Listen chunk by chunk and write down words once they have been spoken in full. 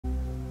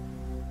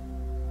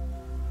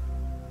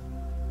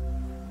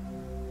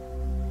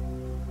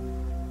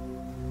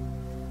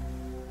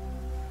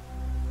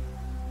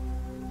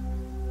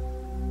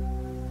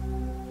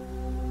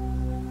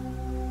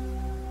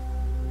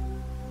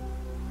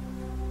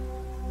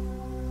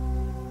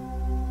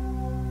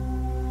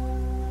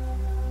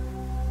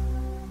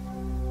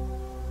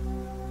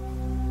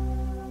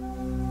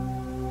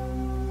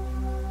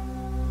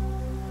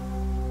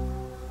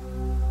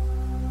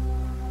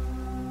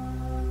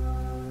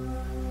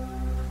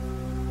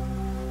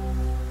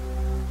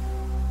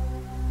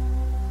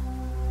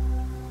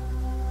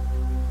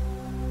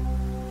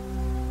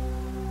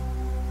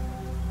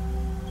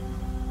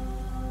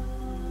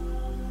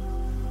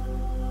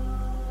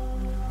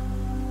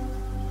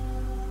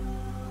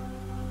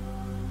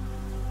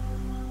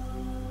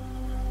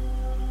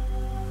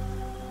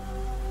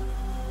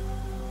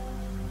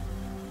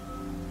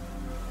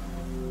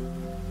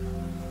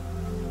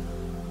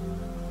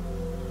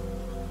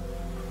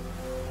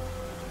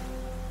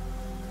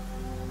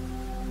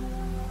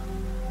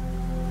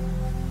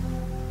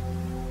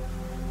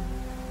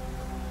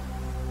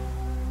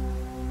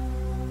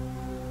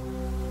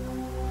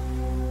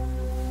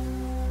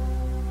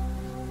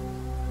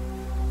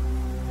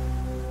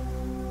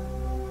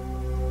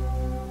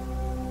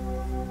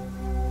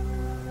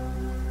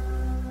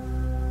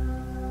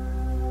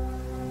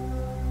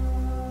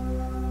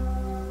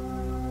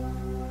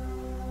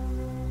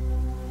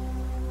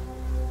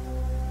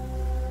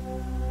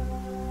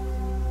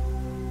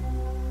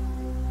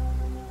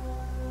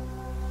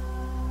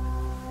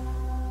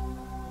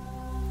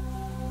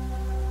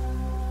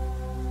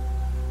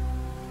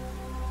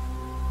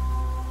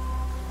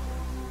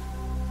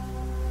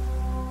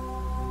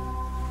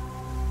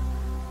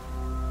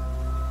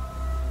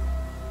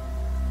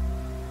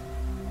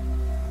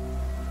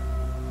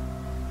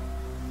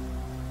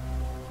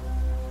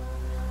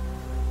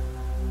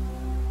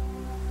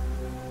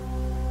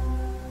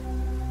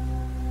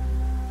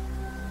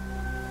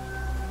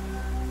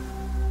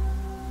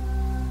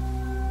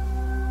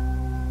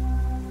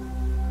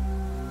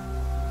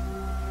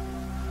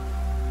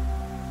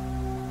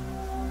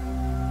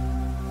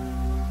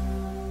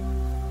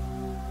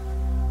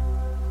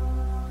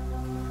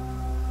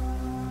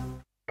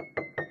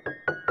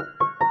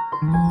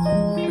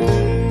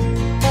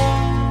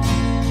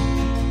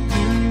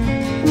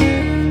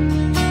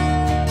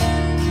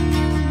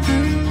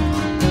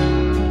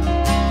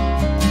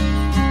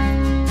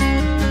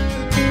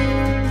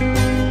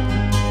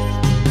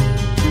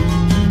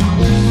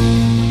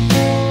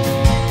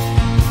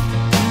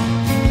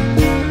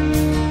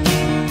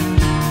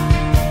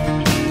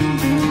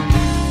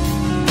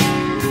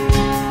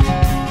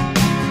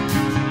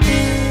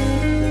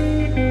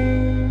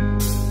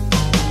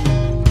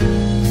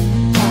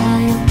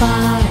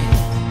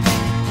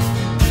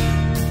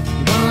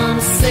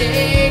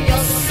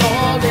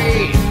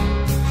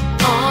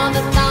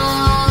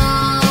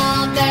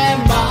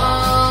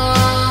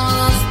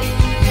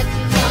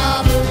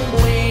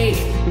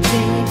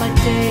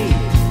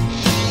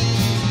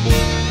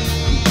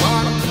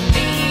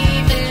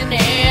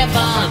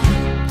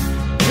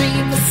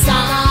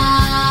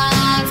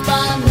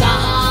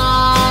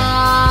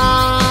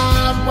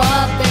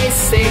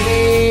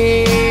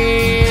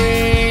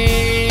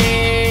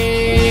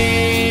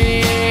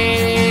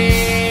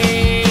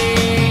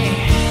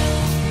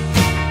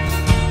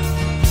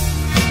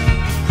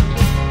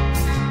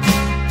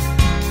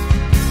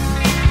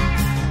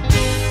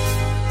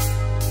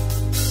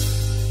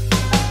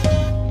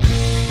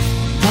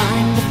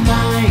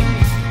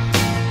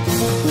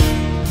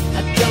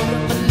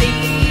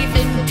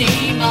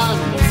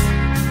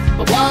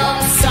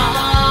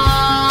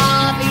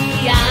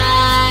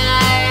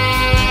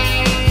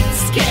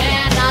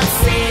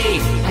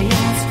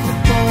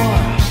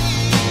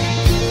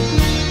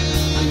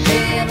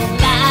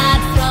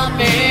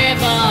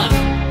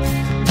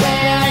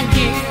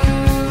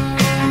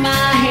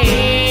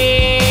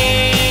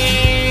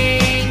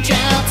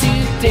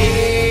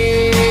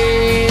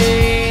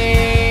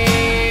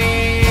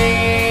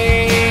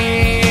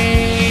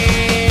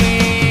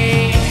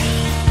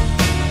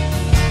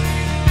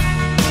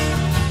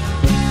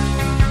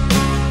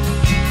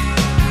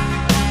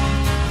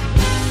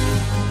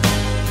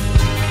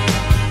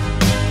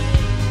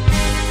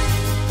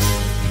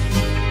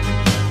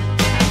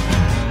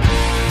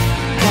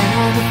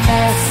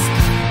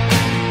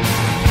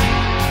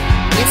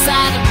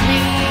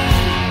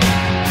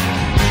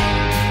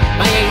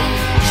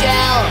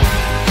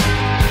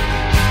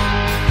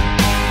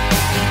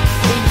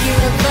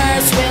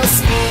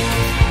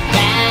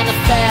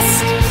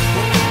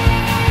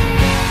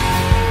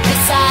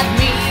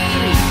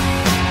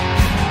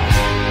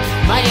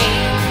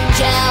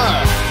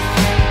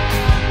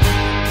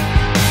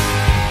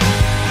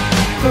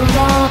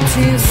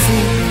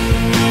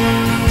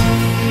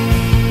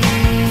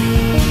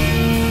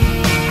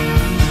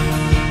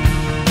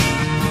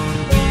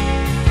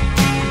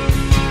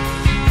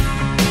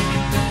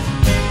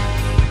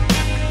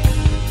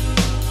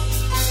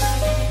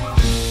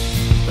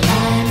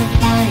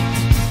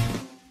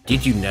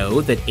Did you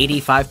know that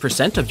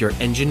 85% of your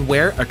engine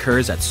wear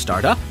occurs at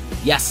startup?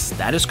 Yes,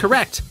 that is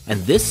correct,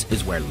 and this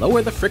is where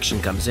Lower the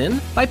Friction comes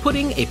in by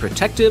putting a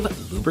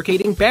protective,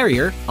 lubricating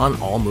barrier on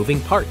all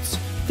moving parts.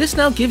 This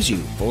now gives you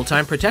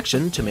full-time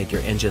protection to make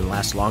your engine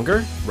last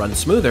longer, run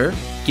smoother,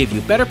 give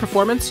you better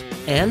performance,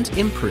 and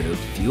improved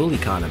fuel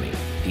economy.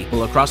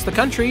 People across the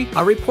country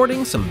are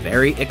reporting some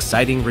very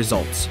exciting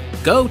results.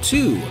 Go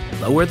to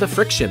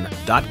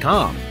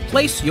lowerthefriction.com,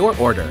 place your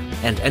order,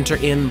 and enter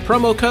in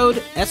promo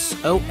code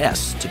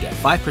SOS to get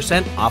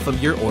 5% off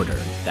of your order.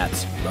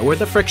 That's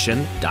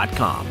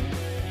lowerthefriction.com.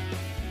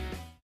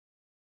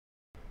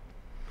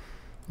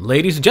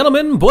 Ladies and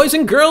gentlemen, boys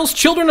and girls,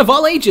 children of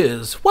all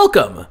ages,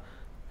 welcome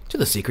to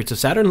the Secrets of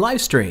Saturn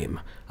livestream.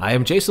 I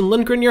am Jason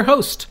Lindgren, your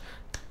host.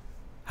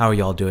 How are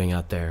y'all doing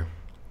out there?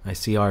 I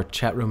see our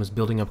chat room is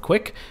building up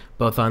quick,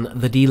 both on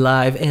the D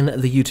Live and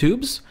the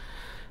YouTubes.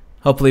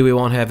 Hopefully we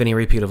won't have any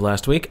repeat of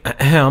last week.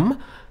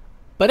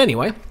 But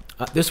anyway,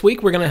 this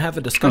week we're going to have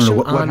a discussion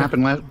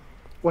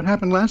what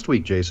happened last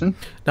week, Jason?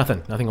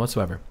 Nothing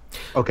whatsoever.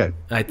 Okay.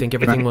 I think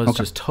everything was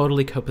just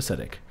totally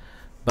copacetic.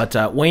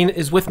 But Wayne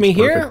is with me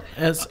here,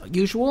 as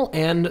usual,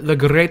 and the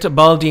great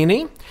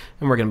Baldini,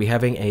 and we're going to be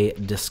having a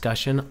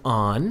discussion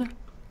on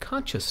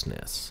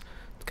consciousness.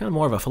 It's kind of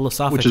more of a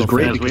philosophical Which is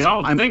great, thing. because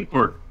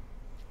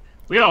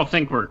we all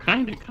think we're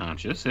kind of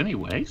conscious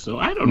anyway, so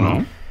I don't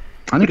know.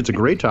 I think it's a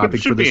great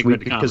topic for this week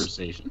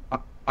because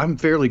I'm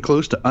fairly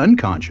close to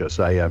unconscious.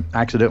 I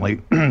accidentally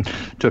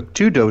took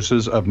 2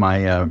 doses of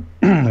my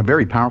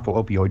very powerful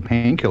opioid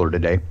painkiller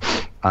today.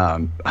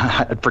 I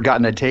had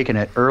forgotten I'd taken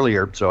it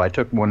earlier, so I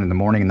took one in the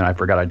morning, and then I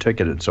forgot I took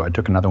it, so I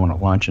took another one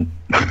at lunch. And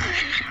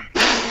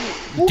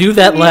do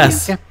that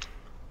less.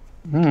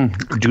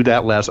 Do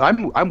that less.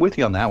 I'm with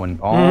you on that one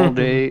all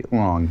day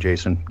long,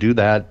 Jason. Do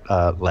that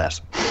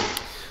less.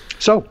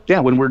 So yeah,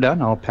 when we're done,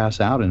 I'll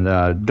pass out, and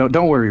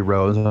don't worry,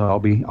 Rose. I'll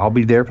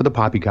be there for the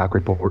Poppycock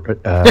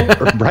report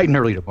bright and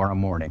early tomorrow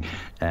morning,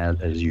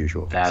 as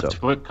usual.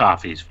 That's what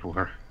coffee's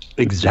for.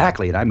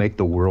 Exactly, and I make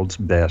the world's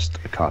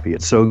best coffee.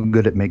 It's so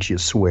good it makes you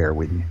swear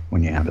when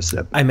you have a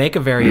sip. I make a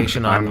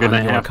variation on I'm going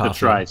to have coffee. to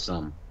try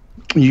some.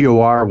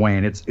 You are,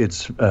 Wayne. It's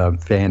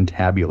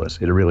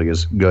fantabulous. It really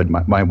is good.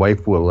 My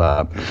wife will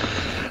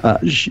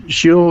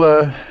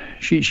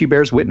she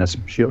bears witness.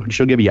 She'll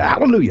give you a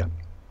hallelujah.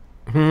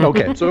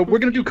 Okay, so we're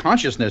going to do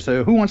consciousness.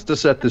 Who wants to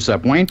set this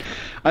up? Wayne,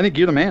 I think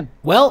you're the man.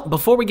 Well,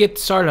 before we get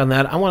started on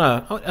that,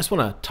 I just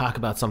want to talk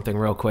about something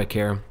real quick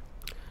here.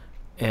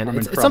 And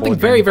it's something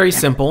very, very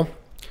simple.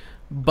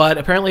 But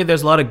apparently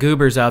there's a lot of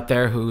goobers out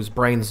there whose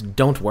brains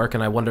don't work,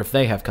 and I wonder if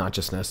they have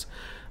consciousness.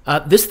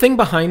 This thing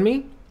behind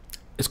me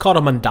is called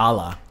a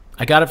mandala.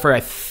 I got it for, I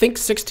think,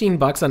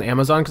 $16 on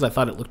Amazon because I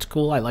thought it looked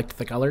cool. I liked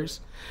the colors.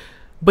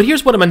 But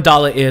here's what a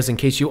mandala is, in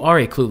case you are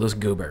a clueless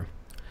goober.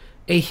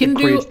 A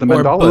Hindu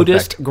or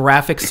Buddhist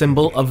graphic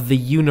symbol of the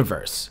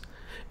universe.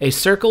 A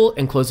circle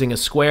enclosing a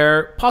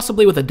square,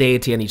 possibly with a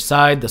deity on each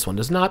side. This one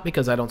does not,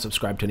 because I don't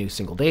subscribe to any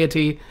single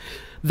deity.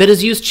 That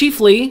is used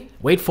chiefly,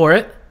 wait for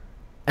it,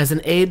 as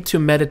an aid to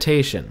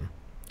meditation.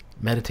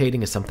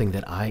 Meditating is something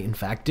that I, in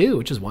fact, do,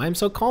 which is why I'm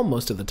so calm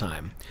most of the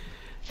time.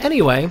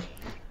 Anyway,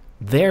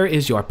 there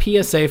is your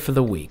PSA for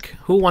the week.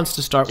 Who wants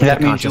to start with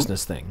the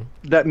consciousness thing?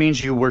 That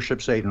means you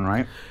worship Satan,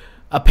 right?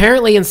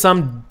 Apparently, in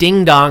some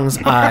ding-dong's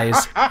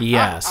eyes,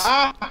 yes.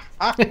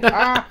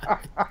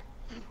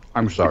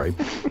 I'm sorry,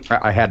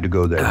 I had to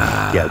go there.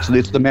 Yeah,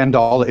 it's the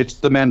mandala. It's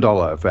the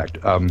mandala effect.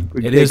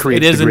 It is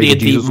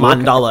indeed the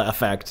mandala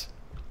effect.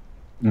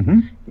 Mm-hmm.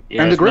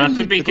 Yes, and not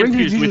to be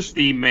confused with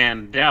the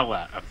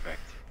Mandela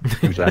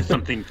effect. Exactly.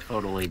 Something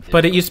totally different.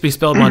 But it used to be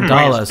spelled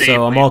mandala,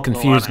 so I'm all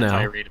confused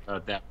now.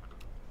 About that.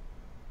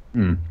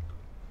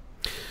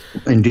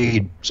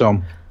 Indeed.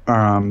 So,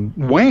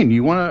 Wayne,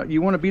 you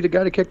wanna be the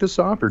guy to kick this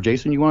off, or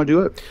Jason, you want to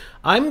do it?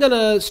 I'm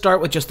gonna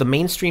start with just the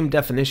mainstream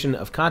definition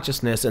of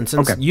consciousness, and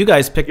since you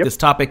guys picked this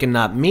topic and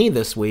not me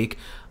this week,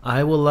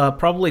 I will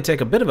probably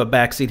take a bit of a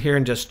backseat here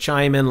and just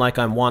chime in like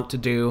I want to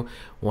do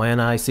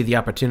when I see the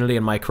opportunity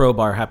and my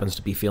crowbar happens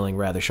to be feeling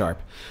rather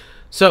sharp.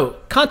 So,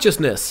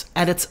 consciousness,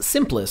 at its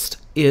simplest,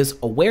 is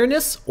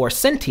awareness or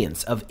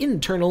sentience of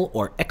internal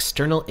or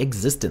external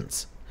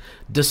existence.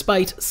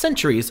 Despite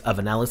centuries of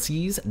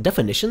analyses,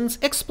 definitions,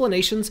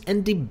 explanations,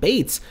 and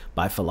debates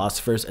by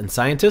philosophers and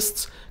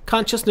scientists,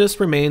 consciousness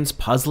remains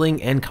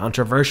puzzling and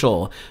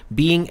controversial,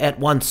 being at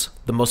once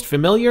the most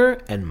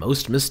familiar and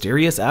most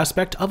mysterious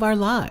aspect of our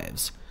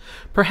lives.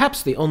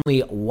 Perhaps the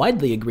only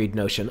widely agreed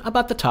notion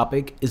about the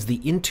topic is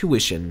the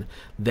intuition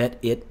that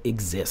it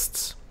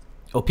exists.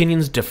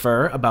 Opinions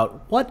differ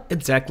about what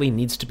exactly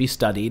needs to be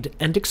studied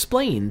and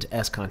explained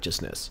as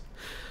consciousness.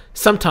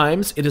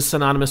 Sometimes it is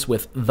synonymous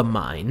with the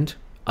mind,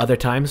 other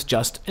times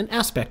just an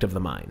aspect of the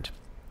mind.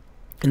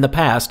 In the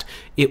past,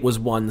 it was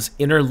one's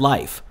inner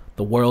life,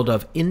 the world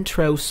of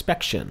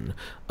introspection,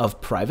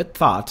 of private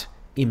thought,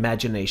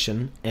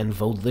 imagination, and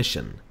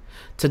volition.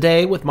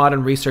 Today, with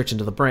modern research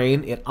into the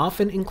brain, it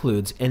often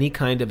includes any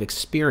kind of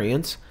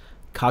experience,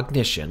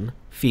 cognition,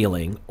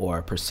 feeling,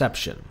 or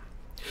perception.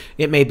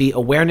 It may be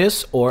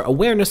awareness or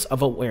awareness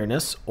of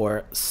awareness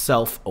or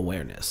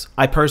self-awareness.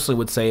 I personally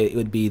would say it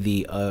would be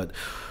the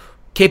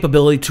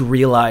capability to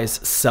realize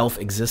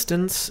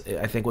self-existence.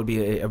 I think would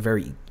be a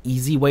very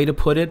easy way to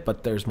put it,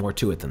 but there's more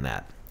to it than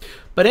that.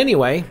 But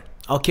anyway,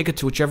 I'll kick it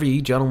to whichever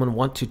you gentlemen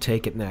want to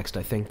take it next.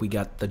 I think we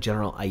got the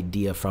general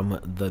idea from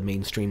the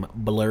mainstream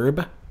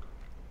blurb.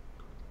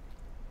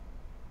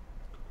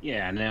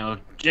 Yeah, now,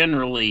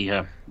 generally,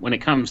 when it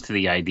comes to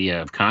the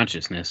idea of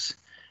consciousness,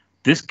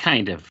 this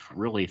kind of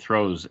really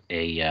throws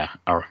a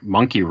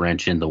monkey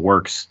wrench in the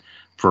works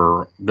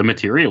for the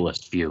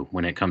materialist view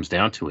when it comes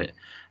down to it.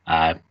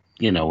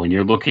 When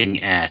you're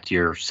looking at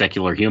your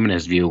secular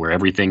humanist view where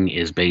everything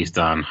is based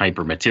on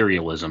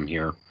hypermaterialism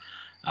here,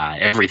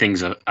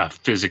 everything's a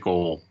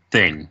physical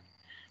thing.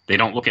 They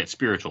don't look at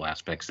spiritual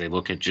aspects. They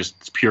look at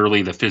just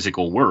purely the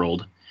physical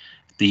world.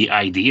 The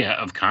idea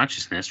of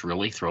consciousness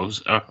really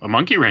throws a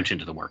monkey wrench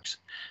into the works.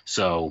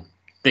 So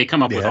they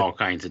come up with all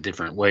kinds of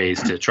different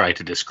ways to try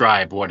to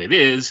describe what it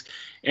is.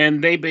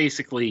 And they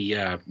basically,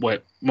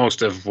 what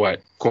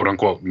quote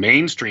unquote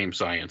mainstream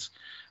science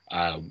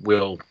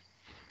will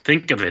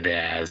think of it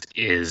as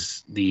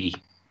is the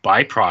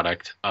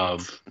byproduct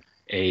of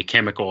a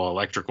chemical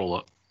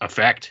electrical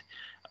effect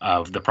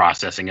of the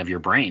processing of your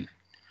brain.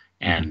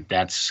 And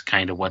that's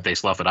kind of what they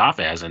slough it off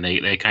as. And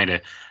they kind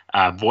of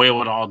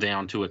boil it all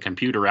down to a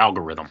computer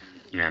algorithm.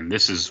 And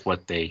this is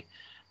what they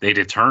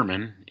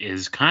determine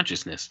is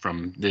consciousness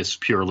from this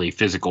purely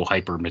physical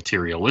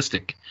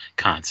hyper-materialistic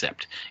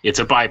concept. It's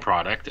a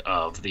byproduct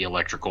of the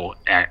electrical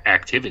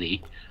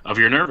activity of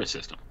your nervous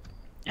system.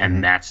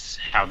 And that's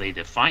how they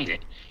define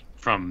it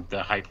from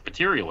the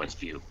hyper-materialist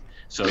view.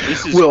 So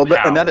this is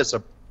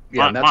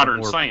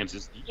modern science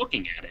is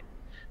looking at it.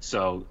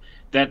 So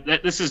that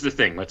this is the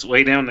thing. Let's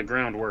lay down the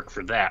groundwork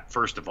for that.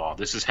 First of all,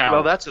 this is how.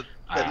 Well, let's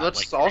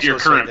also your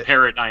current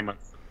paradigm.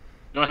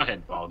 Go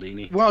ahead,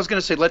 Baldini. Well, I was going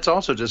to say, let's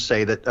also just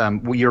say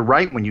that you're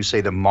right when you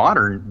say the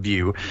modern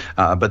view,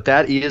 but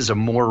that is a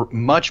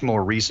much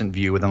more recent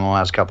view within the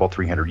last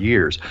 300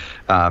 years.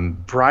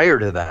 Prior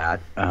to that,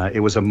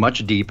 it was a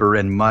much deeper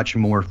and much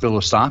more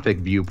philosophic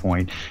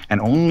viewpoint, and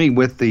only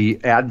with the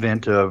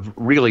advent of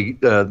really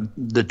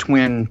the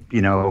twin,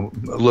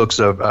 looks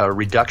of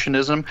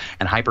reductionism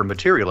and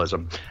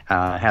hypermaterialism,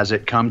 has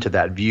it come to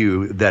that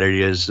view that it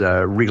is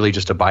really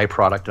just a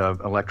byproduct of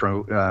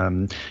electronic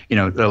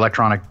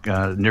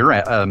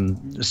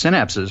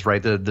synapses,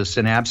 right? The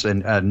synapse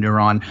and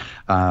neuron,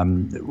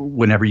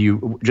 whenever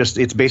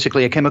it's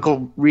basically a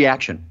chemical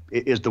reaction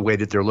is the way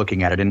that they're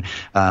looking at it.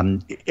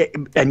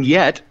 And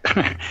yet,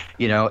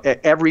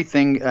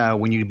 everything,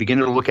 when you begin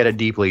to look at it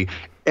deeply,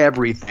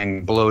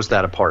 everything blows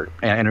that apart.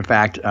 And in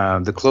fact,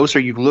 the closer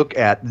you look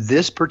at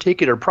this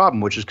particular problem,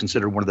 which is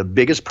considered one of the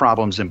biggest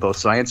problems in both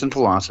science and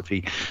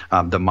philosophy,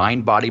 the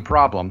mind-body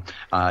problem,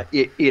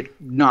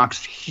 it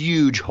knocks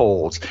huge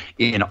holes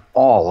in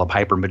all of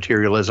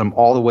hypermaterialism,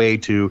 all the way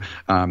to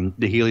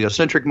the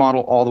heliocentric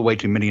model, all the way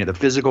to many of the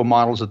physical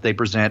models that they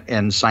present,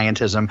 and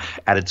scientism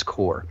at its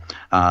core.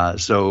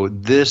 So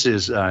this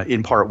is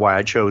in part why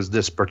I chose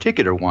this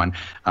particular one,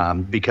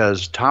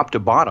 because top to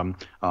bottom,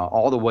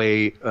 all the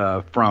way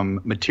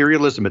from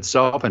materialism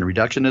itself and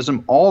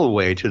reductionism, all the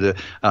way to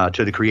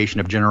the creation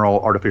of general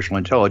artificial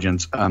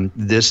intelligence.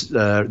 This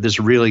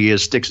really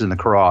sticks in the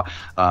craw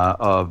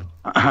of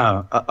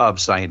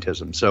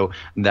scientism. So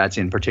that's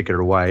in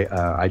particular why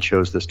I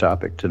chose this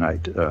topic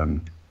tonight.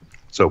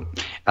 So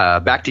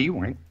back to you,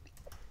 Wayne.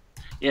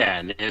 Yeah,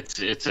 and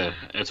it's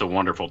a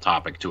wonderful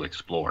topic to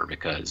explore,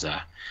 because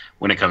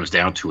when it comes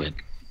down to it,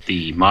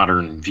 the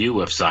modern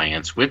view of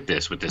science with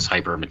this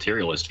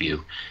hyper-materialist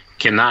view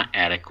cannot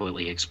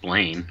adequately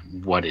explain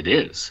what it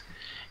is.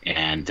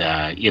 And,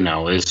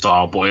 this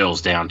all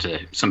boils down to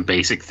some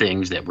basic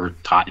things that were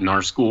taught in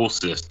our school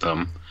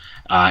system,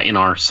 in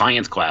our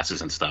science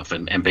classes and stuff.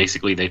 And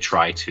basically they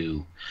try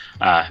to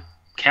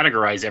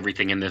categorize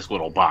everything in this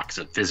little box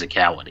of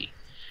physicality.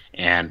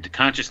 And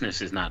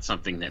consciousness is not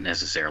something that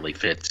necessarily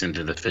fits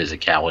into the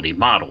physicality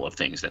model of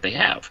things that they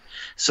have.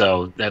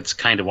 So that's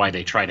kind of why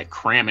they try to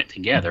cram it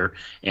together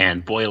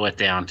and boil it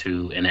down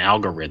to an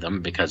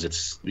algorithm, because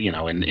it's,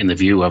 in the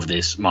view of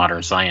this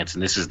modern science,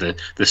 and this is the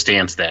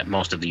stance that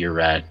most of your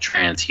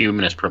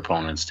transhumanist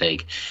proponents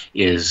take,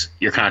 is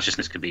your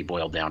consciousness could be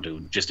boiled down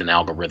to just an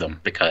algorithm,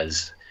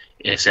 because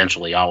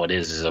essentially all it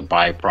is a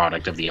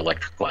byproduct of the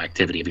electrical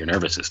activity of your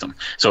nervous system.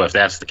 So if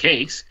that's the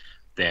case,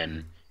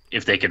 then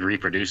if they could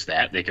reproduce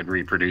that, they could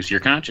reproduce your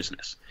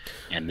consciousness.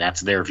 And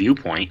that's their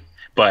viewpoint.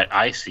 But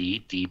I see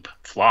deep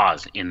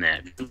flaws in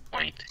that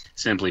viewpoint,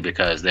 simply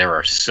because there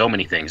are so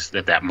many things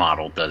that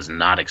model does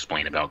not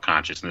explain about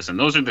consciousness. And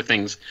those are the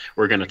things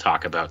we're going to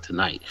talk about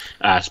tonight,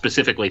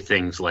 specifically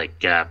things like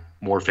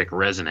morphic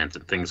resonance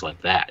and things like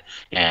that.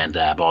 And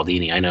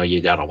Baldini, I know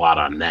you got a lot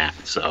on that.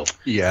 So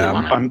yeah,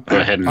 go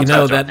ahead and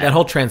that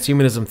whole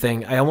transhumanism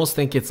thing, I almost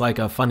think it's like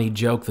a funny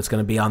joke that's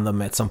going to be on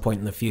them at some point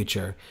in the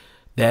future.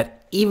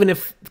 That even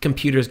if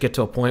computers get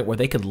to a point where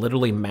they could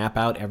literally map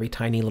out every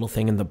tiny little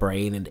thing in the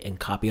brain and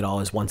copy it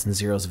all as ones and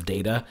zeros of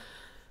data,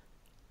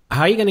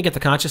 how are you going to get the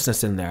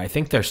consciousness in there? I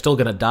think they're still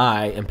going to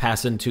die and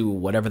pass into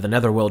whatever the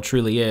netherworld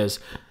truly is.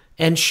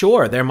 And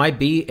sure, there might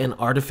be an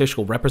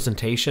artificial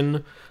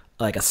representation,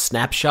 like a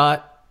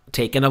snapshot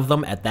taken of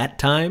them at that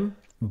time,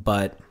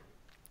 but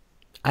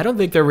I don't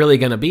think they're really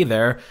going to be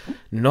there,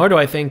 nor do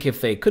I think if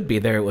they could be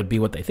there, it would be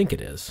what they think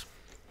it is.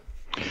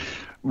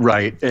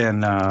 Right,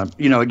 and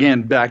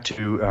again, back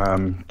to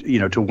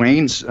to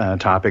Wayne's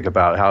topic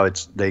about how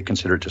they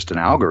consider it just an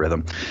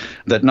algorithm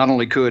that not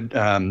only could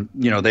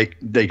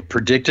they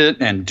predict it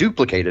and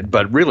duplicate it,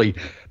 but really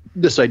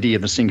this idea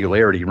of a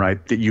singularity,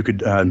 right? That you could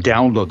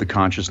download the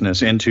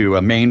consciousness into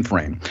a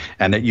mainframe,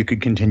 and that you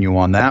could continue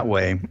on that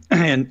way,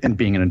 and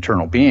being an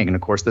eternal being. And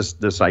of course,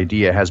 this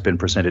idea has been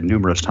presented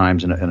numerous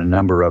times in a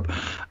number of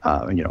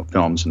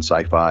films and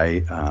sci-fi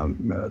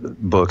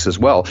books as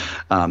well.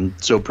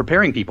 So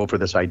preparing people for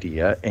this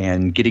idea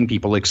and getting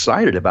people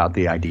excited about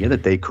the idea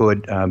that they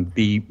could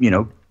be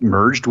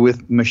merged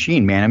with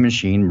machine, man and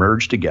machine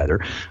merged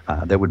together,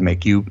 that would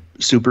make you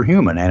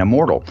superhuman and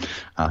immortal.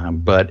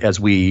 But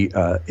as we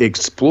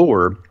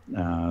explore,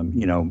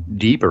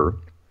 deeper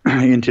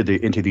into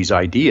these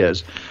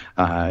ideas,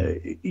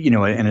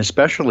 and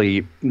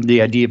especially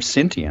the idea of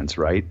sentience,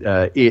 right?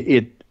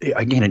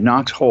 It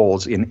knocks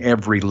holes in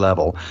every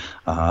level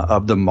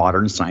of the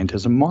modern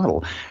scientism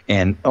model,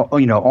 and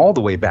all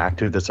the way back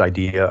to this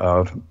idea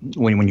of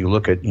when you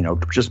look at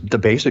just the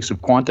basics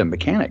of quantum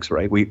mechanics,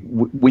 right?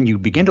 When you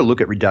begin to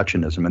look at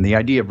reductionism, and the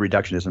idea of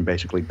reductionism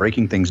basically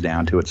breaking things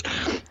down to its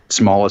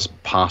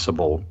smallest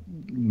possible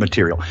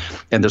material,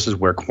 and this is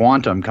where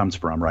quantum comes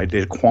from, right?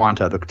 The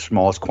quanta, the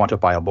smallest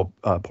quantifiable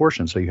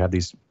portion. So you have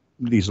these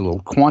little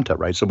quanta,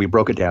 right? So we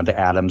broke it down to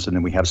atoms, and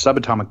then we have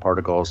subatomic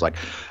particles like,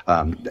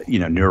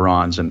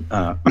 neurons and,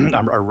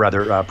 or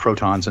rather,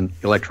 protons and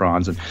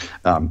electrons,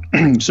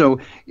 and so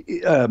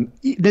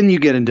then you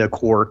get into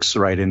quarks,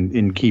 right?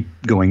 And keep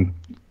going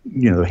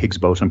the Higgs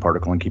boson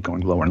particle and keep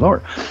going lower and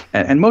lower.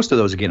 And most of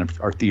those, again,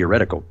 are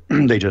theoretical.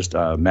 They just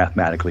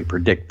mathematically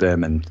predict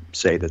them and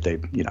say that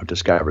they've,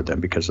 discovered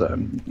them because,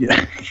 and,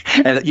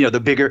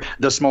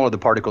 the smaller the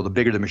particle, the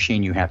bigger the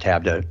machine you have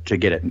to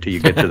get it until you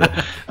get to the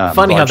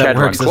funny how that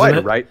works, isn't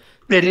it? Right?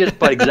 It is,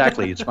 but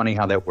exactly. It's funny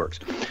how that works.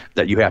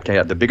 That you have to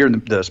have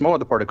the smaller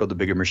the particle, the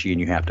bigger machine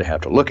you have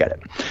to look at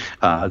it.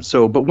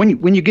 But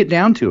when you get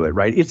down to it,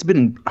 right, it's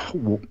been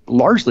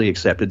largely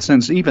accepted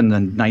since even the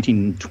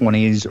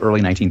 1920s, early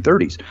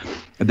 1930s,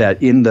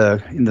 that in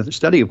the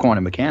study of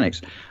quantum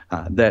mechanics,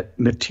 that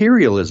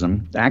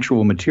materialism,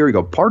 actual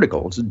material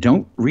particles,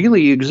 don't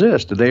really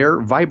exist.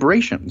 They're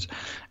vibrations.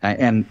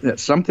 And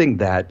that's something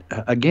that,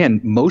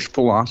 again, most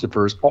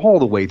philosophers all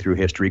the way through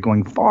history,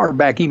 going far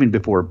back even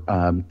before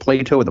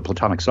Plato and the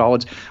Platonic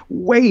solids,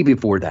 way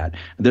before that,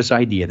 this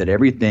idea that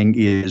everything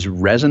is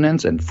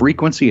resonance and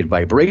frequency and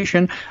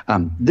vibration,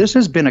 this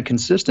has been a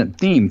consistent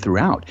theme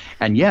throughout.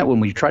 And yet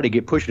when we try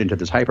to push it into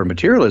this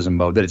hypermaterialism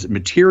mode, that it's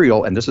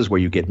material and this is where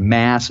you get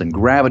mass and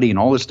gravity and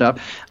all this stuff,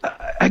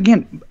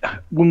 again,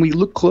 when we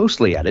look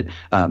closely at it,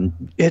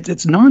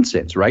 it's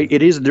nonsense, right?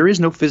 There is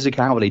no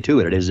physicality to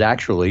it. It is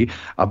actually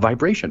a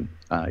vibration.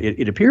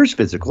 It appears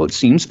physical. It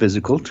seems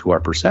physical to our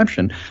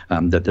perception.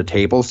 That the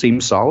table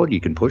seems solid. You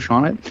can push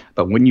on it.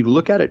 But when you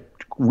look at it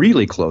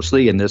really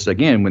closely, and this,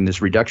 again, when this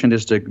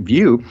reductionistic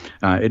view,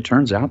 it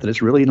turns out that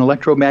it's really an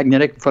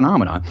electromagnetic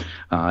phenomenon,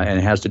 and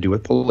it has to do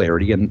with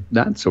polarity and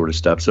that sort of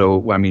stuff.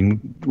 So, I mean,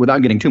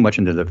 without getting too much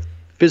into the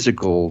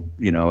physical,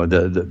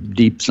 the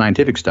deep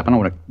scientific stuff, I don't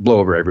want to blow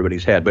over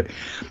everybody's head, but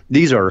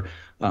these are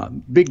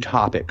big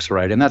topics,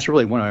 right? And that's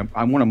really when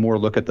I want to more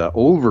look at the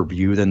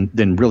overview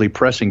than really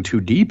pressing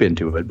too deep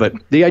into it. But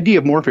the idea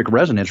of morphic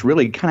resonance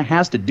really kind of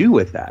has to do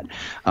with that,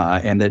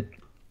 and that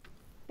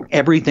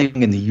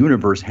everything in the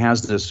universe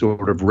has this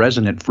sort of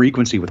resonant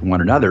frequency with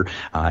one another,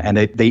 and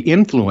they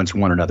influence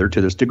one another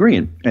to this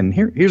degree. And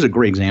here's a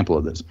great example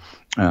of this.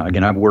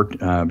 Again, I've worked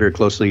very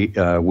closely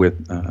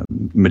with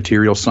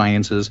material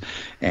sciences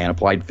and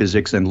applied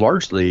physics, and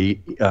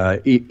largely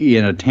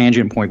in a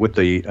tangent point with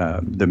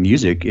the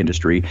music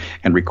industry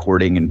and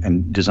recording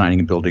and designing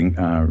and building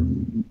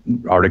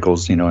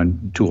articles,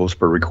 and tools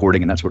for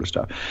recording and that sort of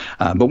stuff.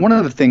 But one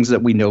of the things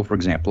that we know, for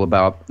example,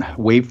 about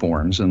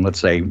waveforms, and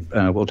let's say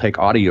we'll take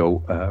audio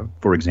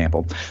for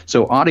example.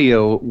 So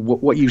audio,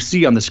 what you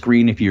see on the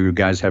screen, if you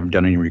guys haven't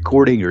done any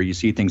recording or you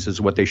see things,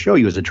 is what they show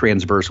you as a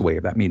transverse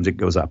wave. That means it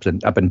goes up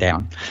and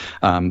down,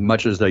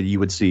 much as you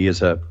would see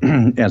as a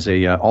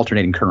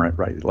alternating current,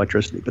 right?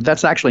 Electricity. But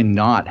that's actually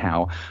not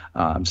how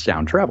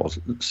sound travels.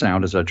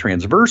 Sound is a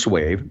transverse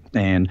wave,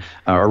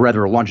 or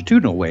rather a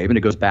longitudinal wave, and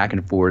it goes back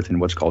and forth in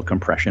what's called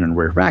compression and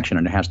rarefaction,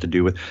 and it has to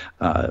do with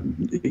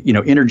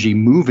energy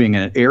moving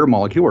an air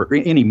molecule or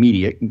any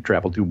media. It can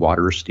travel through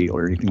water or steel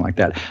or anything like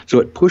that. So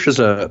it pushes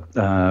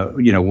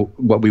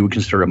what we would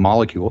consider a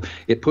molecule.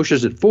 It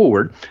pushes it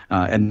forward,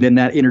 and then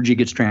that energy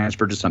gets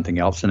transferred to something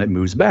else, and it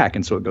moves back,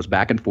 and so it goes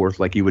back and forth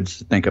like you would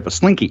think of a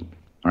slinky.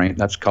 All right,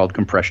 that's called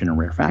compression and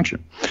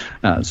rarefaction.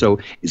 So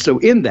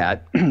in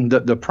that,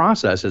 the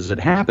process as it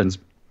happens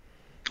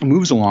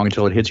moves along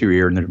until it hits your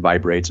ear and then it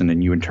vibrates, and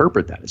then you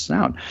interpret that as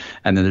sound.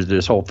 And then there's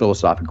this whole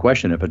philosophical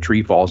question: if a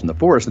tree falls in the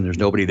forest and there's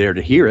nobody there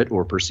to hear it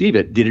or perceive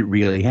it, did it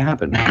really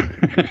happen?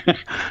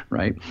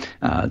 Right?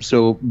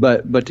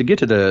 But to get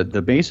to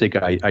the basic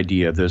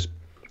idea of this,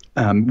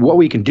 what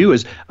we can do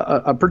is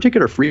a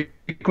particular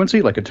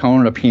frequency, like a tone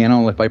on a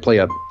piano. If I play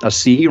a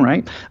C,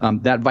 right,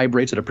 that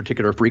vibrates at a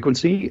particular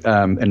frequency,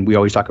 and we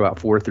always talk about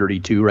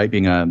 432, right,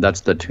 being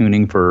that's the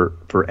tuning for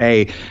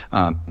A.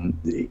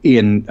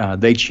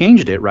 They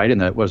changed it, right, in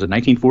the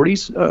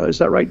 1940s? Is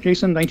that right,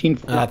 Jason?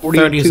 1940s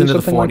 30s into the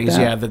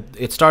 40s, like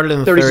it started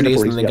in the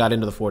 30s and then got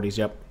into the 40s.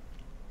 Yep.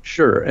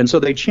 Sure, and so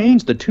they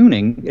changed the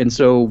tuning, and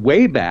so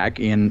way back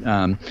in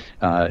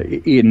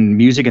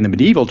music in the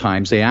medieval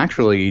times, they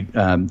actually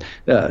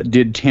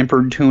did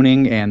tempered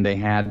tuning, and they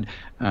had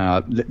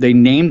they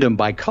named them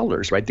by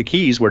colors, right? The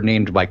keys were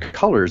named by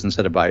colors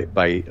instead of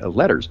by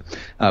letters.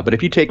 But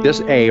if you take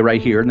this A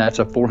right here, and that's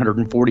a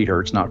 440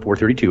 hertz, not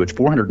 432, it's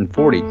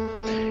 440.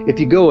 If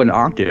you go an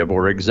octave,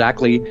 or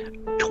exactly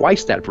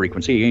twice that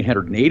frequency,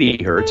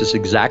 880 hertz, is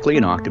exactly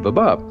an octave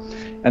above.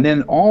 And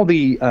then all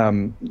the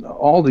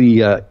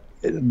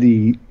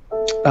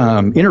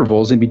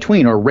intervals in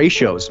between are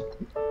ratios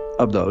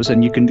of those,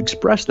 and you can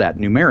express that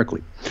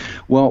numerically.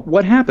 Well,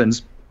 what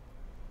happens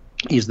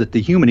is that the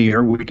human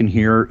ear, we can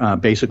hear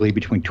basically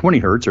between 20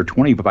 hertz or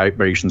 20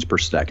 vibrations per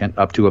second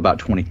up to about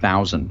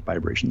 20,000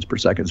 vibrations per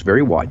second. It's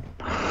very wide.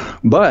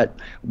 But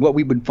what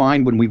we would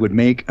find when we would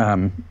make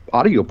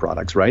audio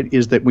products, right,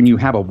 is that when you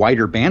have a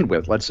wider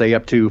bandwidth, let's say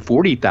up to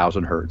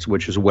 40,000 hertz,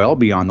 which is well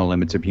beyond the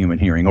limits of human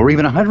hearing, or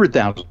even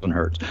 100,000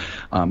 hertz,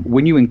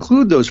 when you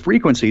include those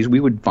frequencies,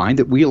 we would find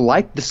that we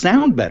like the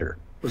sound better.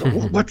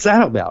 What's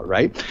that about,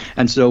 right?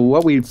 And so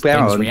what we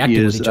found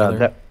is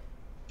that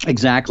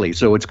Exactly.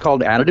 So it's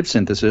called additive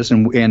synthesis,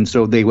 and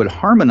so they would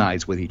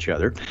harmonize with each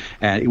other,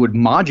 and it would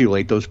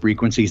modulate those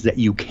frequencies that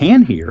you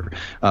can hear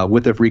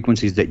with the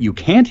frequencies that you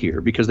can't hear,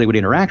 because they would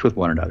interact with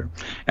one another.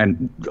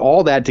 And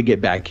all that to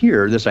get back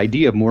here, this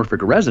idea of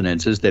morphic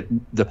resonance is that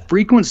the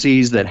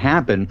frequencies that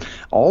happen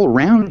all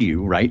around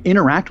you, right,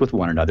 interact with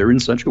one another in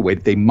such a way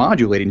that they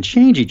modulate and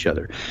change each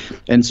other.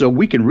 And so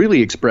we can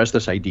really express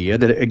this idea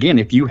that, again,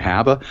 if you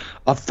have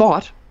a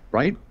thought,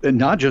 right? And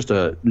not just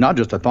a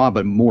thought,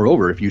 but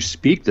moreover, if you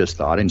speak this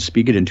thought and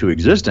speak it into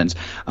existence,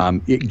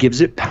 it gives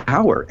it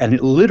power, and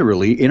it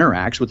literally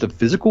interacts with the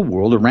physical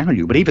world around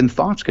you. But even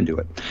thoughts can do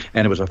it.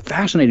 And it was a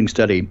fascinating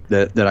study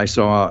that I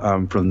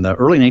saw from the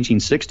early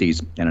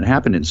 1960s, and it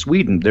happened in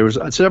Sweden. There was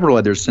several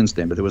others since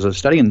then, but there was a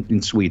study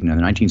in Sweden in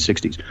the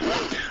 1960s,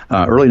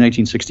 early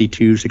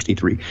 1962,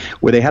 63,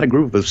 where they had a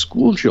group of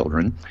school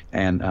children,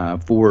 and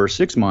for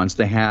 6 months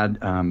they had,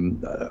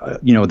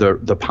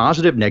 the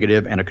positive,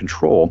 negative, and a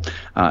control.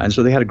 And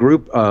so they had a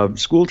group of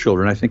school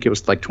children, I think it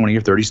was like 20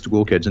 or 30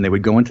 school kids, and they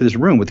would go into this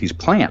room with these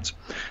plants.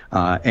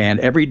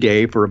 And every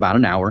day for about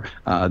an hour,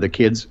 the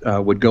kids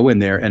would go in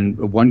there, and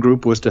one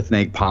group was to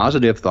think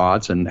positive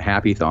thoughts and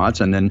happy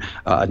thoughts, and then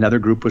another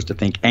group was to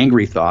think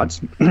angry thoughts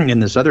in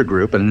this other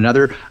group, and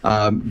another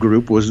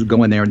group was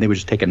go in there and they would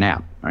just take a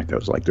nap. Right, that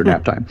was like their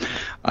nap time.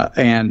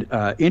 And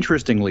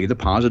interestingly, the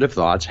positive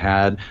thoughts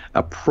had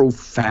a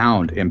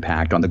profound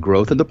impact on the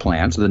growth of the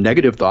plants. The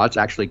negative thoughts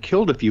actually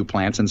killed a few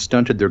plants and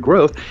stunted their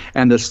growth.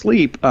 And the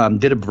sleep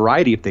did a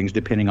variety of things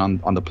depending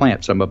on the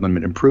plant. Some of them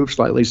improved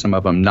slightly, some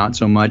of them not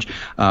so much.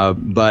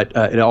 But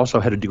it also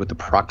had to do with the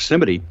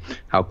proximity,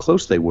 how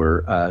close they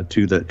were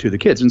to the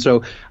kids. And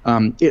so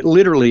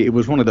it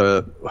was one of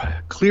the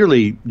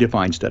clearly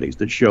defined studies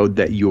that showed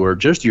that your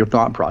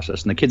thought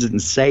process, and the kids didn't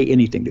say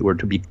anything, they were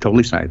to be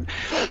totally silent.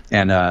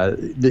 And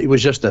it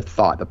was just a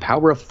thought. The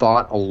power of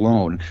thought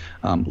alone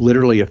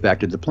literally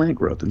affected the plant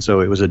growth. And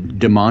so it was a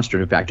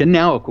demonstrative fact. And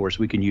now, of course,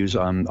 we can use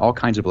all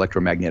kinds of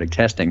electromagnetic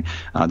testing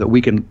that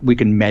we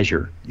can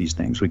measure these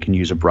things. We can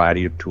use a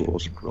variety of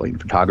tools, really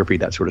photography,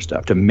 that sort of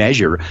stuff, to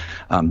measure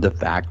the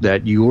fact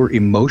that your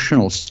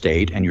emotional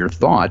state and your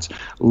thoughts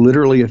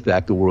literally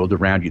affect the world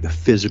around you, the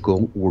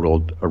physical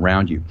world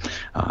around you.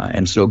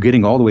 And so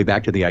getting all the way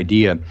back to the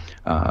idea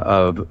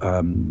of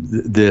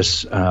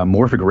this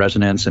morphic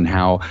resonance and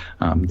how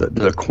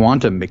the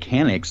quantum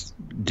mechanics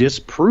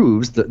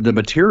disproves the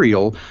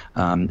material,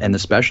 and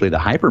especially the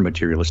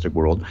hyper-materialistic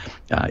world,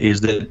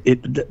 is that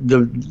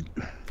the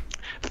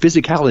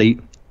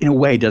physicality in a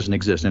way doesn't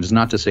exist. And it's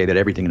not to say that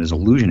everything is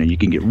illusion, and you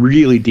can get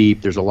really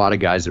deep. There's a lot of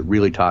guys that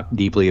really talk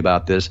deeply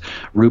about this.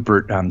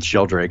 Rupert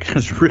Sheldrake,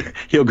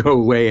 he'll go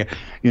away.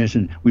 Yes,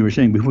 and we were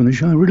saying before the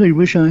show, I really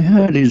wish I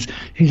had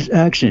his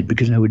accent,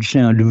 because I would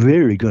sound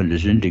very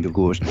condescending, of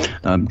course,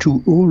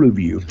 to all of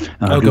you.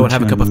 Go and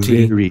have a cup of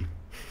tea.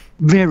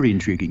 Very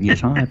intriguing.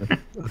 Yes, I'll have a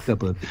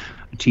cup of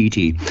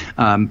TT.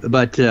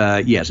 But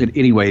yes,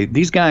 anyway,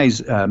 these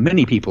guys,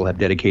 many people have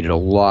dedicated a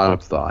lot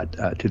of thought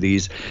to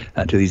these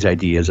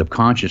ideas of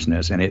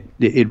consciousness, and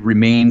it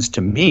remains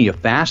to me a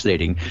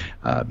fascinating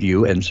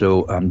view. And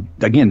so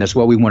again, that's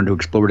what we wanted to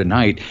explore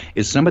tonight,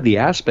 is some of the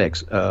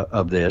aspects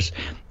of this,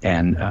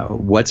 and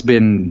what's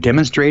been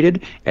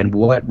demonstrated, and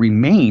what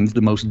remains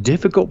the most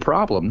difficult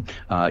problem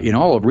in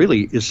all of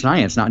really is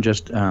science, not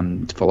just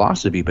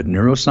philosophy, but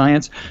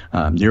neuroscience,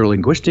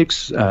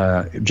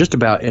 neurolinguistics, just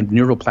about, and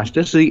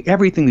neuroplasticity,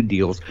 everything that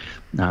deals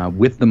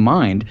with the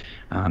mind.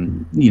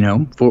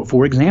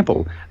 For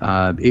example,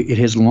 it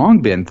has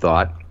long been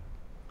thought,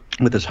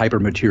 with this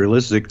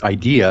hyper-materialistic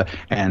idea,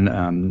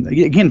 and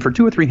again, for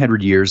 200 or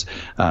 300 years,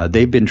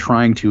 they've been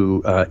trying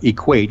to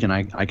equate, and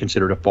I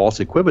consider it a false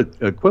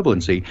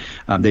equivalency.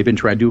 They've been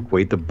trying to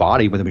equate the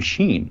body with a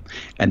machine,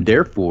 and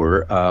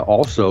therefore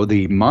also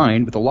the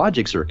mind with a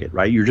logic circuit.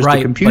 Right? You're just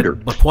a computer.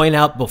 But point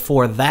out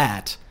before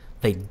that,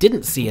 they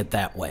didn't see it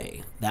that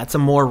way. That's a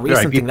more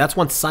recent thing. That's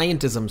when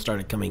scientism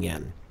started coming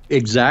in.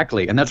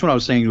 Exactly. And that's what I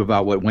was saying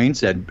about what Wayne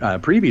said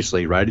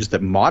previously, right, is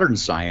that modern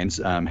science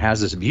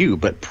has this view.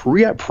 But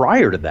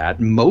prior to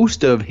that,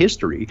 most of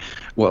history,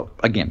 well,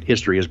 again,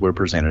 history is we're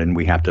presented, and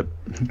we have to,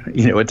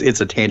 it's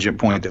a tangent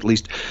point. At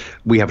least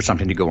we have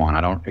something to go on.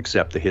 I don't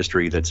accept the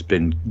history that's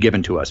been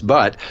given to us.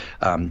 But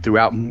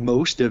throughout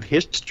most of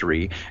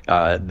history,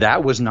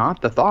 that was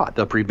not the thought.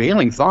 The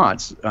prevailing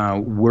thoughts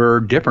were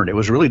different. It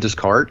was really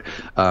Descartes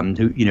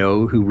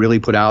who really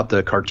put out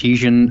the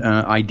Cartesian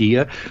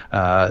idea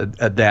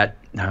that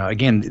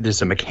again, this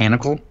is a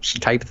mechanical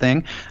type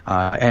thing.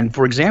 And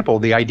for example,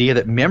 the idea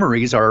that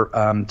memories are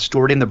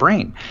stored in the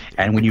brain.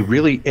 And when you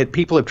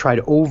people have tried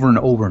over and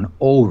over and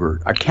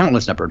over a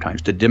countless number of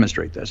times to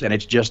demonstrate this, and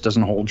it just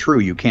doesn't hold true.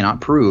 You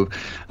cannot prove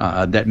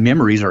that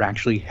memories are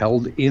actually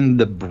held in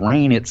the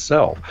brain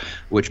itself,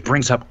 which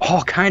brings up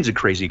all kinds of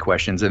crazy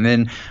questions. And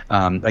then,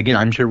 again,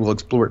 I'm sure we'll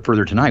explore it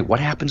further tonight. What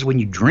happens when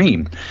you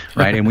dream,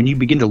 right? And when you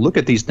begin to look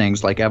at these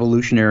things like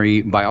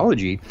evolutionary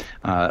biology,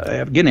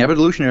 again,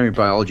 evolutionary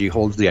biology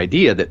holds the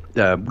idea that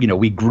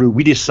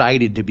we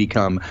decided to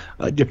become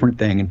a different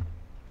thing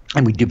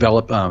and we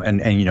develop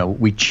and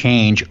we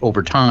change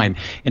over time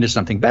into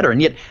something better.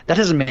 And yet that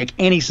doesn't make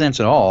any sense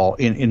at all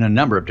in a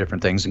number of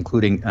different things,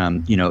 including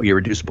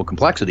irreducible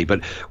complexity.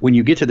 But when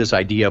you get to this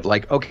idea of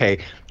like, okay,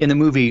 in the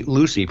movie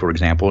Lucy, for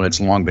example, and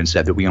it's long been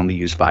said that we only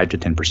use 5 to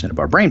 10% of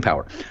our brain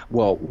power.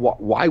 Well,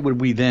 why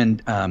would we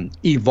then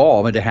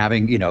evolve into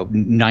having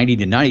 90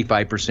 to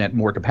 95%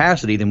 more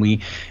capacity than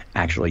we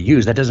actually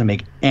use? That doesn't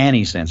make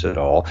any sense at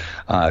all,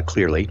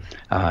 clearly,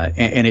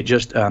 and it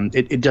just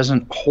it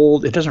doesn't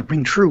hold, it doesn't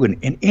ring true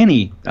in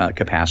any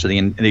capacity.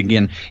 And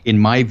again, in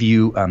my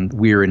view,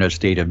 we're in a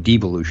state of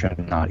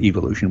devolution, not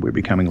evolution. We're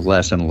becoming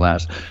less and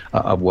less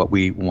of what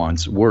we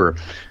once were.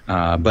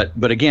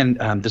 But again,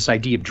 this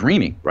idea of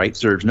dreaming, right,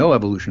 serves no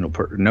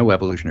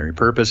evolutionary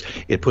purpose.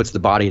 It puts the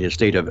body in a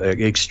state of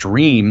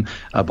extreme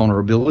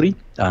vulnerability.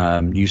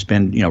 You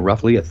spend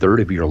roughly a third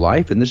of your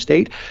life in this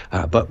state,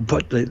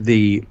 but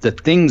the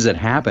things that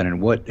happen and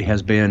what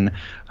has been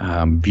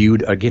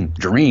viewed, again,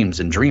 dreams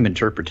and dream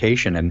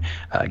interpretation, and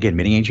again,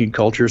 many ancient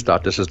cultures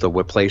thought this is the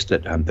place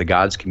that the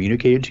gods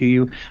communicated to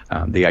you.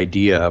 The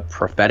idea of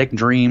prophetic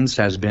dreams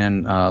has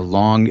been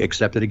long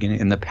accepted again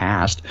in the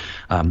past.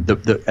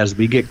 As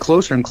we get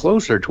closer and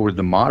closer toward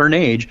the modern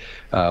age,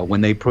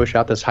 when they push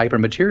out this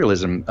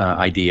hypermaterialism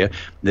idea,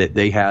 that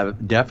they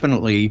have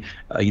definitely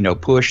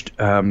pushed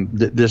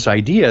this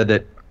idea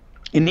that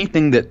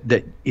anything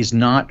that is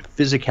not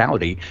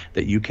physicality,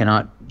 that you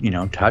cannot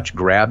touch,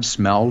 grab,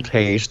 smell,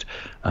 taste,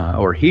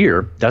 or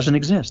hear, doesn't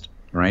exist.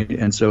 Right.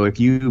 And so if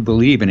you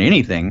believe in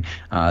anything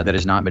that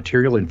is not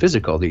material and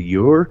physical, that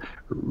you're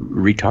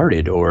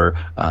retarded or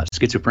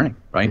schizophrenic.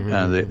 Right.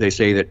 Mm-hmm. They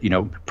say that,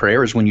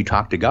 prayer is when you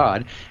talk to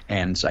God,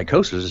 and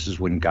psychosis is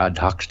when God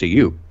talks to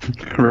you.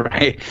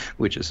 Right.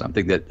 Which is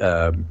something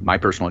that my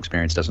personal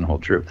experience doesn't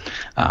hold true.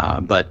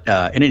 But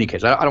in any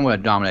case, I don't want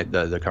to dominate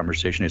the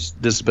conversation.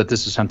 But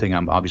this is something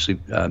I'm obviously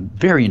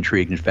very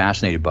intrigued and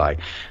fascinated by.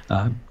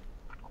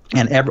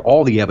 And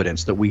all the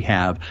evidence that we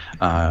have,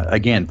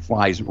 again,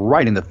 flies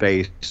right in the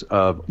face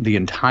of the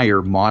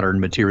entire modern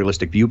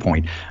materialistic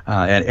viewpoint,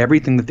 and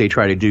everything that they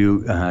try to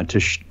do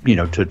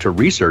to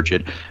research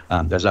it.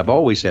 As I've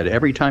always said,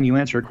 every time you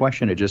answer a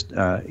question,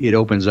 it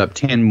opens up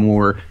 10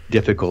 more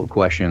difficult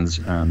questions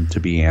to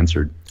be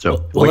answered.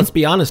 So, well, let's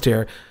be honest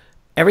here.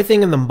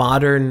 Everything in the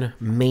modern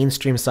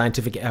mainstream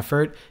scientific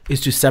effort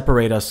is to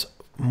separate us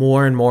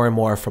more and more and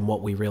more from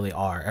what we really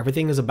are.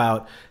 Everything is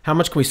about how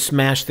much can we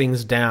smash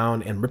things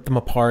down and rip them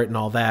apart and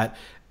all that,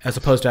 as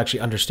opposed to actually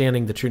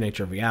understanding the true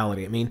nature of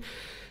reality. I mean,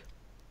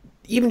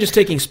 even just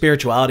taking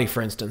spirituality,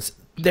 for instance,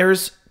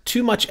 there's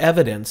too much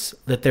evidence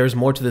that there's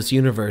more to this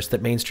universe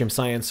that mainstream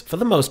science, for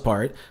the most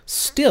part,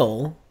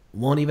 still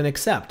won't even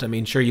accept. I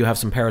mean, sure, you have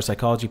some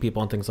parapsychology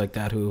people and things like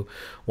that who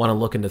want to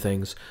look into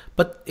things,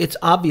 but it's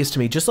obvious to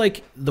me, just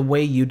like the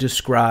way you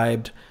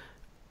described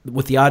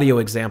with the audio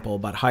example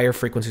about higher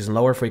frequencies and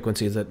lower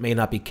frequencies that may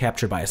not be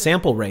captured by a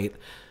sample rate,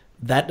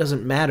 that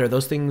doesn't matter.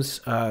 Those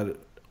things are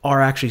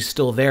actually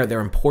still there.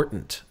 They're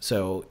important.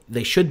 So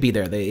they should be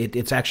there.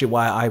 It's actually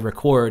why I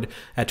record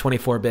at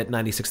 24-bit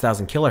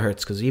 96,000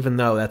 kilohertz, because even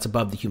though that's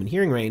above the human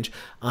hearing range,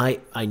 I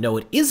know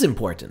it is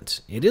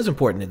important. It is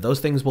important. And those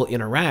things will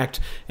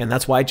interact, and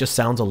that's why it just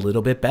sounds a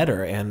little bit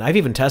better. And I've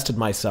even tested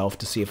myself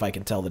to see if I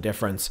can tell the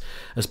difference,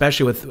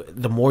 especially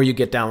with the more you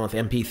get down with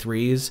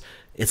MP3s,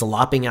 it's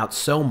lopping out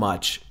so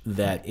much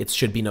that it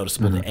should be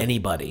noticeable to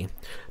anybody.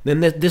 Then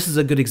this is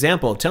a good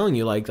example of telling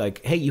you,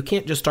 like, hey, you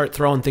can't just start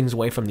throwing things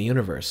away from the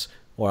universe,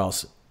 or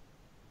else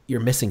you're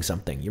missing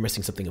something. You're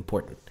missing something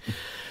important.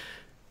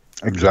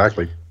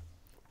 Exactly.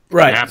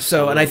 Right.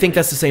 Absolutely. So, and I think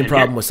that's the same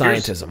problem with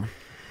scientism.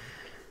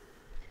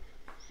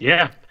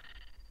 Yeah.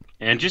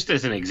 And just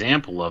as an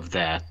example of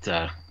that,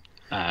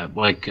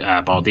 like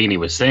Baldini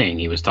was saying,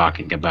 he was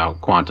talking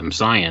about quantum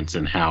science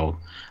and how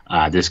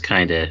this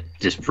kind of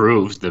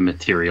disproves the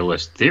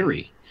materialist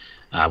theory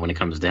when it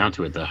comes down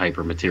to it, the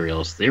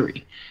hypermaterialist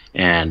theory.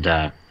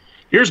 And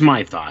here's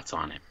my thoughts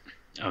on it.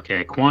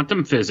 Okay,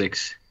 quantum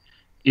physics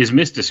is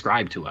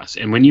misdescribed to us.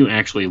 And when you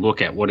actually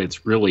look at what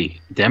it's really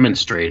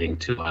demonstrating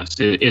to us,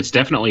 it's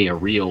definitely a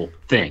real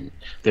thing.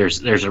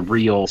 There's a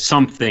real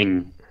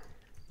something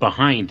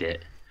behind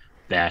it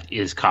that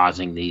is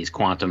causing these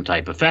quantum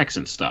type effects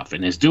and stuff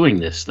and is doing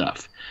this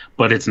stuff.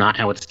 But it's not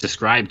how it's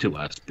described to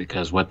us,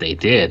 because what they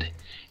did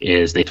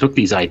is they took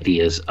these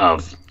ideas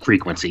of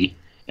frequency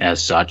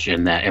as such,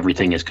 and that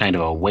everything is kind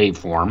of a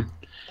waveform,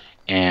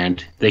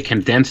 and they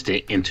condensed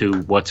it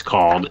into what's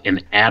called an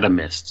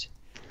atomist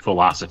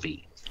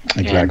philosophy.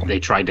 Exactly. And they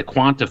tried to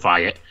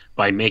quantify it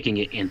by making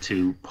it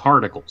into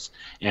particles.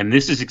 And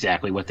this is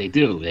exactly what they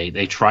do.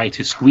 They try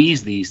to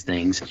squeeze these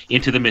things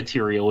into the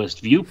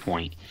materialist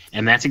viewpoint.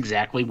 And that's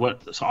exactly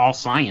what all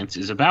science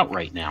is about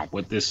right now,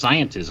 what this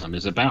scientism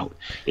is about.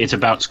 It's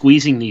about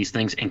squeezing these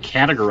things and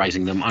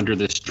categorizing them under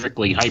the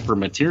strictly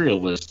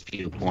hyper-materialist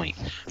viewpoint,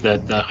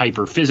 the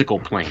hyper-physical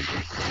plane.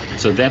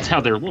 So that's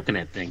how they're looking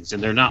at things.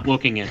 And they're not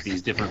looking at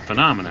these different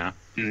phenomena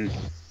in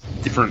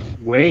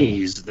different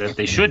ways that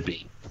they should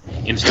be.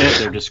 Instead,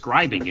 they're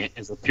describing it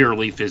as a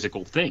purely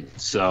physical thing.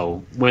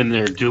 So when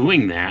they're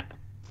doing that,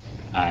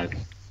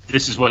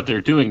 this is what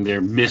they're doing.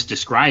 They're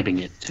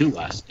misdescribing it to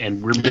us,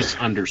 and we're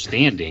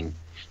misunderstanding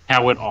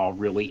how it all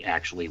really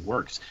actually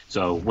works.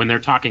 So when they're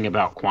talking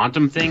about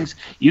quantum things,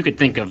 you could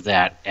think of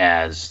that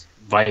as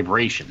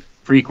vibration,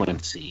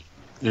 frequency,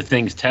 the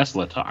things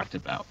Tesla talked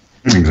about.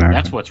 Exactly.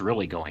 That's what's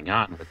really going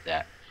on with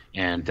that.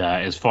 And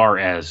as far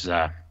as,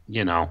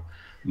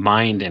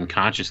 mind and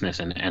consciousness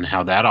and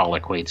how that all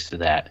equates to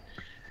that,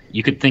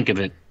 you could think of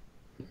it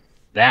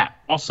that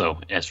also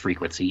as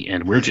frequency,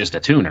 and we're just a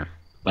tuner,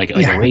 like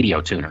a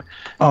radio tuner.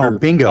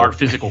 Bingo. Our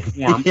physical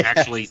form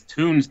actually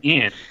tunes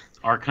in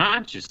our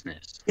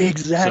consciousness.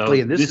 Exactly,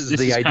 so and this is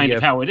the idea. Kind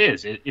of how it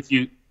is. If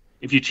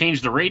you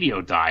change the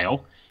radio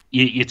dial,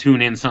 you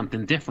tune in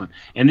something different,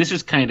 and this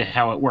is kind of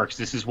how it works.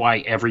 This is why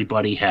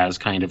everybody has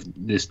kind of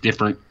this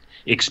different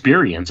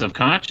experience of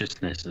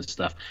consciousness and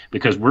stuff,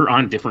 because we're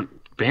on different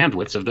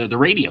bandwidths of the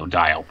radio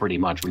dial, pretty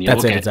much. When you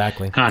look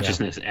at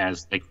consciousness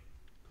as like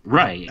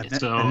right.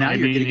 And now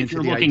you're getting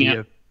into the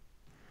idea.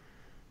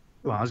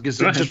 Well, I was going to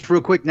say, just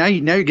real quick, now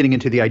you're getting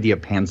into the idea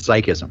of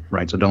panpsychism,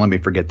 right? So don't let me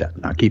forget that.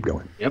 Now keep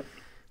going. Yep.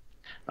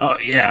 Oh,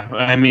 yeah.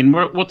 I mean,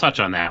 we'll touch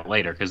on that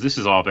later, because this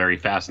is all very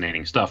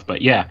fascinating stuff.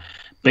 But yeah,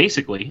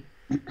 basically,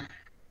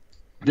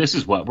 this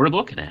is what we're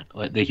looking at.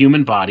 The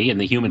human body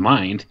and the human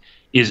mind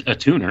is a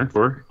tuner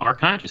for our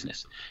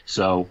consciousness.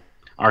 So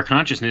our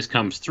consciousness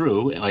comes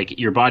through, like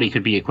your body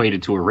could be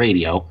equated to a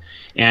radio.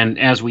 And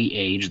as we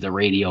age, the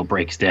radio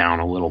breaks down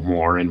a little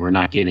more, and we're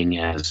not getting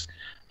as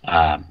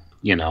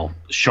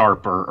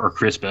sharp or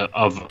crisp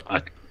of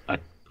a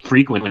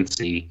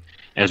frequency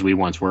as we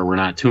once were. We're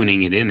not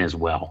tuning it in as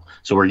well,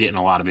 so we're getting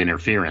a lot of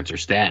interference or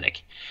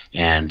static,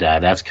 and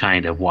that's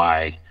kind of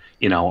why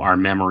our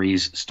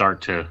memories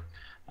start to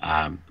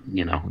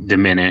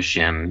diminish,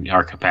 and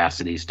our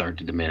capacities start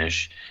to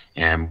diminish,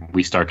 and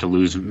we start to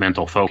lose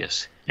mental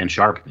focus and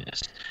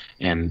sharpness.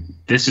 And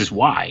this is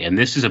why, and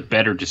this is a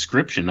better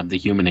description of the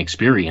human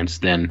experience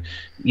than,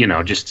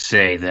 just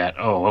say that,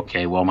 oh,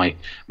 okay, well, my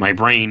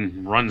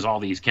brain runs all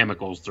these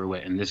chemicals through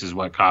it, and this is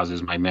what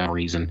causes my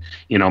memories, and,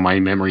 my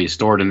memory is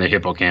stored in the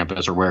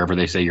hippocampus or wherever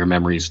they say your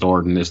memory is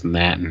stored, and this and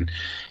that. And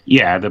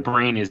yeah, the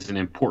brain is an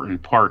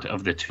important part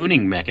of the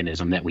tuning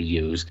mechanism that we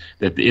use,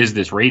 that is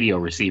this radio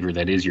receiver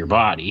that is your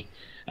body.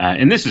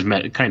 And this is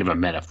kind of a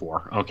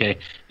metaphor, okay?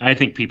 I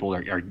think people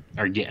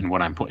are getting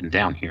what I'm putting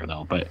down here,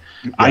 though. But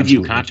absolutely. I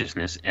view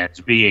consciousness as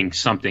being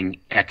something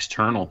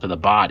external to the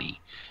body,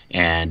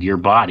 and your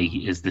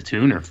body is the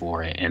tuner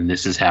for it. And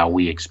this is how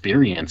we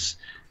experience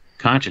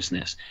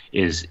consciousness,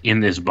 is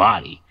in this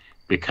body,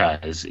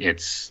 because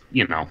it's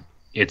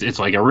it's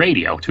like a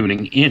radio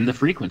tuning in the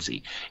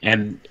frequency.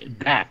 And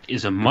that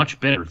is a much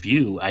better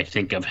view, I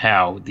think, of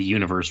how the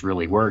universe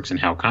really works and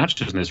how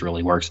consciousness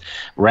really works,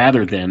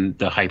 rather than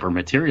the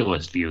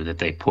hyper-materialist view that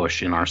they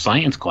push in our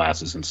science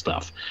classes and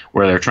stuff,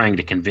 where they're trying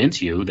to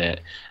convince you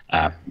that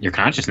your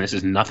consciousness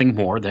is nothing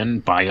more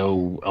than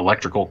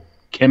bioelectrical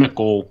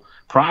chemical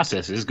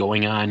processes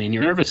going on in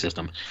your nervous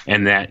system,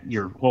 and that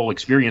your whole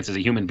experience as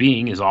a human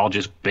being is all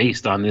just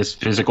based on this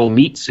physical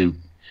meat suit.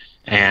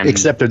 And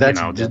except that that's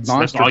demonstrably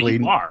that's all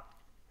you are.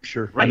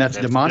 Sure, right. And that's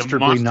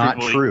demonstrably not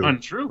true.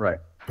 Untrue. Right.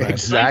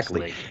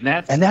 Exactly.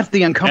 And that's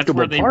the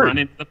uncomfortable part. Run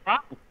into the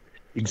problem.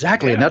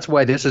 Exactly, yeah. And that's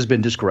why this has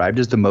been described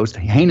as the most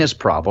heinous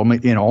problem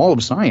in all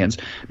of science,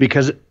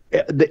 because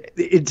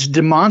it's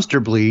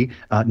demonstrably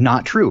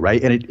not true,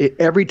 right? And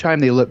every time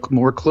they look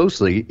more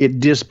closely, it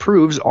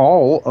disproves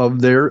all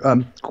of their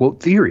quote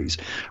theories,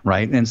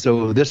 right? And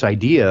so this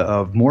idea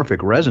of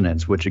morphic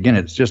resonance, which again,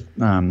 it's just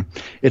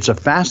it's a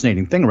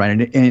fascinating thing,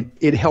 right? And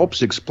it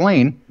helps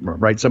explain,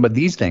 right, some of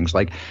these things.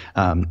 Like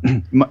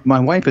my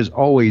wife is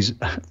always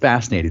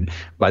fascinated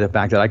by the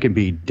fact that I can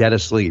be dead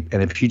asleep,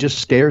 and if she just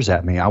stares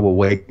at me, I will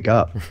wake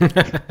up.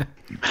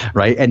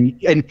 Right.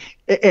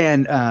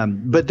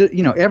 But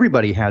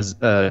everybody has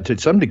to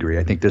some degree,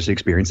 I think, this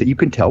experience that you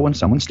can tell when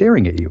someone's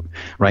staring at you.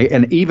 Right.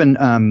 And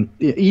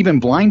even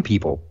blind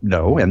people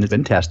know, and it's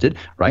been tested,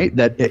 right,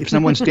 that if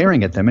someone's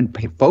staring at them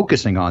and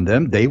focusing on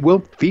them, they will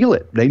feel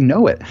it. They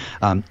know it.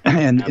 I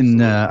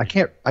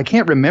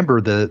can't remember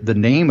the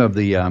name of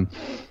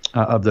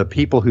the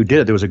people who did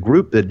it. There was a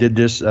group that did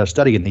this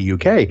study in the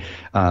UK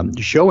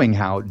showing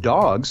how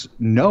dogs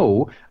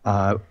know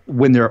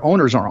when their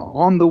owners are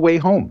on the way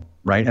home.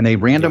 Right. And they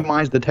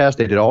randomized the test.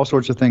 They did all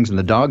sorts of things. And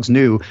the dogs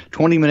knew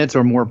 20 minutes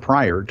or more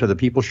prior to the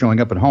people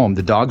showing up at home,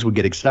 the dogs would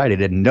get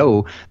excited and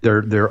know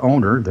their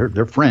owner,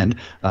 their friend,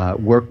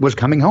 was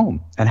coming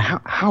home. And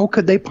how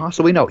could they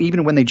possibly know?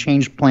 Even when they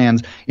changed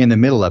plans in the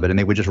middle of it and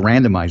they would just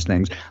randomize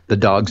things, the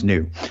dogs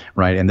knew.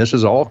 Right. And this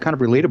is all kind of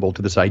relatable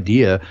to this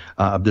idea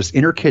of this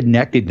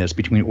interconnectedness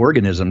between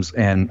organisms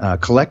and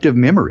collective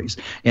memories.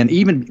 And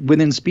even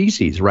within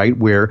species, right,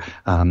 where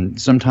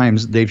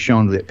sometimes they've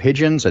shown that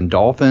pigeons and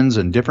dolphins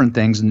and different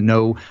things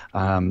know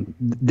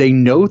they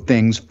know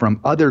things from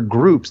other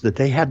groups that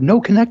they had no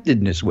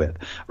connectedness with,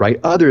 right,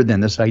 other than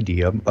this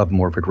idea of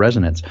morphic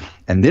resonance.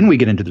 And then we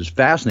get into this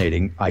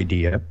fascinating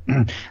idea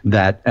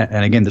that,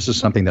 and again, this is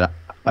something that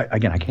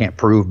again, I can't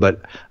prove,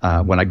 but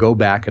when I go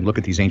back and look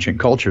at these ancient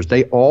cultures,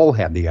 they all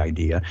had the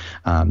idea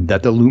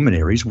that the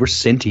luminaries were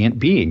sentient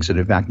beings. And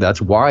in fact,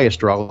 that's why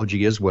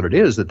astrology is what it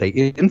is, that they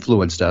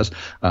influenced us,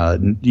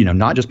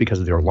 not just because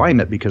of their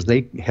alignment, because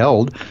they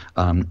held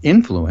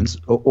influence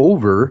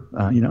over,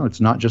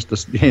 it's not just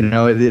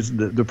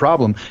the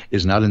problem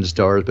is not in the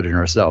stars, but in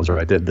ourselves,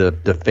 right?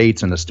 The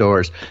fates and the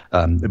stars.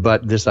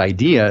 But this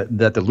idea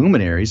that the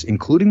luminaries,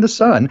 including the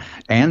sun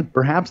and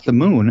perhaps the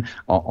moon,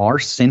 are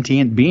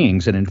sentient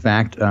beings, and in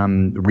fact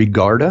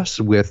regard us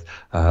with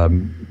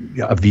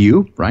a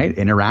view, right?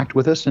 Interact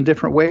with us in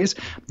different ways.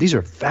 These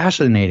are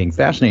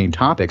fascinating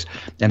topics.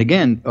 And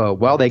again,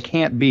 while they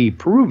can't be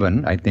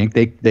proven, I think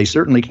they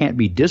certainly can't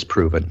be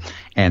disproven.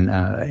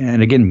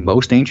 And again,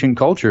 most ancient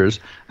cultures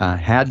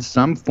had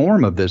some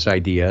form of this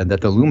idea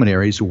that the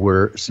luminaries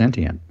were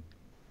sentient.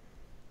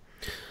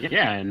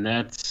 Yeah, and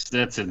that's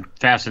a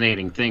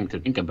fascinating thing to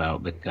think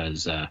about,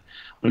 because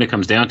when it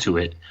comes down to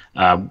it,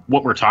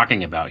 what we're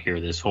talking about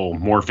here, this whole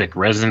morphic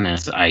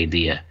resonance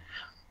idea,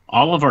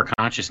 all of our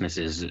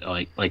consciousnesses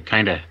like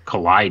kind of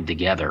collide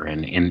together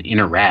and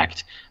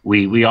interact.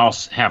 We all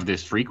have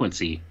this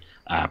frequency,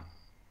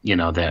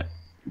 that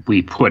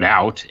we put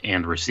out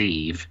and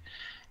receive.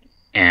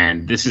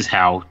 And this is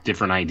how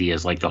different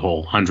ideas like the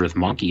whole 100th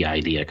monkey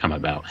idea come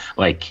about.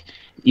 Like,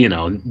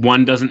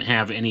 one doesn't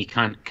have any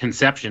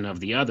conception of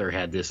the other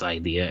had this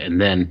idea,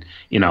 and then,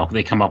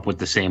 they come up with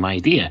the same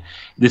idea.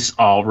 This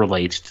all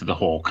relates to the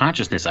whole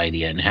consciousness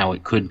idea and how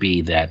it could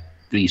be that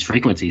these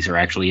frequencies are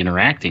actually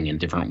interacting in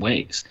different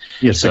ways.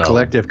 Yes, so the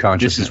collective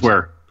consciousness. This is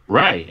where,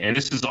 right, and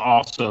this is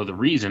also the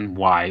reason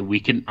why we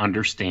can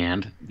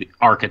understand the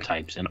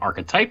archetypes and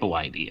archetypal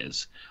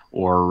ideas,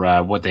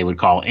 or what they would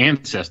call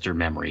ancestor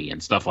memory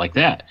and stuff like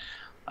that.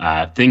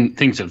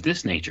 Things of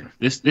this nature.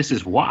 This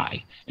is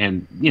why,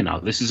 and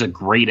this is a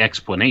great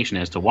explanation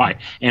as to why.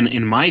 And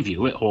in my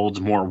view, it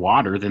holds more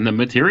water than the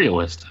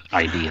materialist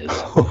ideas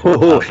of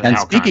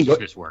how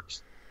consciousness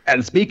works.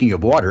 And speaking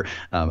of water,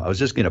 I was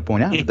just going to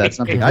point out that that's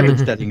something I've been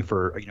studying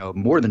for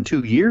more than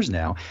 2 years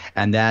now,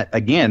 and that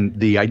again,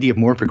 the idea of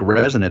morphic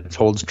resonance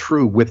holds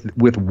true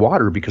with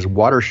water, because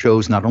water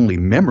shows not only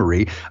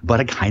memory but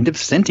a kind of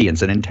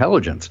sentience and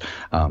intelligence,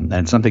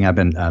 and something I've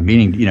been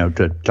meaning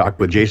to talk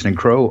with Jason and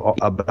Crow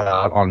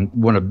about on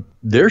one of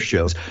their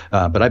shows,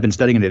 but I've been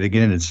studying it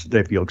again. It's,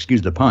 if you'll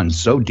excuse the pun,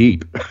 so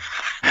deep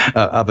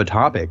of a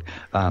topic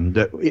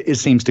that it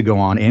seems to go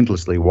on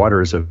endlessly.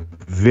 Water is a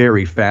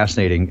very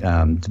fascinating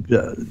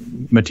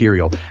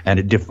material, and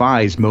it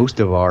defies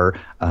most of our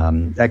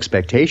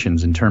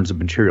expectations in terms of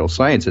material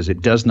sciences.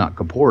 It does not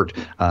comport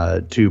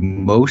to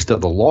most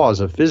of the laws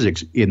of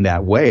physics in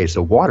that way.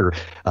 So water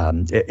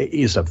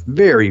is a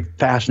very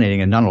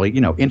fascinating and not only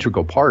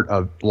integral part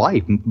of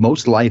life.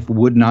 Most life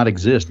would not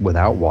exist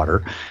without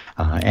water.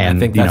 And I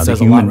think that says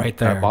the human a lot right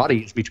there. Body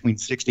is between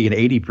 60 and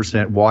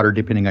 80% water,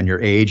 depending on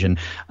your age and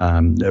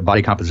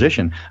body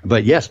composition.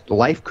 But yes,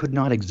 life could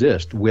not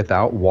exist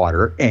without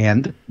water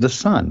and the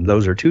sun.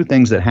 Those are two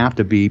things that have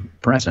to be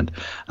present.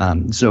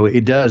 So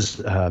it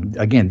does.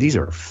 Again, these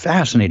are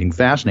fascinating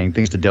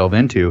things to delve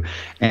into,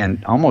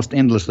 and almost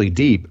endlessly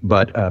deep.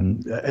 But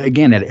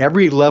again, at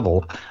every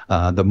level,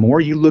 the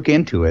more you look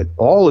into it,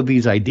 all of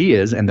these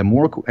ideas and the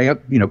more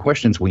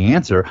questions we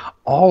answer,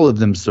 all of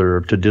them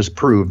serve to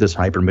disprove this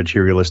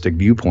hyper-materialistic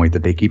viewpoint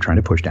that they keep trying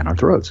to push down our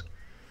throats.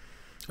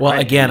 Well,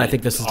 again, I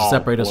think this is to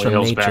separate us from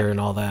nature and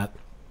all that.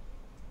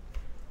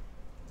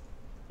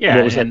 Yeah,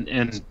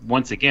 and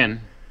once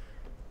again,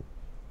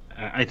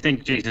 I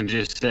think Jason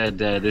just said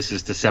this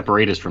is to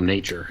separate us from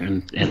nature,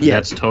 and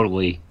that's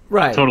totally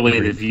right. Totally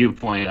the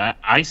viewpoint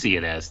I see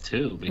it as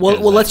too. Because,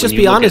 well, let's just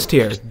be honest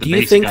here. Do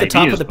you think the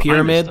top of the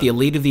pyramid, the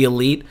elite of the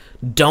elite,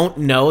 don't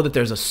know that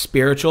there's a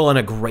spiritual and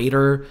a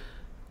greater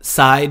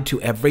side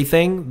to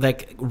everything,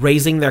 like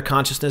raising their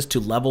consciousness to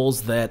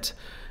levels that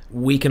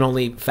we can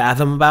only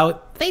fathom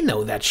about? They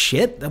know that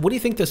shit. What do you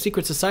think the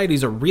secret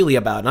societies are really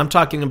about? And I'm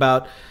talking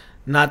about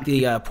not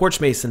the porch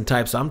mason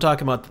types. I'm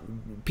talking about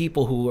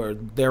people who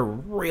they're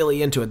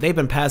really into it. They've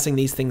been passing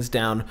these things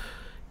down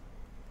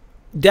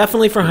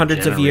definitely for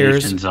hundreds of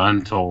years,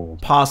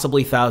 untold,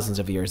 possibly thousands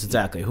of years.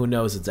 Exactly. Who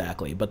knows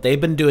exactly? But they've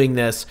been doing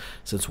this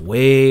since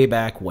way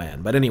back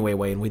when. But anyway,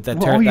 Wayne, that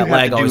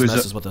lag always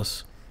messes with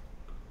us.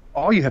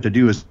 All you have to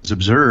do is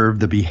observe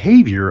the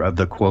behavior of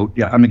the quote.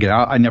 Yeah,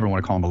 I never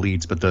want to call them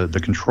elites, but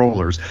the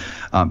controllers.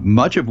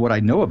 Much of what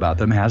I know about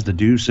them has to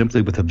do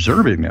simply with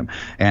observing them.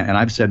 And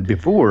I've said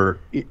before,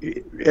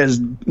 as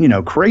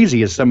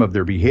crazy as some of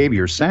their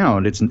behaviors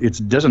sound,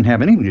 it doesn't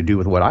have anything to do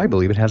with what I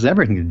believe. It has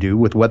everything to do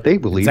with what they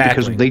believe,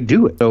 because they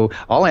do it. So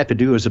all I have to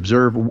do is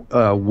observe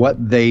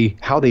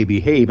how they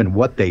behave and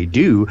what they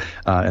do,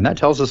 and that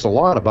tells us a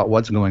lot about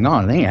what's going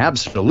on. They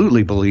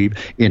absolutely believe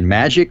in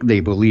magic.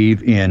 They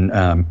believe in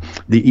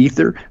the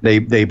ether. They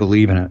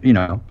believe in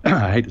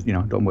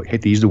don't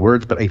hate to use the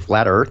words, but a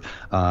flat Earth,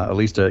 at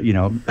least a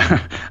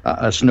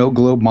a snow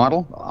globe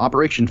model,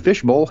 Operation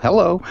Fishbowl.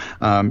 Hello.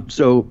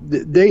 So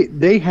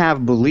they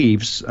have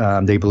beliefs.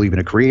 They believe in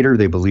a creator.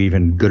 They believe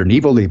in good and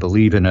evil. They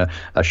believe in a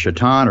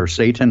Shaitan or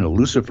Satan or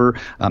Lucifer.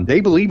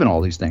 They believe in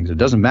all these things. It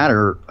doesn't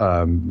matter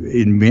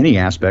in many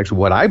aspects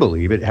what I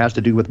believe. It has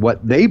to do with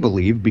what they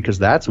believe, because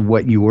that's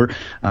what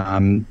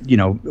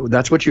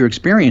that's what you're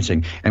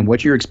experiencing. And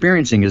what you're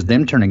experiencing is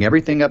them turning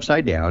everything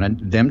upside down and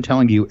them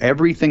telling you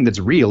everything that's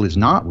real is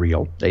not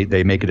real.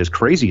 They make it as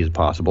crazy as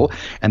possible,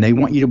 and they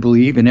want you to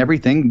believe in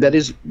everything that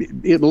is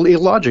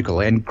illogical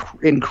and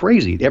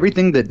crazy.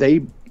 Everything that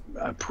they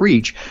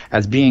preach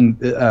as being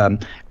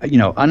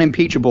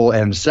unimpeachable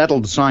and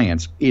settled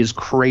science is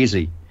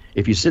crazy.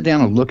 If you sit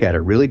down and look at it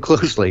really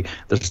closely,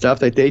 the stuff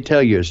that they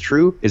tell you is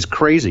true is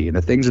crazy, and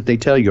the things that they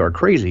tell you are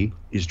crazy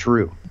is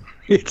true.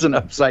 It's an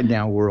upside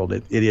down world.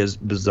 It is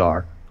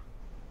bizarre.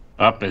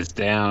 Up is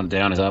down,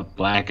 down is up,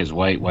 black is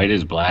white, white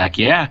is black.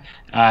 Yeah,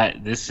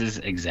 this is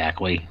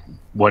exactly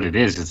what it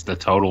is. It's the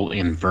total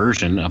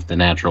inversion of the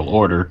natural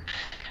order.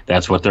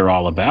 That's what they're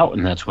all about,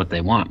 and that's what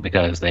they want,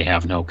 because they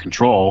have no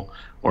control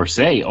or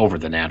say over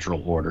the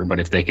natural order. But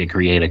if they could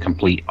create a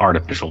complete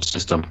artificial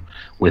system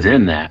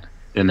within that,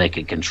 then they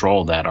could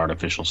control that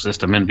artificial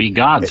system and be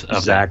gods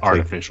of that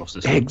artificial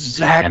system.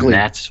 Exactly. And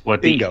that's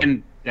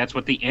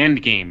what the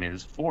end game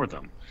is for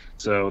them.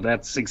 So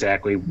that's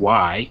exactly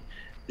why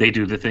they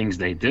do the things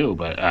they do.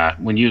 But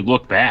when you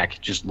look back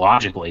just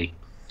logically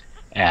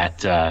at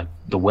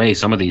the way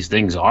some of these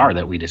things are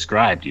that we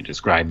described, you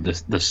described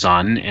the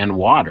sun and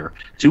water,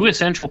 two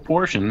essential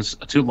portions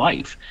to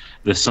life.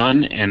 The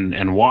sun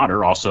and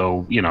water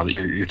also,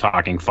 you're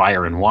talking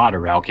fire and water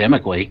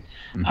alchemically.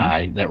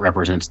 That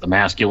represents the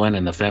masculine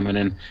and the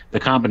feminine, the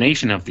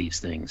combination of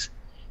these things.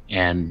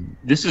 And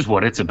this is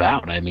what it's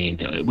about. I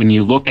mean, when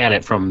you look at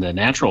it from the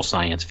natural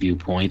science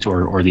viewpoint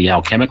or the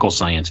alchemical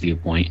science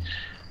viewpoint,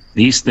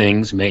 these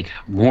things make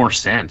more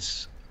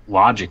sense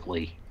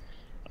logically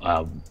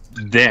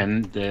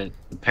than the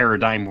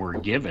paradigm we're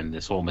given,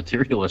 this whole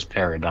materialist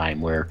paradigm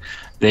where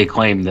they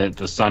claim that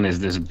the sun is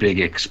this big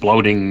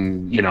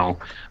exploding,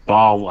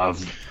 ball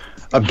of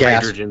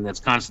hydrogen that's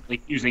constantly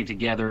fusing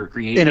together,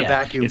 creating in a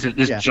vacuum. It's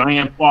this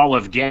giant ball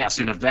of gas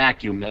in a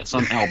vacuum that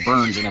somehow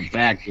burns in a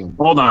vacuum.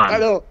 Hold on. I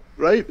know,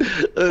 right?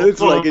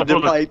 It's like a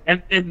device.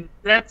 And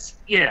that's,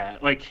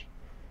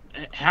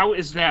 how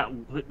is that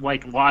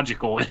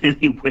logical in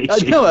any way? I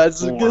know. I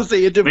was going to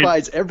say it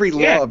defies every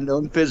law of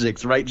known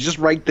physics, right? Just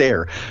right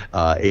there,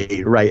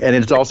 right? And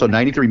it's also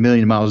 93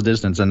 million miles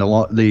distance, and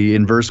the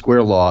inverse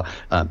square law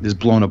is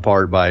blown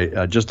apart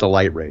by just the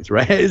light rays,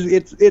 right?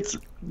 It's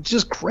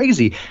just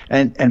crazy.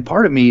 And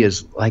part of me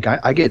is like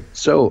I get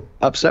so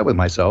upset with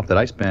myself that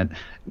I spent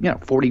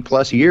 40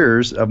 plus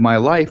years of my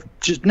life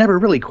just never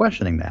really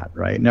questioning that,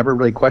 right? Never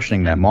really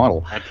questioning that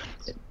model.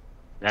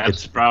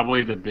 That's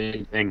probably the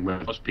big thing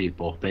with most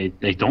people. They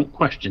don't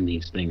question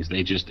these things.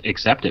 They just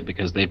accept it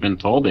because they've been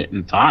told it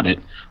and taught it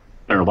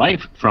their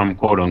life from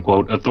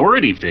quote-unquote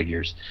authority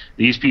figures.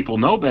 These people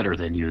know better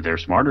than you. They're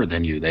smarter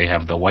than you. They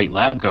have the white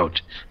lab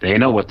coat. They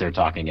know what they're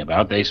talking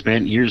about. They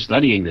spent years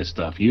studying this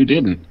stuff. You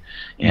didn't.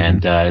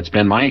 And it's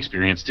been my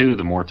experience, too.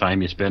 The more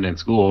time you spend in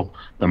school,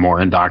 the more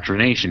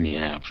indoctrination you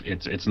have.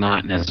 It's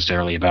not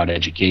necessarily about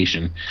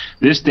education.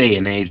 This day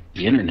and age,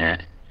 the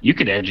internet, you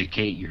could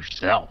educate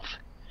yourself.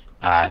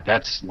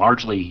 That's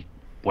largely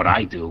what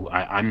I do.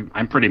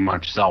 I'm pretty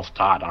much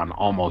self-taught on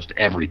almost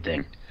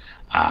everything.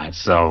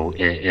 So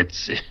it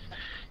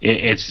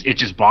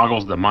just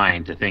boggles the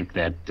mind to think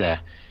that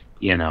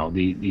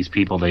these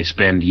people, they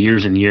spend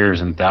years and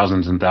years and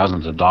thousands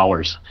of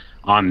dollars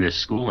on this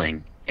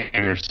schooling,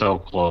 and they're so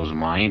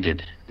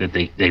close-minded that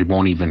they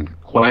won't even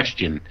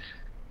question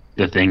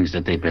the things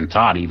that they've been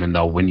taught, even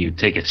though when you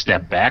take a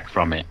step back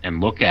from it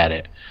and look at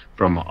it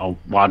from a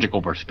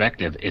logical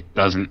perspective, it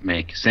doesn't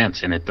make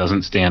sense, and it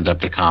doesn't stand up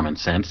to common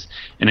sense,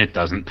 and it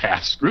doesn't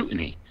pass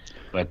scrutiny.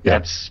 But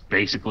that's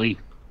basically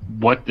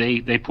what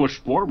they push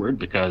forward,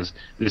 because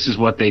this is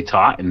what they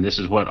taught, and this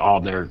is what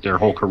all their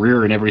whole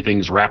career and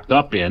everything's wrapped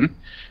up in,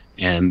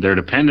 and they're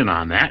dependent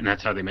on that, and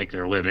that's how they make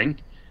their living.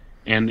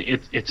 And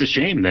it's a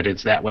shame that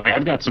it's that way.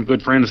 I've got some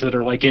good friends that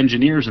are like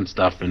engineers and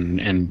stuff,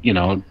 and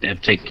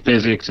take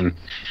physics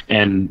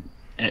and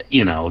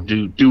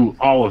do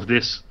all of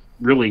this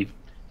really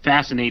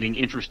fascinating,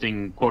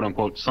 interesting, quote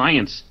unquote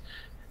science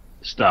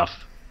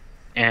stuff,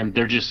 and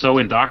they're just so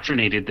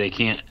indoctrinated they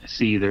can't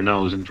see their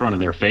nose in front of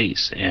their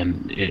face.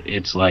 And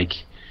it's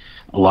like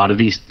a lot of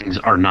these things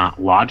are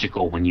not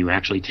logical when you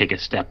actually take a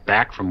step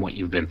back from what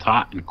you've been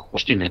taught and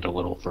question it a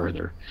little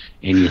further,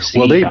 and you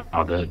see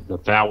how the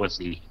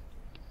fallacy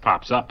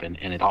pops up and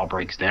it all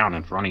breaks down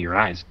in front of your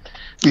eyes.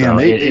 So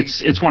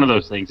it's one of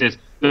those things. It's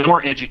the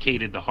more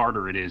educated, the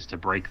harder it is to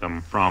break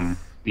them from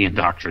the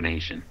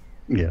indoctrination.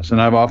 Yes,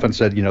 and I've often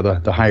said,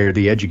 the higher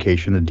the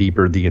education, the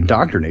deeper the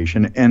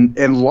indoctrination,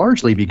 and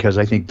largely because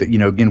I think that,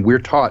 again, we're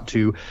taught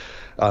to,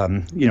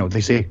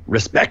 they say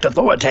respect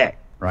authority,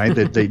 right?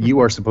 that you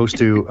are supposed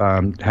to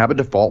have a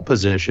default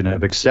position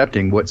of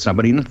accepting what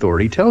somebody in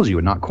authority tells you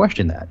and not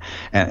question that.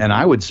 And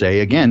I would say,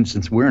 again,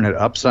 since we're in an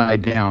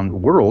upside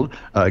down world,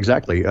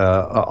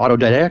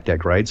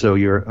 autodidactic, right? So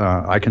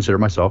I consider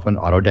myself an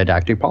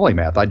autodidactic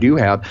polymath. I do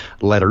have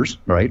letters,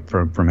 right,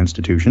 from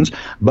institutions,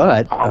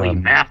 but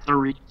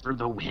polymathery for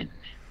the win.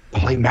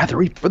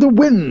 Polymathery for the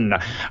win,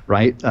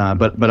 right?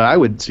 But I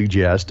would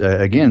suggest,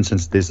 again,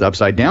 since this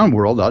upside down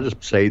world, I'll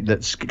just say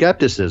that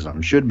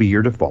skepticism should be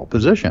your default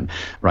position,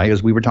 right?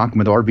 As we were talking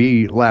with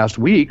RV last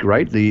week,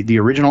 right? The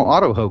original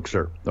auto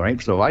hoaxer,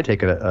 right? So I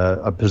take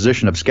a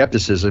position of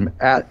skepticism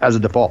as a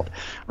default,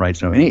 right?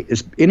 So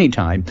any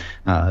time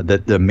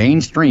that the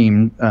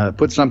mainstream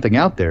puts something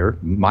out there,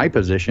 my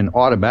position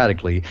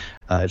automatically.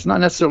 It's not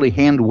necessarily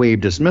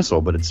hand-wave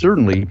dismissal, but it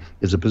certainly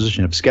is a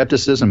position of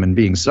skepticism and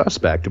being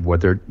suspect of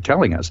what they're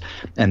telling us.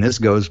 And this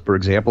goes, for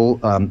example,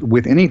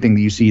 with anything that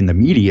you see in the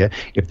media.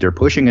 If they're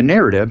pushing a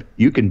narrative,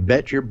 you can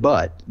bet your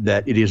butt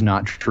that it is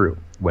not true.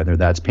 Whether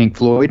that's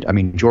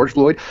George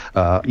Floyd,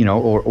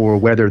 or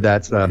whether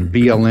that's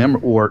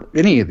BLM or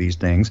any of these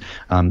things,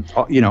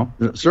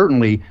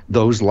 certainly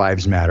those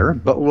lives matter,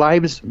 but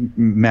lives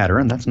matter,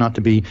 and that's not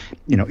to be,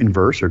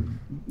 inverse or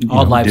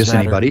diss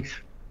anybody.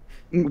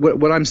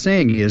 What I'm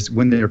saying is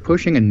when they're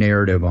pushing a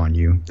narrative on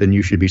you, then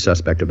you should be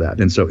suspect of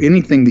that. And so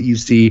anything that you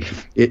see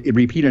it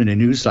repeated in a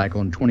news cycle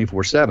in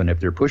 24/7, if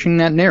they're pushing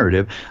that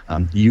narrative,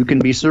 you can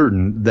be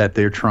certain that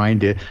they're trying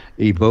to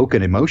evoke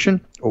an emotion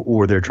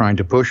or they're trying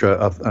to push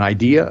an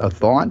idea, a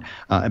thought,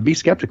 and be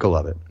skeptical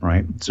of it,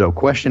 right? So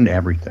question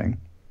everything.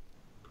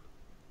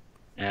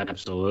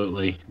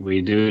 Absolutely.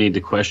 We do need to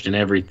question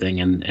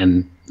everything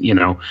and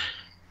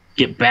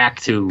get back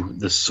to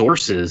the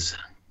sources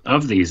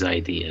of these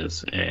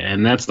ideas.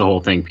 And that's the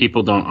whole thing.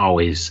 People don't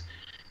always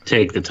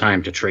take the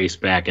time to trace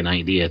back an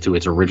idea to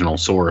its original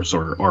source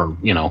or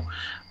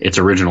its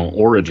original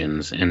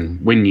origins. And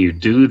when you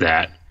do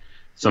that,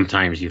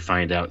 sometimes you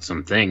find out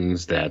some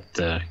things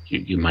that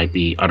you might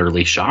be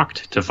utterly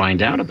shocked to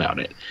find out about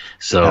it.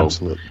 So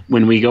Absolutely.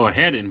 When we go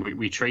ahead and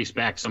we trace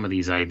back some of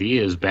these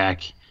ideas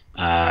back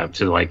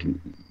to like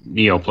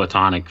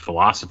Neoplatonic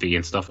philosophy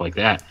and stuff like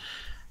that,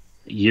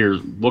 you're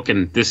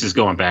looking, this is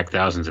going back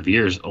thousands of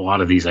years. A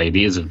lot of these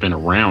ideas have been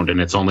around, and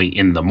it's only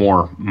in the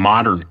more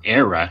modern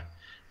era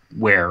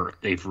where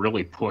they've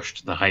really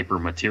pushed the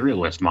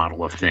hyper-materialist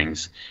model of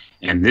things.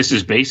 And this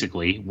is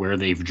basically where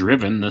they've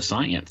driven the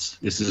science.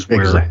 This is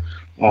where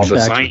all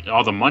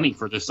the money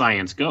for the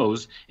science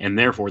goes, and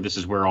therefore this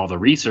is where all the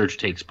research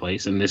takes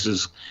place, and this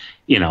is,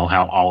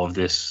 how all of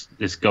this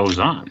goes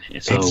on.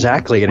 So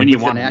exactly. And when you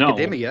want to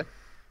academia,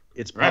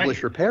 it's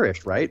publish or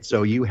perish, right?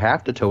 So you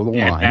have to toe the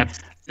line. That's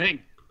the thing.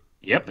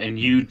 Yep, and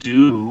you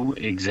do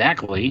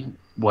exactly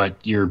what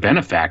your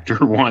benefactor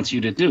wants you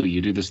to do.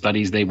 You do the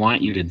studies they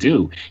want you to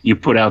do. You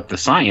put out the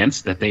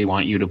science that they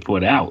want you to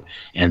put out.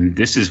 And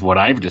this is what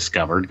I've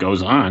discovered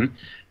goes on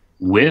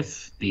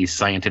with these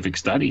scientific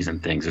studies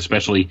and things,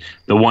 especially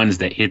the ones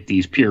that hit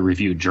these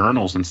peer-reviewed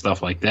journals and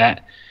stuff like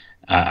that.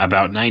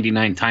 About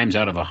 99 times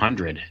out of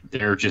 100,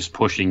 they're just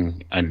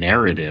pushing a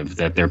narrative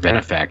that their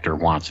benefactor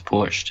wants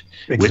pushed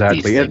with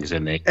these things,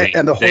 and they make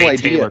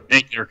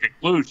their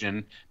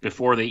conclusion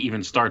before they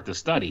even start the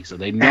study. So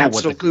they know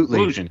what the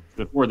conclusion is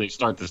before they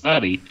start the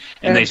study,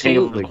 and they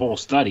tailor the whole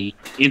study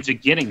into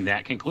getting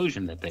that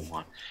conclusion that they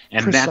want.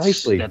 And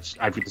that's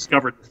I've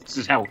discovered this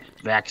is how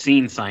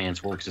vaccine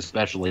science works,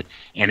 especially,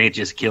 and it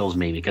just kills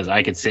me because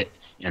I could sit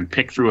and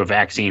pick through a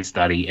vaccine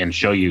study and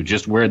show you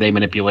just where they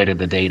manipulated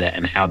the data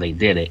and how they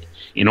did it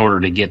in order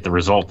to get the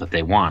result that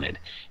they wanted.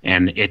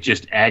 And it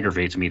just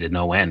aggravates me to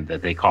no end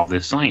that they call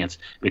this science,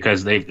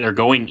 because they're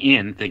going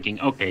in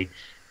thinking, okay,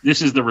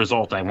 this is the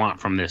result I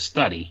want from this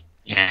study,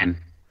 and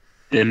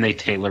then they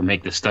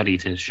make the study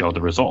to show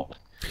the result.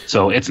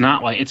 So it's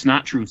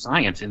not true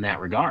science in that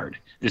regard.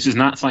 This is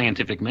not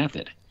scientific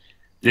method.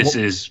 This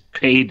is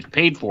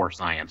paid for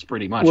science,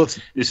 pretty much. Well,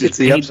 it's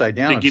the upside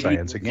down of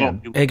science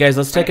again. Hey guys,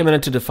 let's take a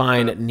minute to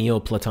define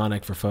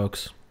Neoplatonic for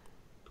folks.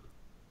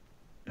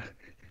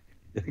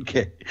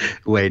 Okay,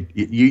 wait.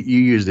 You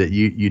used it.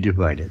 You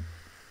defined it.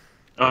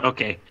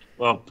 Okay.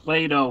 Well,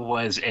 Plato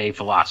was a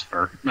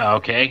philosopher.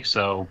 Okay,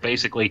 so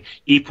basically,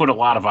 he put a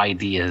lot of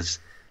ideas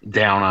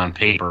down on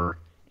paper.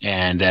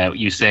 And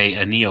you say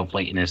a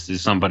Neoplatonist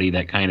is somebody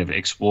that kind of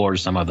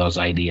explores some of those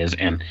ideas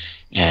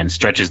and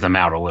stretches them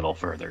out a little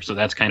further. So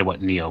that's kind of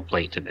what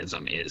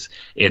Neoplatonism is.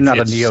 It's not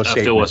a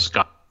Neo-Satanist.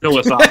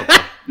 Philosophical.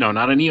 No,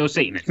 not a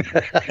Neo-Satanist.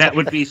 That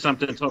would be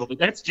something totally.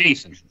 That's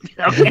Jason.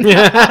 Okay.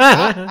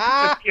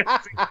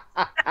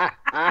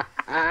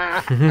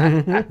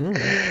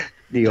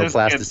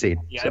 Neoplasticine.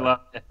 Yeah, I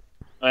love it.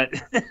 But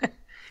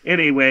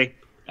anyway,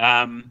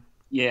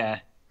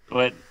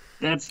 but.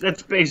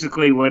 That's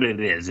basically what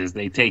it is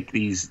they take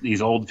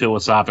these old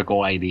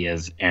philosophical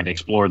ideas and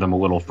explore them a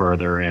little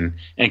further and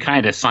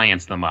kind of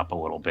science them up a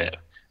little bit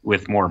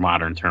with more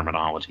modern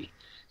terminology.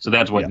 So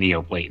that's what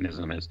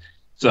Neoplatonism is.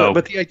 So,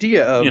 but the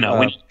idea of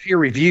peer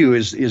review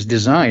is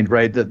designed,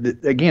 right?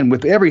 Again,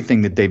 with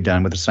everything that they've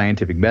done with the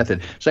scientific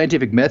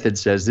method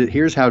says that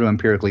here's how to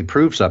empirically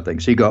prove something.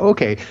 So you go,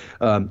 okay,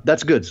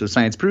 that's good. So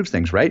science proves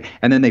things, right?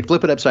 And then they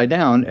flip it upside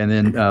down, and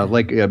then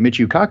like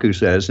Michio Kaku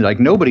says, like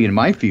nobody in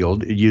my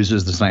field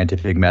uses the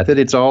scientific method.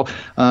 It's all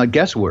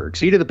guesswork,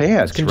 seat of the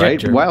pants,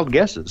 right? Wild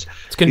guesses.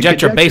 It's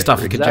conjecture based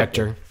off of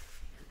conjecture.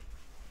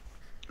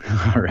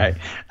 All right.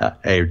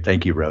 Hey,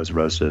 thank you, Rose.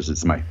 Rose says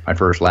it's my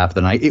first laugh of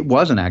the night. It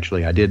wasn't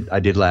actually. I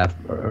did laugh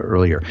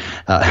earlier.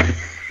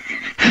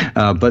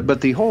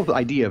 But the whole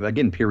idea of,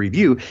 again, peer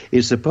review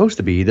is supposed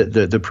to be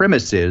that the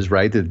premise is,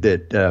 right,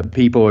 that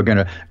people are going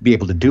to be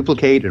able to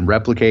duplicate and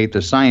replicate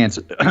the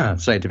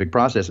scientific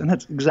process. And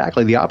that's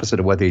exactly the opposite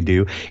of what they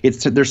do.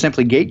 They're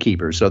simply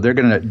gatekeepers. So they're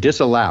going to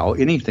disallow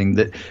anything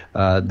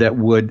that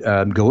would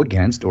go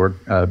against or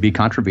be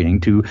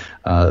contravening to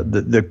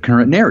the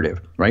current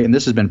narrative. Right, and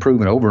this has been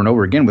proven over and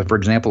over again with, for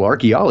example,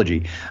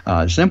 archaeology,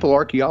 simple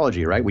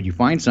archaeology. Right, when you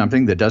find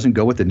something that doesn't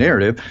go with the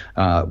narrative,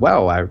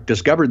 wow, I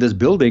discovered this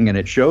building and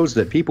it shows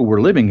that people were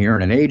living here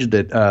in an age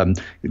that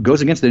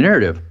goes against the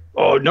narrative.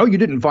 Oh no, you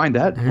didn't find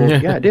that.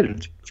 Well, yeah, I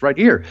did. It's right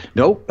here.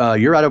 Nope,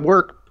 you're out of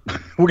work.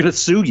 We're going to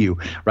sue you,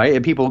 right?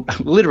 And people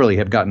literally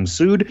have gotten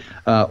sued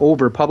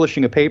over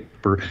publishing a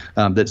paper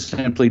that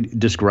simply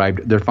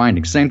described their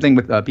findings. Same thing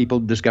with people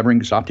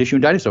discovering soft tissue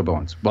and dinosaur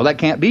bones. Well, that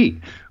can't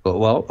be.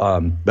 Well,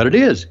 but it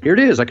is. Here it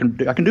is. I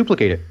can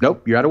duplicate it.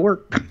 Nope, you're out of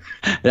work.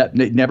 That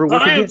never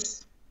worked again.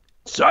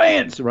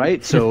 Science,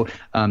 right? So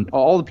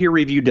all the peer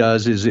review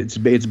does is it's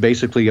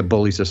basically a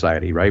bully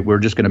society, right? We're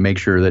just going to make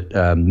sure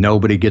that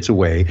nobody gets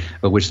away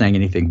with saying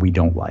anything we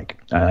don't like.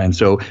 And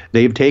so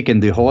they've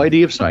taken the whole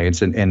idea of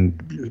science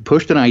and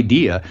pushed an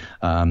idea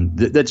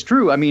that's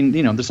true. I mean,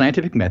 the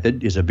scientific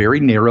method is a very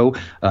narrow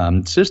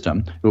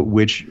system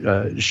which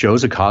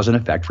shows a cause and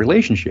effect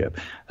relationship.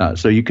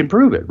 So you can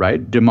prove it,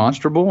 right?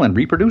 Demonstrable and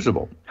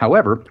reproducible.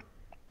 However,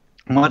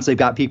 once they've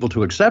got people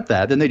to accept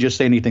that, then they just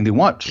say anything they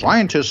want.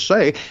 Scientists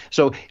say.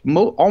 So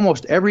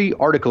almost every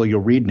article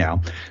you'll read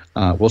now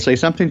will say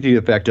something to the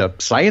effect of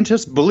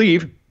scientists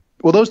believe.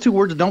 Well, those two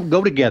words don't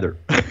go together.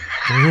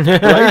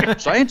 Right?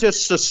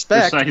 Scientists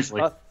suspect.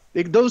 Precisely.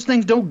 Those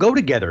things don't go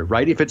together,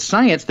 right? If it's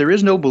science, there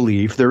is no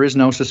belief, there is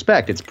no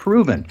suspect. It's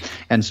proven.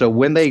 And so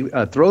when they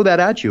throw that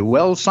at you,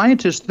 well,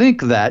 scientists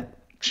think that.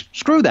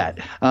 Screw that.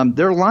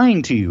 They're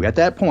lying to you. At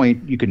that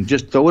point, you can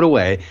just throw it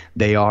away.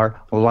 They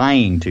are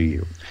lying to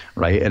you,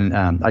 right? And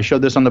I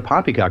showed this on the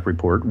Poppycock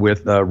Report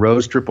with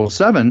Rose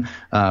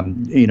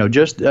 777,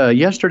 just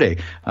yesterday,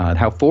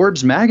 how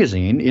Forbes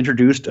magazine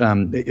introduced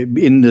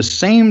in the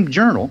same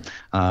journal,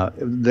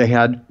 they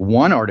had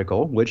one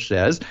article which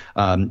says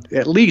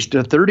at least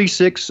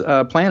 36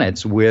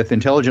 planets with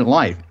intelligent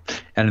life.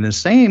 And in the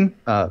same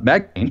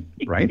magazine,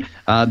 right,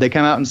 they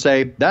come out and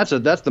say that's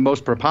the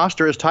most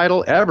preposterous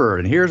title ever,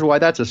 and here's why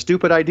that's a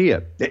stupid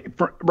idea.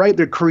 Right,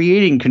 they're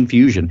creating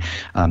confusion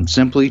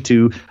simply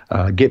to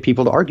get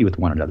people to argue with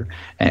one another,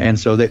 and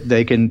so that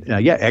they can,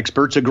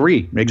 experts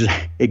agree.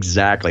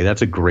 Exactly,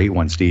 that's a great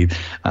one, Steve.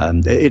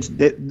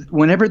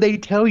 Whenever they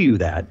tell you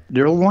that,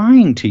 they're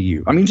lying to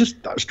you. I mean, just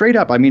straight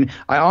up. I mean,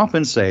 I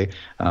often say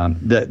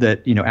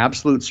that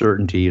absolute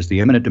certainty is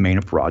the eminent domain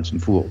of frauds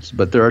and fools.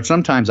 But there are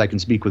sometimes I can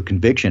speak with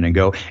conviction and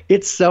go,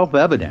 it's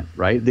self-evident,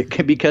 right?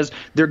 Because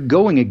they're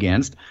going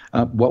against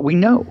what we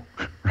know,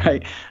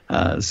 right?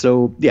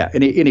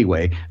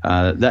 Anyway,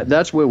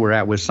 that's where we're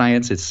at with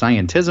science. It's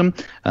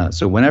scientism.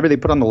 So whenever they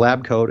put on the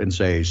lab coat and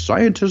say,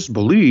 scientists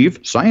believe,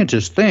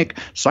 scientists think,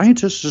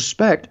 scientists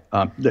suspect,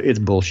 it's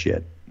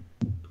bullshit.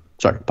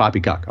 Sorry,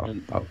 poppycock.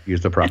 I'll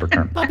use the proper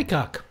term.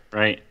 Poppycock.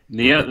 Right.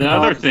 The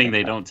other thing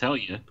they don't tell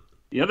you,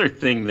 the other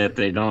thing that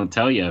they don't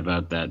tell you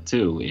about that,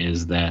 too,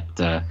 is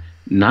that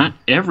not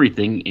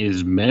everything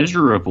is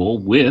measurable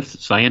with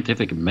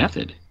scientific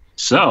method.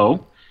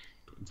 So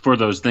for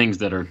those things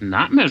that are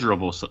not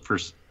measurable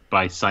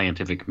by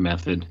scientific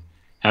method,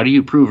 how do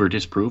you prove or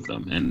disprove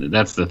them? And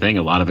that's the thing.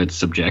 A lot of it's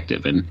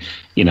subjective. And,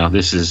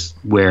 this is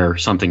where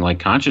something like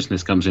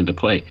consciousness comes into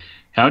play.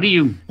 How do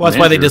you Well, that's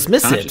why they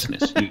dismiss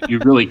it. You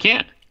really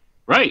can't.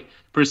 Right.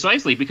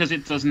 Precisely, because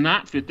it does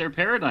not fit their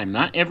paradigm.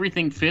 Not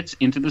everything fits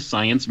into the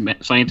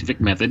scientific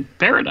method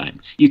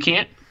paradigm. You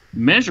can't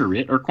measure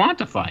it or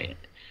quantify it.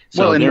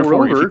 So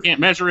therefore, if you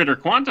can't measure it or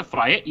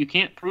quantify it, you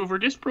can't prove or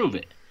disprove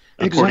it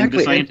according to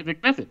the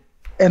scientific method.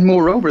 And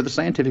moreover, the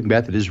scientific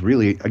method is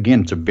really,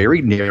 again, it's a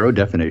very narrow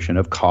definition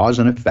of cause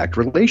and effect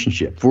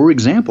relationship. For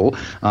example,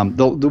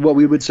 what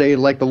we would say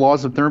like the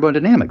laws of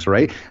thermodynamics,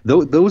 right?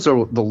 Those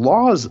are the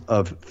laws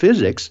of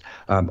physics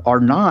are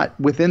not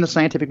within the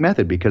scientific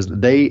method because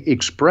they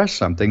express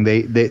something.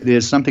 It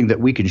is something that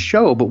we can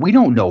show, but we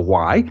don't know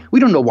why. We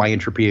don't know why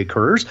entropy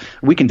occurs.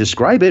 We can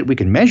describe it, we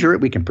can measure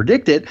it, we can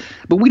predict it,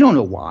 but we don't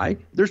know why.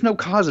 There's no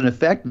cause and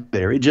effect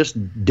there. It just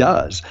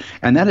does.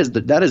 And that is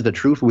the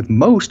truth with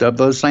most of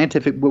those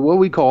scientific what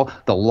we call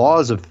the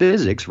laws of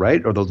physics,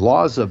 right, or the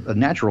laws of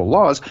natural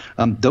laws,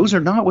 those are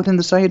not within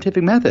the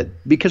scientific method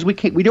because we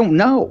don't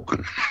know,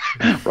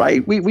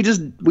 right? We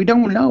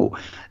don't know,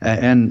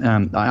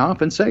 and I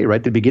often say,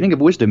 right, the beginning of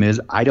wisdom is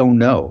I don't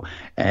know,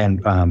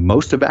 and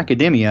most of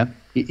academia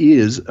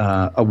is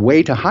a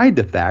way to hide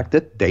the fact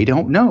that they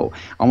don't know.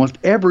 Almost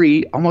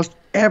every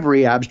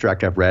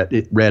abstract I've read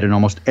in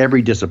almost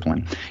every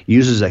discipline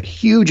uses a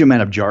huge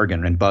amount of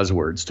jargon and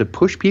buzzwords to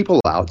push people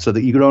out so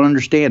that you don't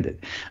understand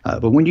it.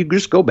 But when you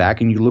just go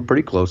back and you look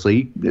pretty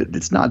closely,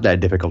 it's not that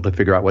difficult to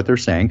figure out what they're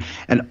saying.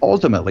 And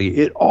ultimately,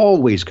 it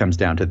always comes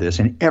down to this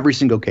in every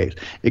single case.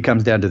 It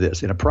comes down to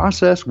this. In a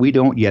process we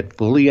don't yet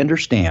fully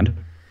understand,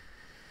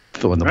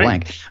 fill in the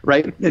blank,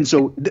 right? And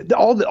so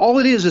all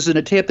it is an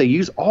attempt. They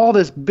use all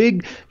this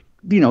big,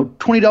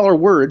 $20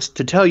 words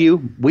to tell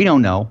you we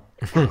don't know.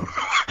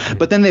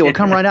 But then they will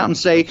come right out and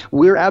say,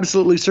 we're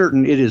absolutely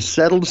certain it is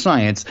settled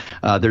science.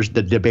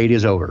 The debate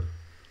is over.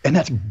 And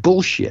that's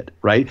bullshit,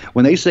 right?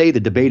 When they say the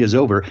debate is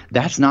over,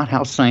 that's not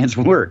how science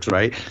works,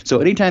 right? So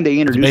anytime they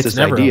introduce this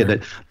idea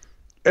that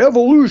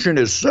evolution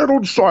is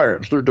settled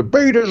science, the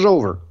debate is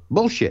over,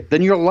 bullshit,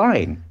 then you're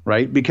lying,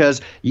 right?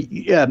 Because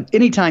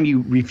anytime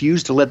you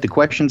refuse to let the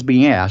questions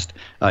be asked,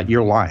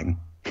 you're lying.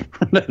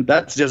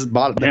 That's just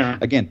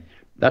again,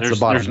 that's the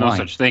bottom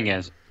line.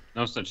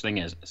 No such thing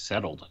as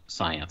settled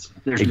science.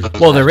 There is. That's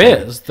what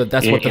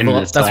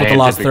the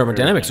laws of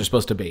thermodynamics are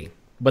supposed to be.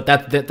 But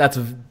that's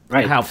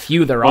how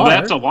few there are. Well,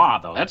 that's a law,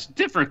 though. That's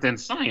different than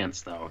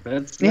science, though.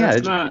 That's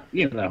not,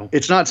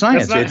 It's not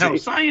science. That's not how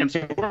science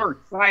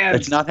works.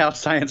 It's not how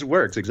science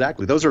works,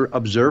 exactly. Those are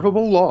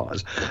observable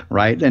laws,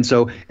 right? And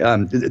so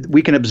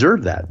we can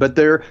observe that. But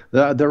there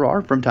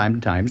are, from time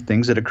to time,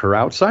 things that occur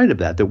outside of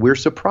that we're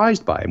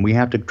surprised by, and we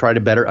have to try to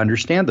better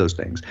understand those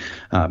things.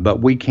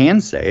 But we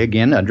can say,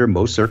 again, under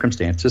most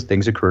circumstances,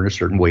 things occur in a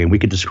certain way, and we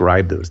can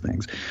describe those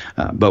things.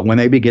 But when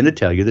they begin to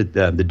tell you that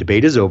the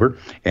debate is over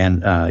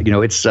and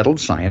it's settled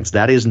science,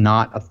 that is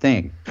not a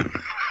thing,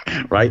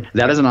 right?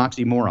 That is an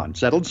oxymoron.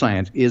 Settled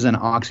science is an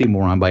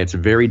oxymoron by its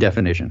very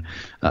definition.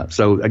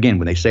 So again,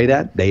 when they say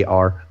that, they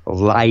are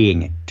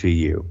lying to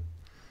you.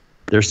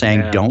 They're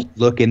saying, don't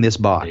look in this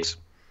box.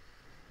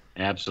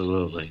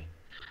 Absolutely.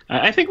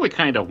 I think we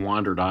kind of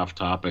wandered off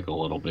topic a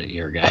little bit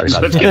here, guys.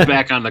 Let's get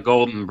back on the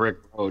golden brick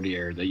road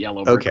here, the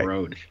yellow brick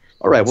road.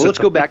 All right. Well, let's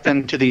go back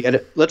then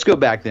to let's go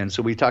back then.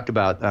 So we talked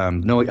about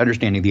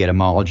understanding the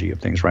etymology of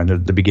things, right?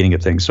 The beginning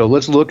of things. So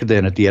let's look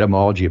then at the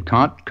etymology of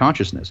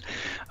consciousness.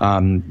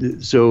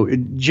 So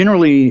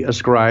generally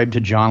ascribed to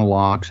John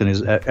Locke and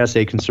his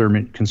essay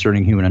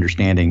concerning human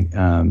understanding,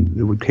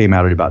 it came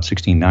out at about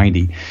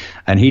 1690,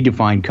 and he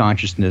defined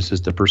consciousness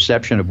as the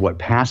perception of what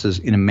passes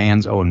in a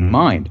man's own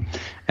mind.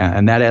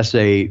 And that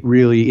essay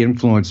really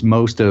influenced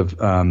most of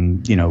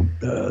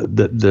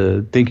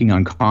the thinking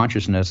on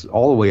consciousness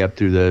all the way up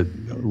through the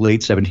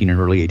late 17 and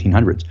early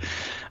 1800s.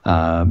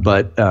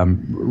 But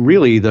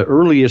really, the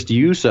earliest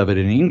use of it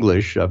in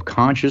English of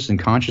conscious and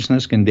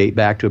consciousness can date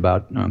back to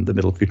about the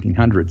middle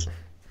 1500s.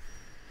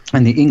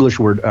 And the English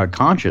word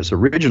conscious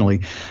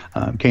originally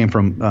came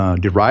from,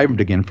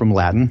 derived again from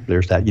Latin.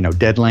 There's that,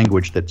 dead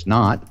language that's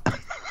not.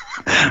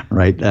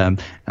 Right.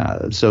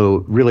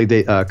 So really,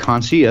 they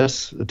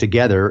conscious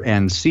together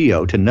and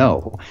scio to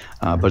know,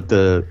 but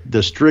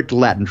the strict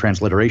Latin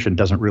transliteration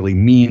doesn't really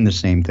mean the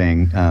same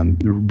thing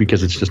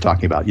because it's just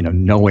talking about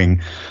knowing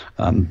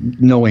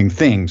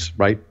things,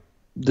 right?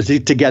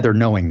 Together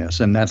knowingness,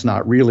 and that's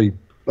not really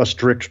a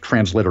strict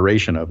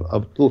transliteration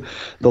of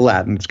the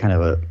Latin. It's kind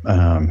of a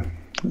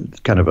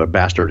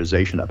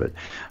bastardization of it,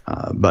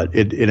 but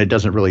it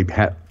doesn't really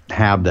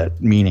have that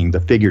meaning,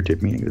 the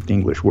figurative meaning that the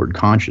English word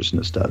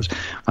consciousness does.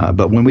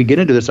 But when we get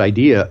into this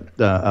idea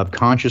of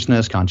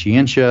consciousness,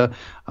 conscientia,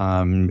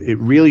 it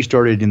really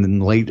started in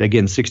the late,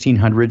 again,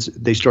 1600s.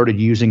 They started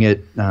using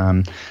it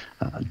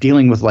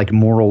dealing with like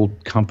moral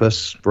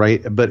compass,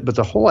 right? But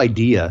the whole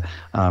idea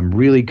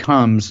really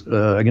comes,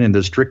 again, in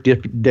the strict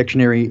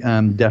dictionary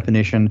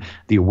definition,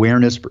 the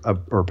awareness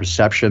or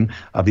perception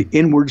of the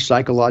inward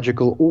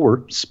psychological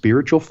or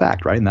spiritual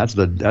fact, right? And that's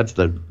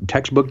the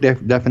textbook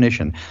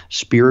definition,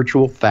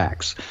 spiritual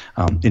facts.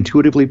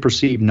 Intuitively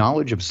perceived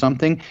knowledge of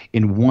something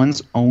in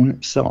one's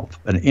own self,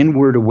 an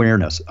inward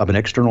awareness of an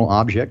external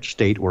object,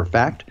 state, or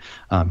fact.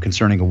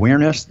 Concerning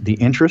awareness, the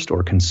interest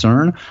or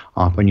concern,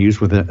 often used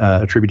with an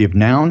attributive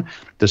noun,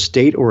 the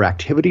state or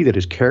activity that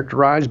is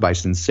characterized by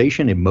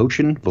sensation,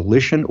 emotion,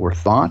 volition, or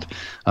thought.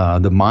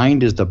 The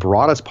mind is the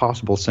broadest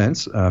possible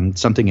sense,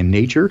 something in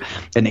nature.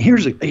 And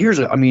here's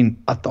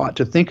a thought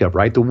to think of,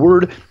 right? The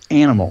word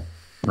animal,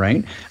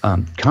 right,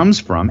 comes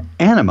from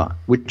anima,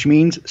 which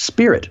means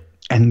spirit.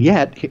 And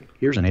yet,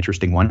 here's an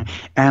interesting one.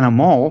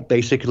 Animal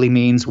basically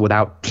means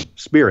without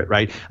spirit,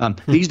 right?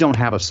 These don't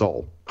have a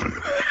soul.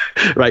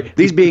 Right.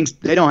 These beings,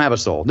 they don't have a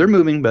soul. They're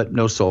moving, but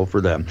no soul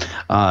for them.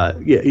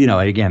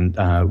 Again,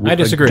 I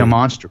disagree.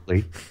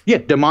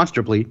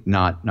 Demonstrably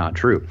not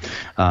true.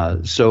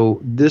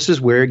 So this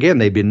is where, again,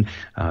 they've been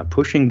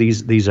pushing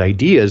these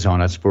ideas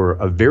on us for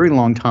a very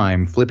long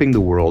time, flipping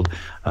the world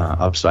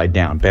upside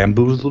down.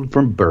 Bamboozled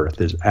from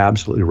birth is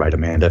absolutely right,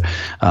 Amanda.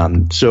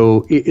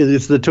 So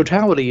it's the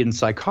totality in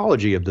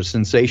psychology of the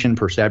sensation,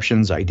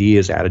 perceptions,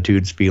 ideas,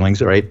 attitudes,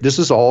 feelings, right? This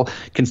is all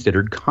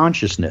considered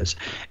consciousness.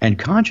 And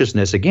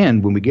consciousness,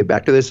 again, when we get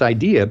back to this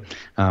idea,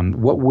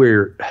 what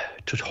we're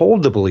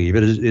told to believe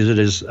it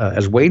is,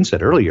 as Wayne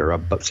said earlier,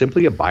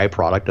 simply a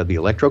byproduct of the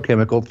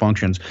electrochemical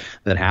functions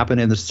that happen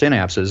in the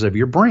synapses of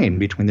your brain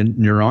between the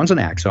neurons and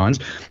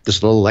axons,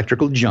 this little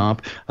electrical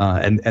jump,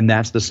 and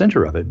that's the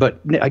center of it. But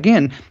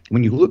again,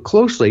 when you look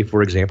closely,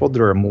 for example,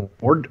 there are more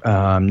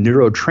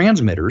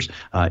neurotransmitters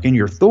in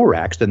your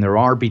thorax than there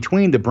are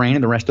between the brain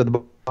and the rest of the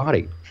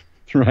body.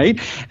 Right?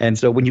 And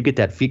so when you get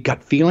that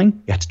gut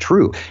feeling, that's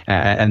true.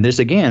 And this,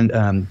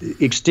 again,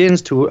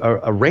 extends to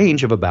a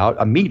range of about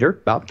a meter,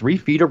 about 3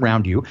 feet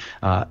around you,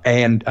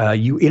 and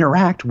you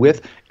interact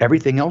with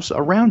everything else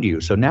around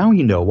you. So now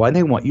you know why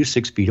they want you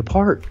 6 feet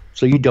apart,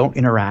 so you don't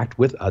interact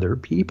with other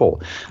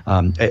people,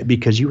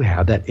 because you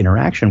have that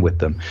interaction with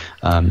them.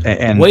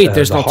 And wait,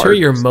 there's an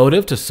ulterior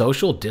motive to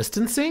social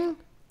distancing?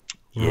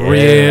 Yes,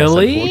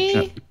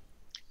 really?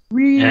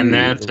 Really? And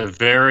that's a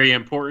very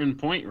important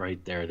point right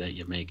there that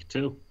you make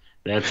too.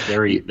 That's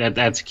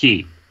that's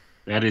key.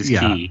 That is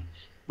key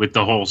with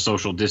the whole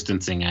social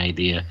distancing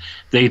idea.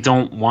 They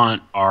don't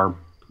want our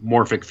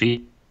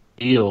morphic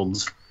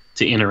fields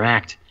to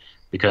interact,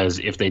 because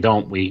if they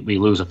don't, we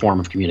lose a form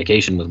of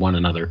communication with one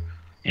another.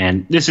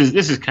 And this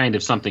is kind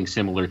of something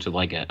similar to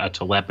like a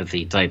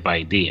telepathy type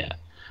idea.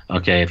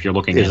 Okay, if you're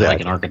looking at like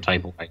an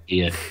archetypal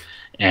idea.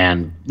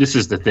 And this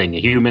is the thing: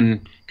 a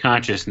human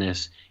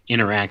consciousness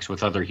interacts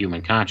with other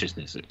human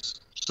consciousnesses.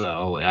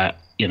 So,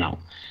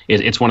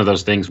 it's one of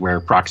those things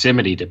where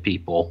proximity to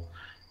people,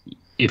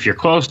 if you're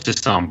close to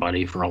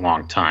somebody for a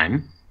long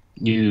time,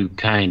 you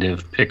kind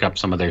of pick up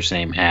some of their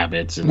same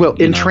habits. And,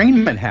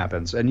 entrainment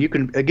happens, and you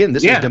can, again,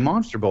 this is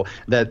demonstrable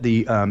that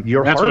the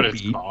your That's heartbeat.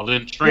 That's what it's called,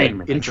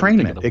 entrainment.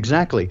 Entrainment,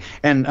 exactly,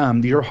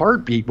 and your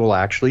heartbeat will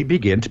actually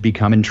begin to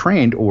become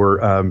entrained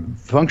or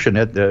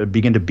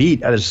begin to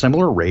beat at a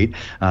similar rate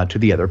to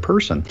the other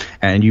person,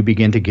 and you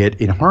begin to get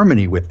in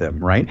harmony with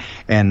them, right?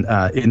 And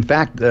in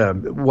fact,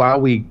 while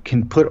we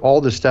can put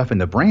all this stuff in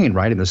the brain,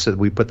 right,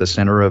 we put the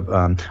center of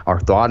our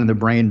thought in the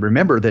brain.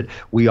 Remember that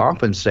we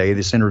often say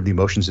the center of the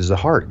emotions is the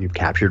heart. You've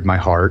captured my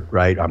heart,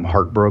 right? I'm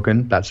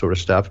heartbroken, that sort of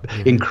stuff.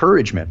 Mm-hmm.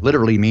 Encouragement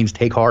literally means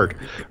take heart,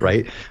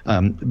 right?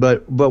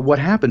 But what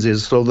happens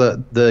is, so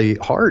the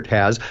heart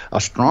has a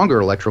stronger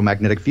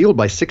electromagnetic field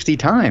by 60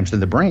 times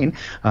than the brain,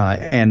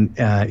 and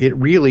it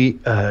really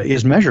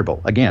is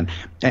measurable, again.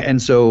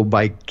 And so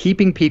by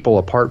keeping people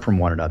apart from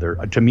one another,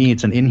 to me,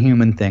 it's an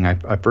inhuman thing.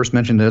 I first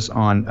mentioned this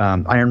on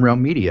Iron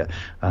Realm Media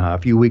a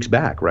few weeks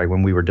back, right,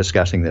 when we were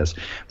discussing this.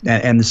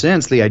 And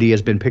since the idea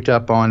has been picked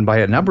up on by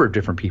a number of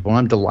different people, and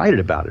I'm delighted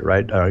about it,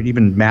 right?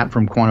 Even Matt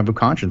from Quantum of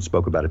Conscience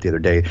spoke about it the other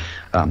day,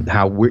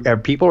 how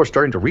people are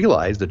starting to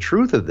realize the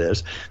truth of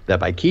this,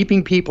 that by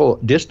keeping people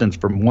distant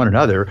from one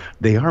another,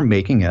 they are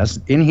making us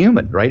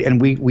inhuman, right?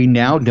 And we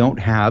now don't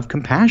have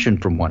compassion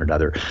from one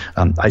another.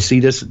 I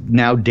see this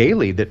now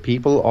daily, that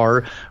people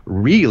are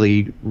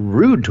really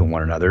rude to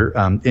one another,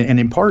 and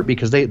in part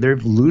because they're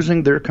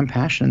losing their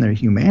compassion and their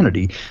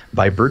humanity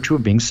by virtue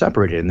of being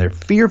separated, and they're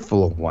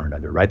fearful of one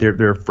another, right?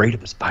 They're afraid of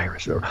this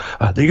virus, or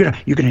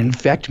you're gonna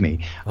infect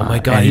me. Oh my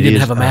God, he didn't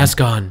have a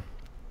mask on.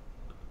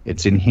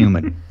 It's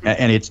inhuman,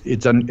 and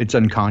it's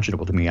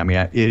unconscionable to me. I mean,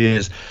 it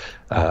is.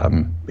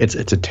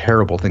 It's a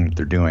terrible thing that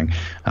they're doing,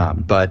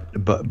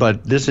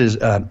 but this is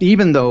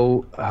even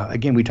though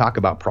again we talk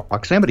about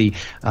proximity,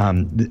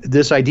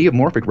 this idea of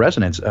morphic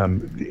resonance,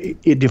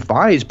 it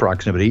defies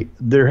proximity.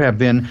 There have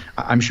been,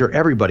 I'm sure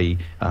everybody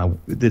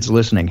that's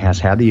listening has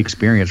had the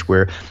experience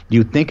where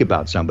you think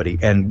about somebody,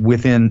 and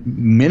within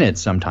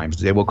minutes sometimes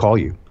they will call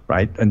you.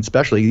 Right, and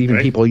especially even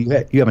people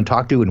you haven't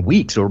talked to in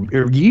weeks or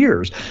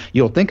years,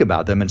 you'll think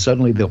about them, and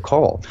suddenly they'll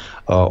call,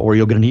 or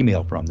you'll get an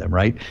email from them.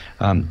 Right,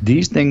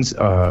 these things,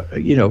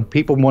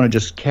 people want to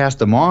just cast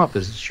them off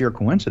as sheer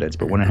coincidence.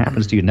 But when it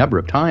happens to you a number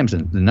of times,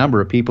 and the number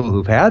of people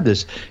who've had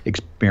this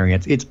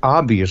experience, it's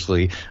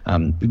obviously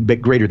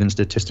greater than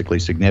statistically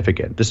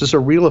significant. This is a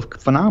real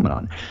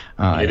phenomenon.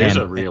 It is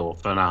a real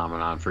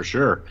phenomenon for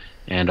sure.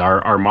 And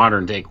our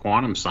modern day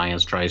quantum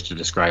science tries to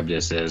describe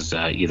this as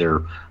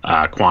either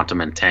quantum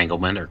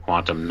entanglement or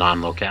quantum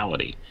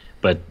non-locality.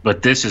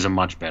 But this is a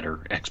much better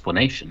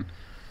explanation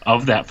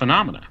of that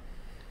phenomena,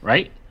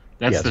 right?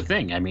 That's the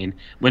thing. I mean,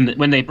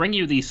 when they bring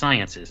you these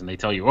sciences and they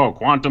tell you, oh,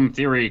 quantum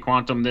theory,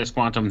 quantum this,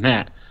 quantum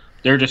that,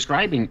 they're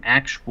describing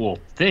actual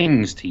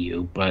things to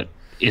you, but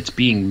it's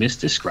being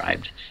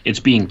misdescribed. It's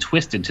being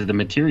twisted to the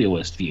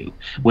materialist view,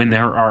 when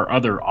there are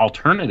other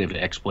alternative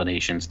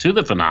explanations to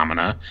the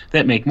phenomena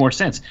that make more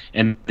sense.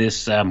 And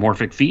this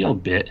morphic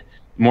field bit,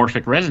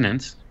 morphic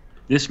resonance,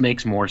 this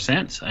makes more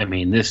sense. I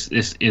mean, this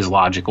is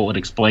logical. It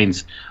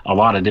explains a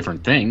lot of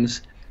different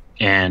things,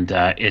 and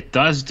it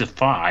does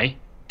defy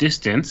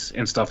distance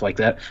and stuff like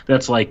that.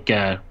 That's like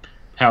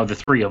how the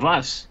three of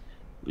us,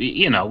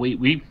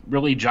 we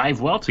really jive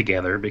well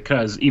together,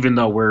 because even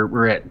though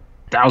we're at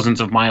thousands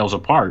of miles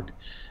apart,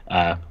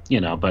 but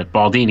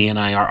Baldini and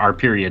I, our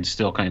periods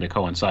still kind of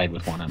coincide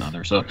with one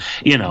another. So,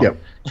 yep.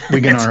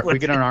 we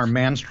get on our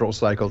menstrual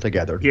cycle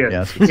together. Yeah.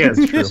 Yes,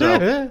 it's true.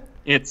 So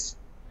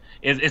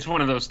it's one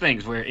of those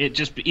things where it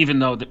just, even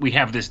though that we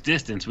have this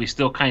distance, we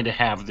still kind of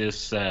have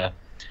this,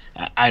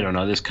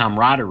 this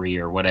camaraderie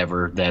or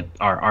whatever, that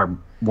our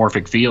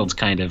morphic fields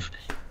kind of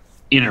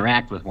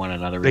interact with one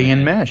another. They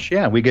enmesh,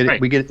 yeah. We get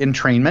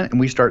entrainment, and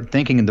we start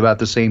thinking about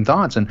the same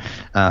thoughts. And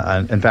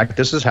in fact,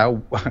 this is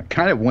how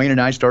kind of Wayne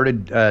and I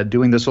started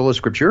doing the Sola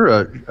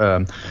Scriptura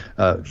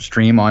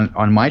stream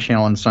on my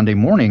channel on Sunday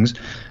mornings.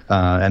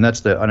 And that's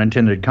the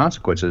Unintended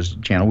Consequences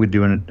channel. We're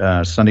doing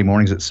it Sunday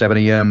mornings at 7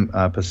 a.m.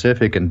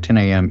 Pacific and 10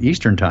 a.m.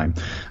 Eastern time,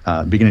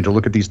 beginning to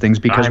look at these things,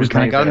 because we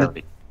kind of got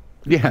into.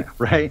 Yeah,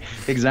 right.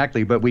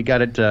 Exactly. But we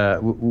got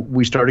it.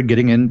 We started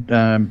getting in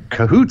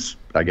cahoots,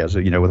 I guess,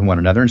 with one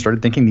another, and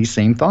started thinking these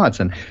same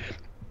thoughts. And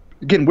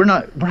again, we're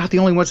not the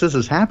only ones this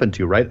has happened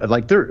to, right?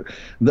 Like, the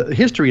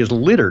history is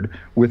littered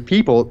with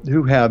people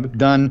who have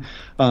done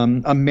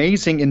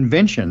amazing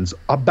inventions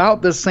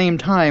about the same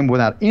time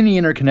without any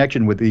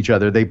interconnection with each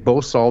other. They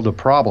both solved a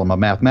problem, a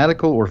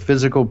mathematical or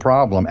physical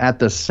problem, at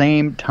the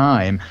same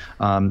time,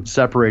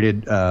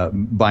 separated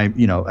by,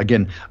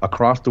 again,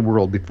 across the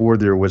world before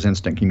there was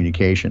instant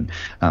communication.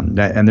 And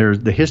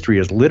the history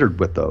is littered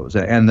with those,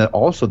 and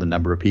also the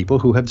number of people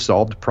who have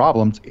solved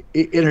problems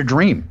in a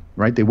dream.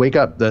 Right, they wake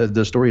up.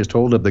 The story is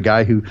told of the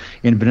guy who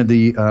invented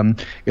the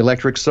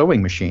electric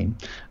sewing machine,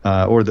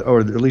 or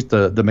at least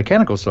the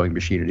mechanical sewing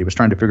machine. And he was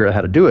trying to figure out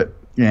how to do it,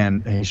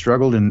 and he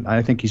struggled. And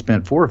I think he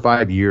spent 4 or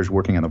 5 years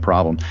working on the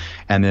problem,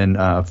 and then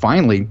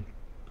finally.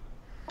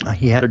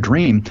 He had a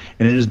dream,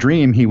 and in his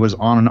dream, he was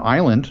on an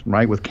island,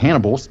 right, with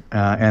cannibals,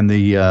 and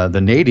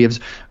the natives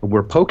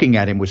were poking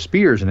at him with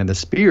spears, and in the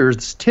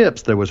spears'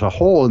 tips, there was a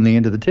hole in the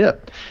end of the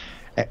tip.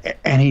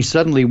 And he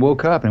suddenly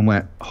woke up and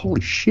went,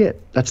 holy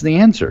shit, that's the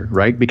answer,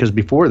 right? Because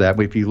before that,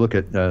 if you look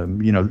at,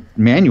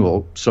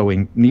 manual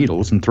sewing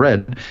needles and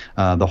thread,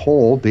 the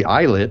hole, the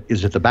eyelet,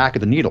 is at the back of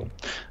the needle.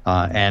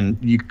 And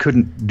you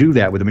couldn't do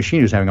that with a machine.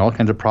 He was having all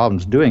kinds of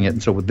problems doing it.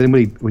 And so then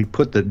we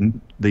put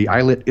the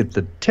eyelet at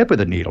the tip of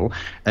the needle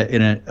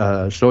in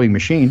a sewing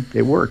machine.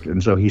 It worked.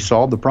 And so he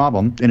solved the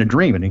problem in a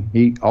dream. And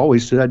he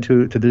always said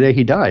to the day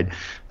he died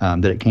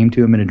that it came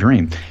to him in a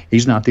dream.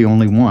 He's not the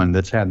only one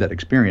that's had that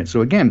experience.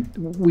 So again,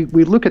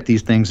 we look at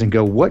these things and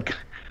go, what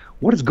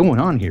is going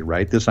on here,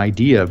 right? This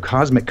idea of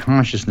cosmic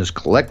consciousness,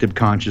 collective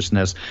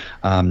consciousness,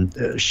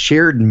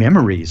 shared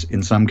memories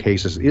in some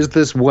cases. Is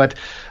this what,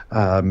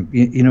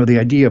 the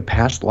idea of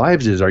past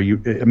lives is?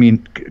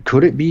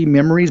 Could it be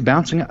memories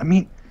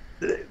bouncing?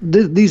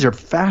 These are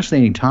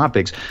fascinating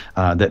topics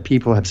that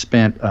people have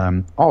spent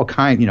all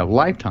kinds,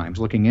 lifetimes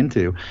looking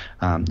into.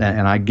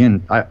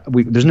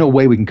 There's no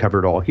way we can cover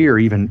it all here,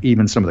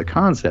 even some of the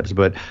concepts.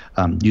 But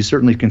you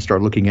certainly can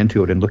start looking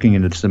into it and looking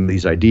into some of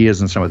these ideas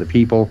and some of the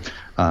people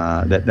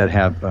that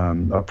have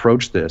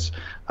approached this.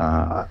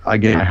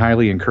 Again, I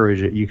highly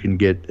encourage it. You can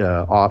get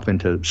off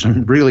into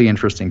some really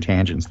interesting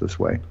tangents this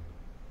way.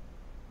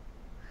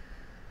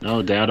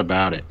 No doubt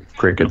about it.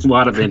 Crickets. A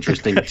lot of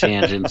interesting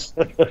tangents.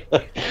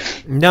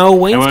 No,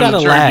 Wayne's got a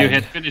lag. You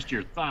had finished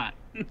your thought.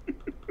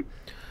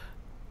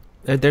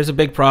 There's a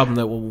big problem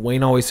that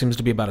Wayne always seems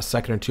to be about a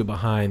second or two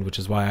behind, which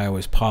is why I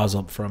always pause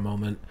up for a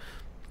moment.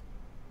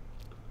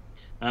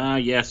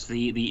 Yes,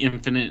 the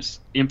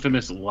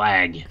infamous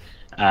lag.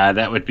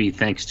 That would be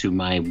thanks to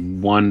my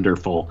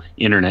wonderful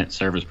internet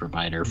service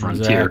provider,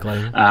 Frontier.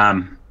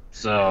 Exactly.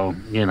 So,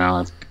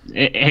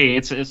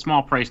 it's a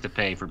small price to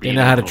pay for being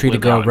able to how to treat a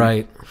girl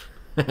right.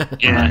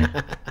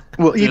 Yeah.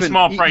 Well, it's a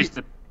small price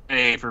to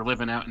pay for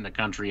living out in the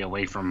country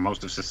away from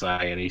most of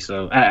society.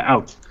 So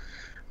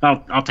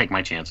I'll take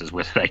my chances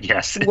with it, I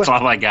guess. It's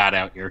all I got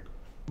out here.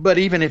 But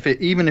even if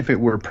it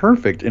were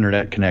perfect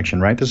internet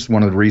connection, right? This is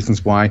one of the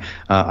reasons why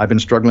I've been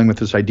struggling with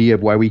this idea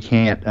of why we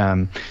can't,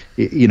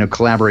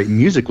 collaborate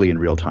musically in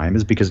real time,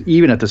 is because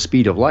even at the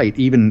speed of light,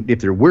 even if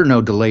there were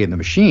no delay in the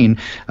machine,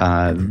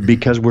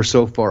 because we're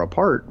so far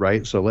apart,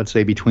 right? So let's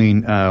say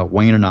between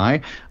Wayne and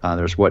I,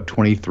 there's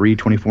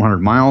 2,400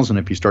 miles, and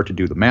if you start to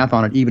do the math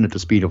on it, even at the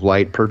speed of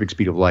light, perfect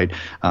speed of light,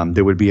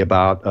 there would be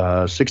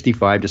about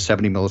 65 to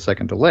 70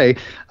 millisecond delay.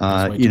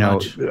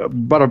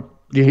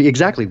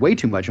 Exactly, way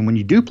too much. And when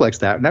you duplex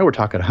that, now we're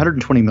talking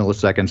 120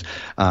 milliseconds.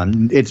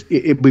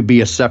 It would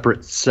be a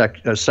separate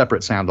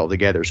sound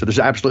altogether. So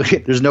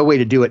there's no way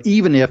to do it,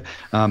 even if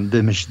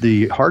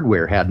the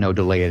hardware had no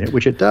delay in it,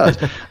 which it does.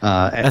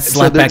 That's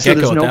slapback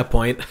echo at that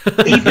point.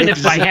 Even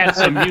if I had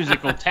some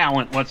musical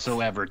talent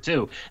whatsoever,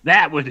 too,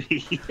 that would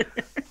be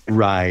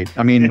right.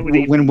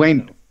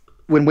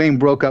 When Wayne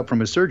broke up from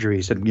his surgery,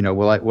 he said,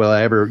 will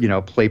I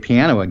ever, play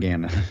piano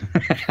again?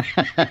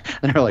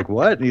 And they're like,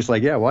 what? And he's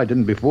like, yeah, well, I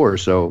didn't before.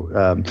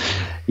 So,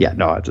 Yeah,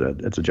 no,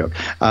 it's a joke.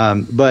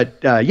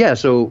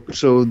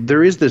 So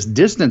there is this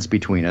distance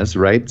between us,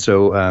 right?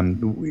 So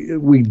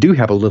we do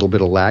have a little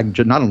bit of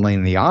lag, not only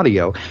in the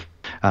audio,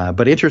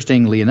 but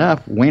interestingly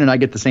enough, Wayne and I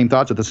get the same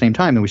thoughts at the same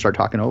time, and we start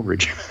talking over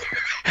each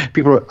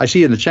other. I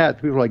see in the chat,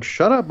 people are like,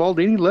 "Shut up,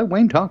 Baldini, let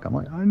Wayne talk." I'm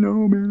like, "I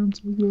know, man. I'm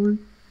so sorry.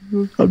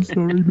 I'm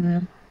sorry,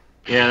 man."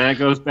 Yeah, that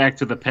goes back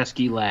to the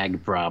pesky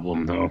lag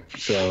problem, though.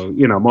 So,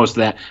 most of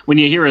that, when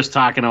you hear us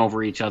talking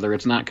over each other,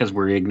 it's not because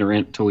we're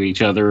ignorant to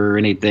each other or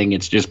anything.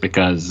 It's just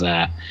because,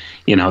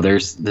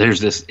 there's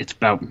this, it's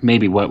about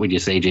maybe, what would you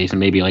say, Jason?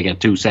 Maybe like a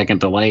 2-second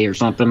delay or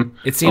something?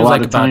 It seems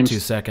like about 2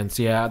 seconds,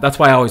 yeah. That's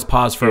why I always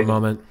pause for a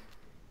moment.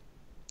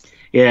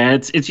 Yeah,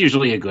 it's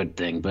usually a good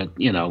thing, but,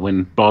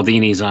 when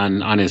Baldini's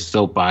on his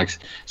soapbox,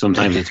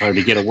 sometimes it's hard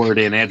to get a word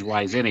in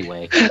edgewise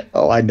anyway.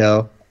 Oh, I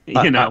know.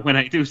 When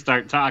I do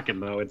start talking,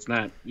 though, it's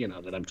not,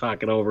 that I'm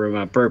talking over him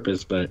on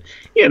purpose, but,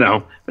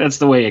 that's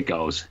the way it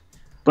goes.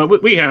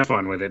 But we have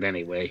fun with it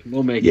anyway.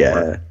 We'll make it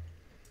work.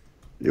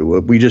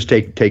 We just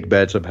take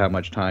bets of how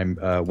much time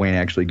Wayne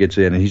actually gets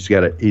in, and he's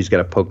got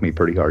to poke me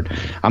pretty hard.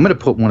 I'm going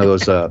to put one of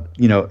those,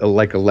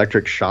 like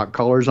electric shock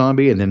collars on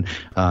me, and then,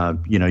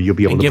 you'll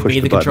be able to push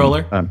the button. Give me the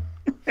controller?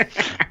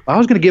 I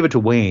was going to give it to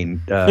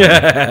Wayne. You're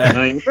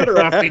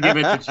better off to give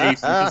it to Jason,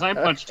 because I'm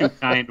much too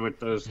kind with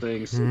those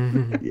things.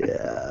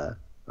 Yeah.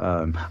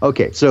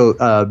 Okay, so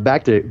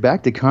back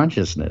to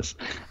consciousness.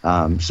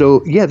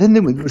 So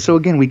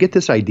again, we get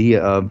this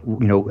idea of,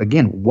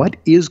 again, what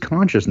is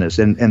consciousness?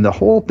 And the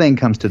whole thing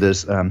comes to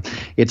this,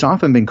 it's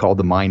often been called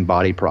the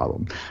mind-body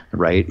problem,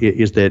 right?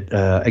 Is that,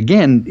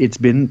 again, it's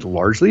been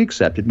largely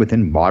accepted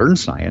within modern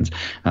science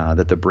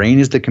that the brain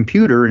is the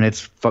computer and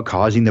it's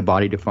causing the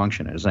body to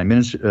function, as I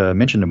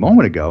mentioned a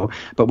moment ago,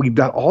 but we've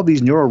got all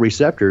these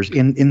neuroreceptors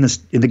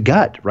in the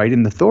gut, right,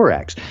 in the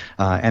thorax,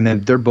 and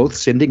then they're both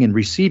sending and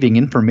receiving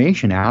information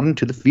out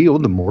into the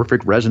field, the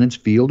morphic resonance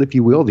field, if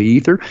you will, the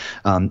ether,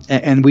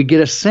 and we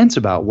get a sense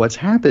about what's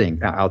happening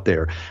out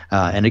there.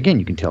 And again,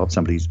 you can tell if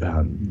somebody's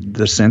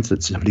the sense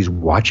that somebody's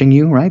watching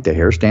you, right? The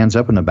hair stands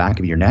up in the back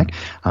of your neck.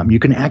 You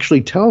can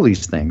actually tell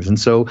these things. And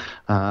so,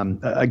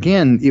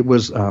 again, it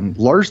was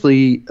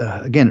largely,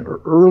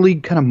 early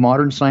kind of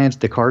modern science,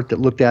 Descartes, that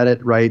looked at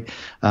it, right?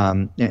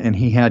 And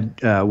he had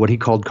what he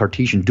called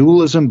Cartesian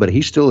dualism, but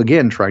he's still,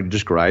 again, trying to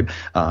describe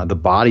the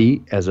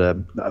body as a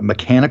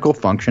mechanical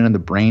function and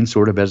the brain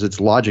sort of as its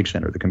logic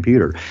center, the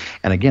computer.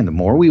 And again, the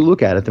more we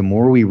look at it, the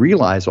more we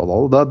realize,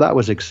 although that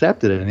was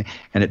accepted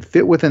and it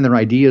fit within their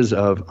ideas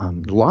of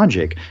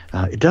logic,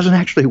 it doesn't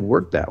actually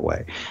work that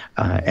way.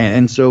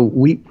 And so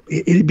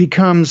it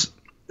becomes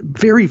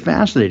very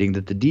fascinating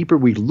that the deeper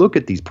we look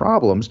at these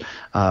problems,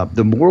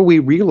 the more we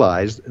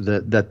realize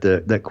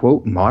that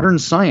quote, modern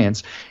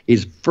science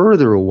is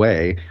further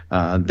away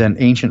than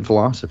ancient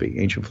philosophy.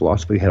 Ancient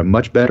philosophy had a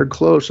much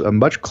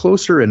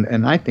closer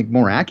and I think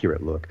more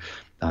accurate look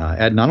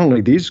at not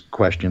only these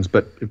questions,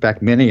 but in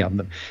fact many of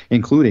them,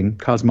 including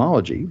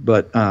cosmology.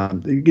 But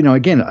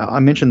again, I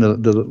mentioned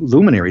the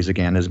luminaries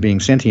again as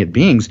being sentient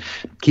beings.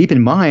 Keep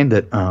in mind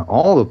that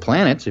all the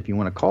planets, if you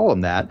want to call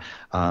them that,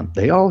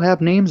 they all have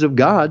names of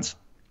gods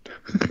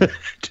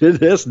to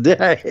this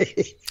day,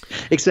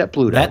 except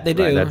Pluto. That they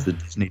do. Right? That's the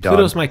Disney dog.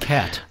 Pluto's my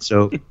cat.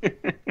 So,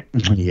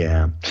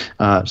 yeah.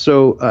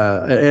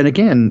 And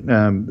again,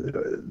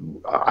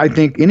 I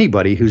think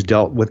anybody who's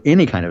dealt with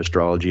any kind of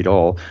astrology at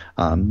all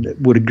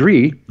would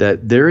agree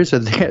that there is a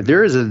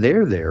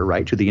there,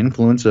 right, to the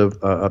influence of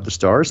the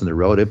stars and their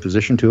relative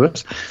position to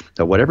us.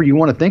 So whatever you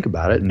want to think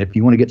about it, and if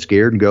you want to get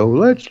scared and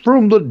go, "That's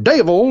from the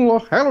devil,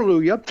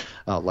 hallelujah,"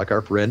 like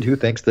our friend who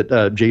thinks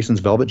that Jason's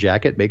velvet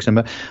jacket makes him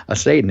a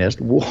Satanist,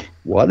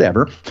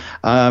 whatever.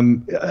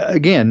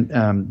 Again,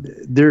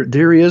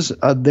 there is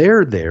a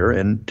there,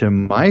 and to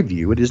my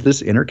view, it is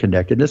this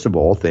interconnectedness of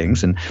all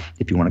things, and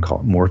if you want to call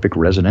it morphic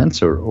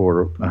resonance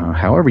or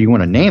however you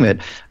want to name it,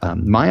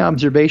 my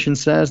observation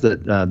says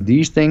that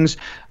these things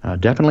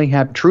definitely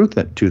have truth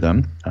to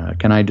them.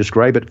 Can I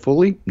describe it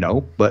fully?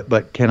 No,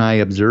 but can I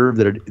observe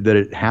that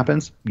it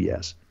happens?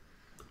 Yes.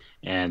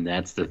 And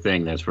that's the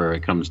thing. That's where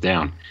it comes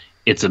down.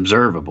 It's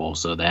observable,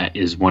 so that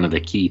is one of the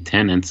key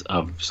tenets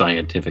of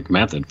scientific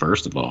method.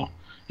 First of all,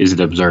 is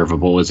it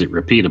observable? Is it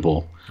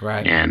repeatable?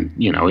 Right. And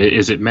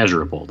is it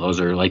measurable?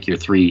 Those are like your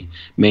three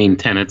main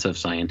tenets of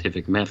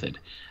scientific method.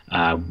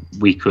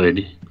 We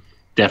could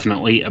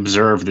definitely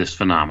observe this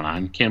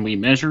phenomenon. Can we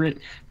measure it?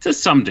 To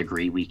some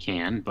degree we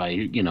can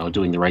by,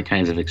 doing the right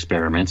kinds of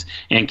experiments.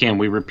 And can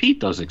we repeat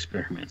those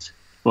experiments?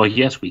 Well,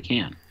 yes, we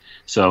can.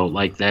 So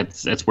like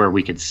that's where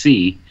we could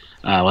see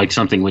like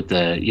something with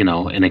the,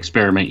 an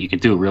experiment you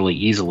could do really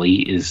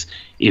easily is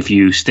if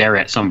you stare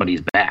at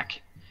somebody's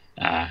back,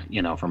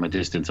 from a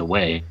distance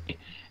away,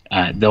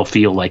 they'll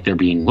feel like they're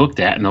being looked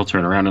at and they'll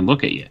turn around and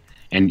look at you.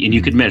 And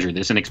you could measure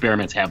this, and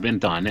experiments have been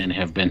done and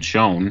have been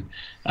shown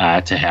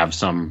to have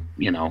some,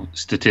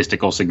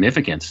 statistical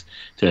significance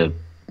to,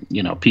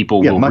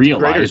 people will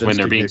realize when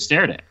they're being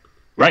stared at.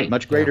 Right.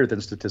 Much greater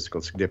than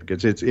statistical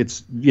significance.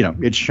 It's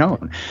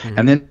shown.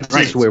 And then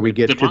this is where we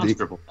get to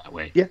the that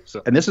way. Yeah.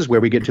 So, and this is where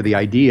we get to the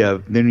idea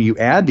of, then you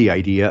add the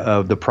idea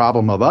of the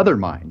problem of other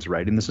minds,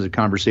 right? And this is a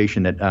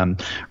conversation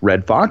that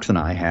Red Fox and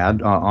I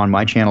had on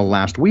my channel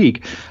last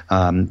week,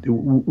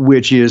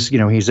 which is,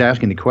 he's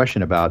asking the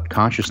question about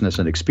consciousness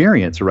and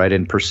experience, right?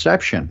 And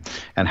perception.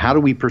 And how do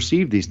we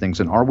perceive these things?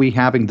 And are we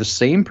having the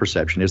same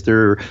perception? Is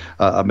there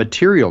a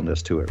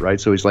materialness to it, right?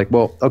 So he's like,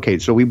 well, okay,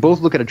 so we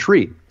both look at a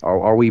tree.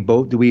 Are we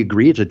both, do we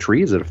agree it's a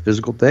tree? Is it a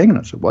physical thing? And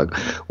I said, what?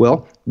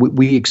 Well,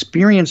 we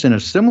experience in a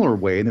similar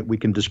way that we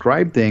can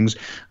describe things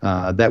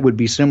that would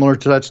be similar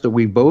to such that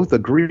we both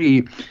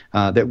agree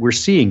that we're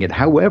seeing it.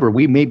 However,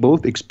 we may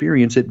both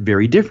experience it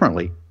very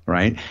differently.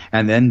 Right.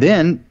 And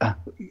then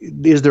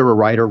is there a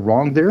right or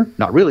wrong there?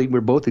 Not really. We're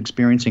both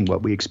experiencing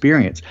what we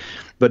experience.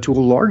 But to a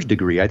large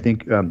degree, I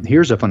think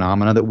here's a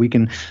phenomena that we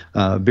can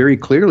very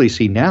clearly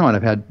see now. And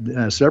I've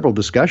had several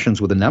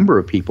discussions with a number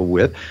of people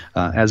with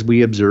as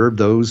we observe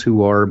those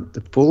who are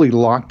fully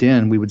locked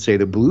in. We would say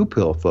the blue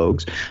pill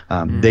folks.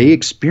 They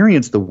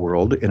experience the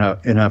world in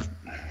a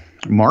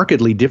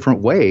markedly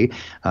different way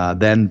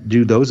than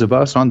do those of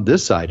us on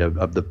this side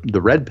of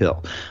the red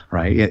pill,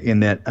 right? In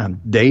that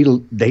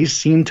they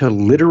seem to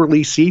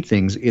literally see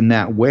things in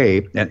that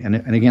way, and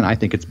again, I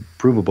think it's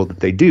provable that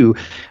they do,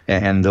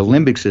 and the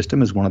limbic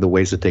system is one of the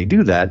ways that they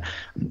do that,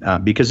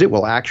 because it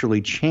will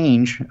actually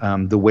change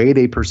the way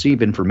they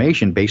perceive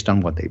information based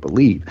on what they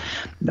believe.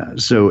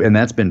 And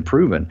that's been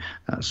proven.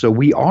 So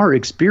we are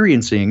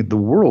experiencing the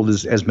world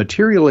as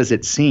material as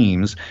it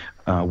seems.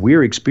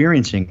 We're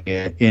experiencing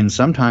it in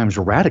sometimes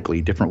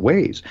radically different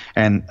ways,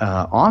 and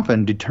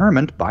often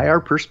determined by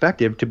our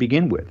perspective to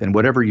begin with. And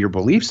whatever your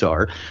beliefs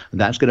are,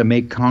 that's going to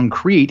make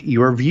concrete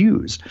your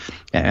views.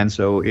 And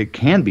so it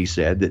can be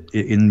said that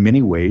in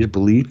many ways,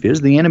 belief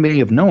is the enemy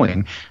of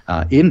knowing,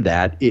 in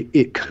that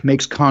it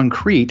makes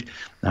concrete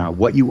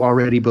what you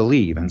already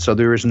believe. And so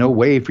there is no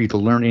way for you to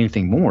learn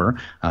anything more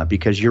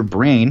because your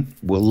brain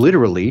will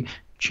literally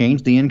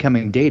change the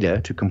incoming data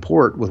to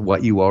comport with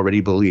what you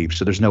already believe.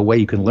 So there's no way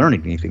you can learn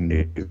anything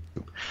new.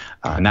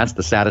 And that's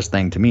the saddest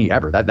thing to me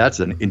ever. That's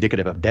an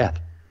indicative of death.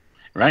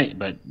 Right.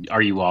 But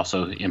are you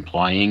also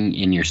implying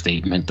in your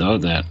statement, though,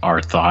 that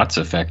our thoughts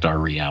affect our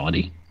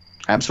reality?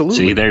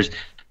 Absolutely. See,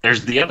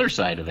 there's the other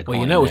side of the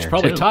coin. Well, we should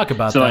probably talk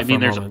about that for a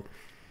moment.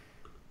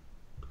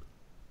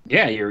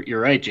 Yeah,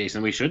 you're right,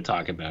 Jason. We should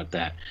talk about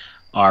that.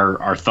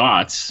 Our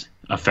thoughts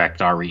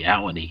affect our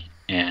reality.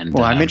 And,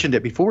 I mentioned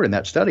it before in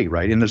that study,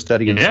 right? In the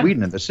study in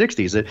Sweden in the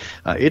 60s, that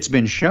it's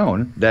been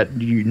shown that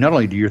not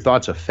only do your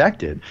thoughts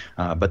affect it,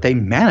 but they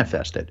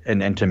manifest it.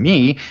 And to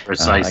me,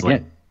 precisely.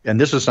 Again, and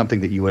this is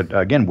something that you would,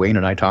 again, Wayne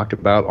and I talked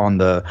about on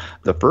the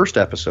first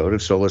episode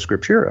of Sola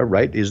Scriptura,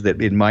 right? Is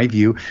that, in my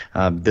view,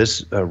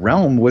 this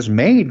realm was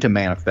made to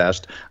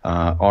manifest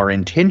our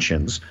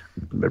intentions,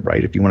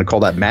 right? If you want to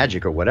call that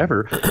magic or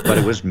whatever, but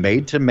it was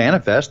made to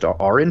manifest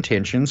our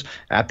intentions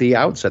at the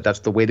outset. That's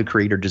the way the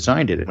Creator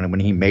designed it. And when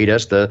He made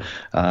us,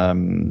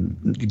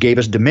 gave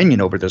us dominion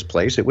over this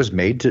place, it was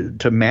made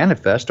to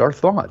manifest our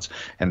thoughts.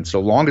 And so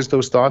long as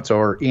those thoughts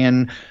are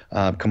in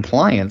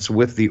compliance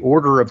with the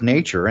order of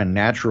nature and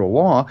natural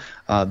law,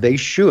 they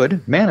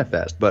should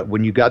manifest. But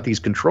when you got these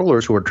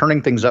controllers who are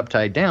turning things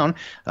upside down,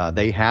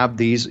 they have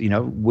these,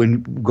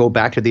 when go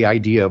back to the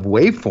idea of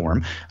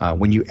waveform,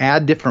 when you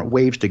add different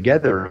waves together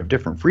of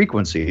different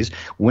frequencies,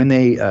 when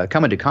they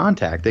come into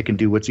contact, they can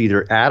do what's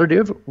either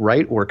additive,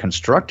 right, or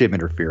constructive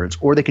interference,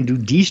 or they can do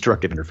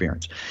destructive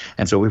interference.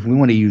 And so if we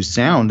want to use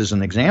sound as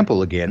an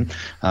example again,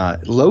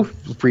 low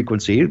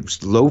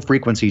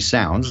frequency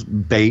sounds,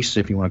 bass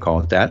if you want to call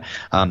it that,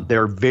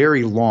 they're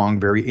very long,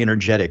 very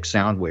energetic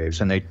sound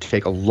waves, and they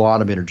take a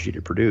lot of energy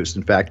to produce.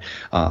 In fact,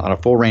 on a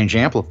full range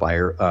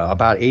amplifier,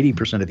 about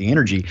 80% of the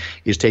energy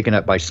is taken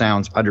up by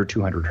sounds under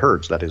 200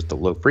 hertz, that is the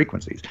low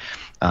frequencies.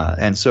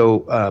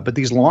 But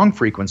these long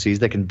frequencies,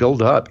 they can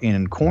build up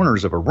in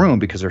corners of a room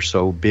because they're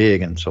so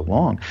big and so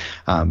long.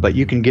 But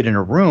you can get in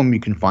a room, you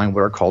can find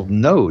what are called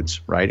nodes,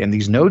 right? And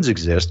these nodes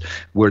exist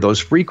where those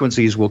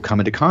frequencies will come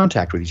into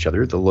contact with each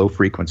other, the low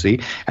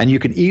frequency, and you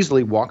can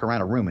easily walk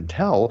around a room and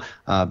tell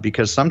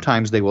because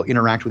sometimes they will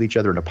interact with each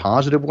other in a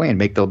positive way and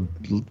make the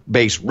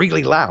bass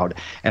really loud.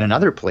 And in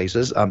other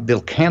places,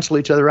 they'll cancel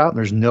each other out and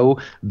there's no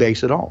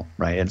bass at all,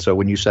 right? And so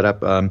when you set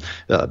up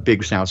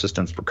big sound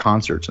systems for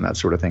concerts and that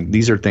sort of thing,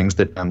 these are things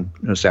that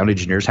sound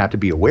engineers have to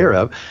be aware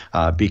of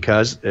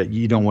because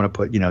you don't want to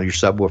put, your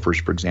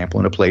subwoofers, for example,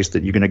 in a place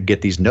that you're going to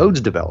get these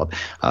nodes developed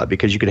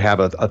because you could have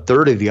a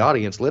third of the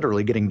audience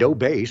literally getting no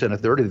bass and a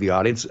third of the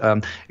audience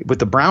with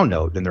the brown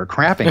note, and they're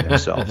crapping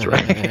themselves,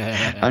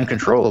 right,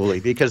 uncontrollably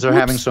because they're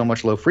having so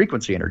much low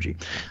frequency energy.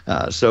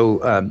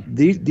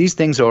 These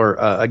things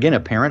are, again,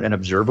 apparent and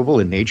observable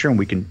in nature, and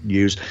we can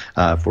use,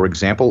 for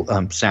example,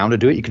 sound to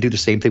do it. You can do the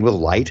same thing with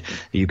light.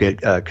 You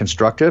get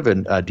constructive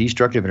and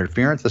destructive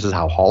interference. This is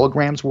how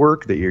holograms work.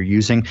 work, that you're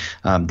using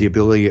the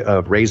ability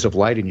of rays of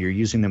light, and you're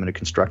using them in a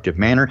constructive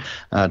manner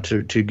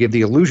to give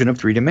the illusion of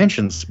 3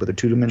 dimensions with a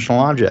 2-dimensional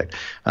object.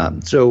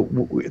 So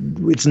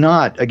it's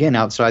not, again,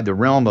 outside the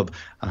realm of,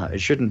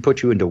 it shouldn't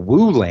put you into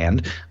woo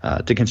land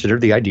to consider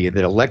the idea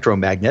that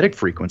electromagnetic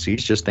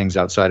frequencies, just things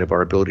outside of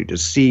our ability to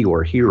see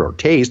or hear or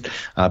taste,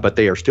 but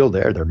they are still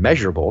there, they're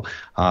measurable,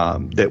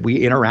 that we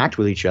interact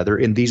with each other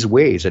in these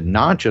ways, and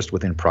not just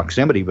within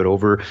proximity, but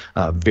over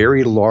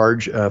very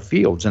large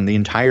fields. And the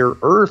entire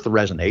Earth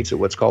resonates at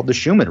what's called the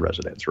Schumann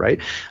resonance, right?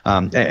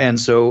 And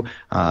so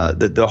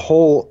the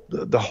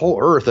whole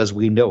Earth, as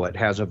we know it,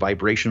 has a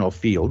vibrational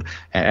field,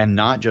 and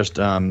not just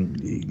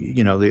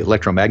the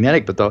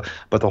electromagnetic, but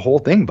the whole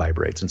thing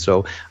vibrates. And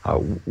so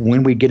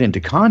when we get into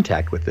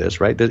contact with this,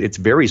 right, it's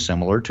very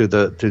similar to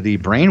the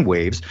brain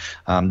waves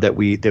that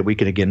we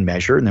can again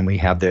measure, and then we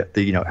have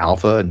the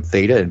alpha and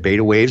theta and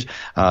beta waves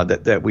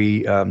that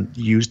we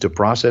use to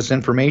process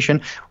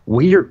information.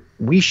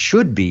 We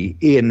should be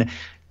in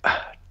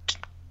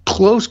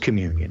close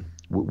communion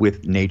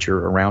with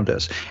nature around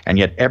us, and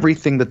yet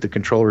everything that the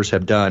controllers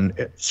have done,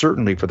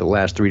 certainly for the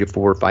last 300 to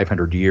 400 or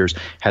 500 years,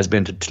 has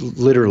been to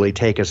literally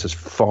take us as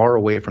far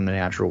away from the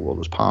natural world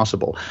as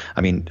possible.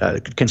 I mean,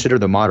 consider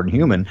the modern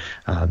human,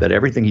 that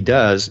everything he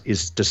does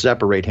is to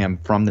separate him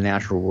from the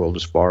natural world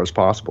as far as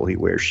possible. He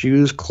wears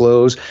shoes,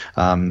 clothes,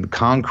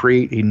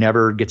 concrete. He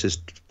never gets his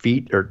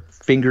feet or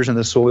fingers in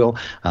the soil,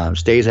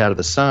 stays out of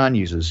the sun,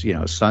 uses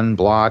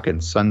sunblock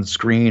and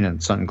sunscreen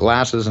and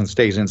sunglasses, and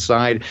stays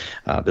inside.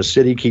 The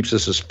city keeps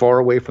us as far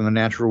away from the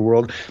natural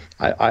world.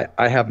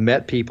 I have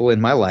met people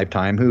in my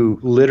lifetime who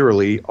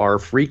literally are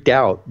freaked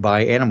out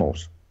by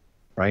animals,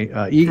 right?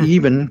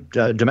 Even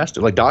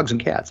domestic, like dogs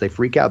and cats, they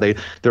freak out.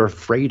 They're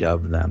afraid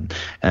of them,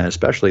 and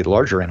especially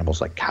larger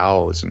animals like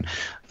cows and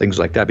things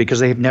like that,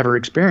 because they've never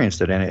experienced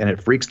it, and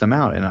it freaks them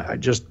out.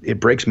 And it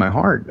breaks my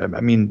heart.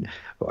 I mean,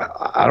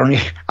 I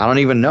don't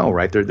even know,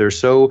 right? They're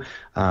so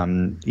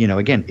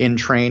again,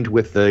 entrained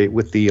with the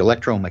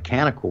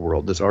electromechanical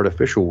world, this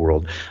artificial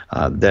world,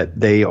 that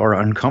they are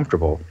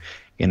uncomfortable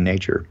in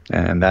nature,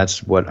 and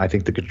that's what I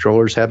think the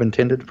controllers have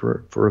intended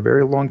for a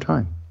very long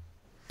time.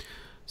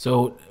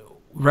 So,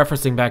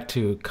 referencing back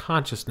to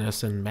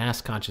consciousness and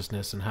mass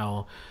consciousness, and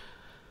how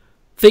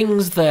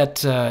things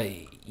that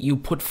you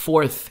put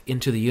forth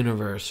into the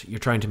universe, you're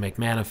trying to make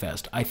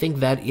manifest. I think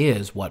that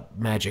is what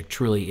magic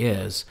truly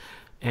is.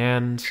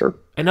 And sure.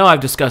 I know I've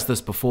discussed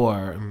this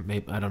before.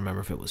 Maybe, I don't remember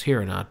if it was here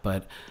or not,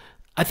 but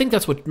I think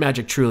that's what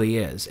magic truly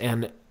is.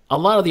 And a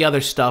lot of the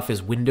other stuff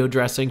is window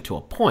dressing to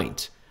a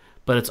point,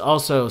 but it's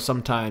also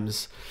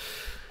sometimes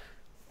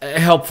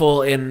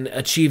helpful in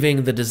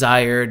achieving the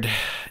desired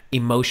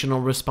emotional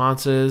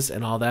responses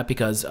and all that,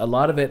 because a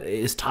lot of it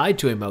is tied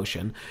to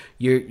emotion.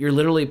 You're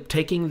literally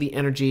taking the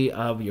energy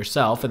of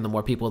yourself, and the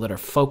more people that are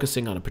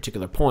focusing on a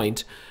particular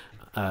point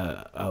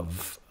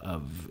of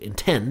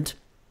intent,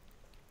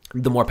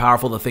 the more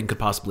powerful the thing could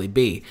possibly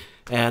be.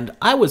 And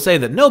I would say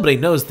that nobody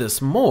knows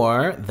this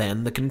more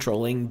than the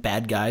controlling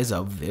bad guys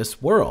of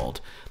this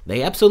world.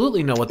 They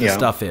absolutely know what this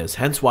stuff is.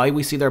 Hence why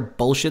we see their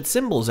bullshit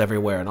symbols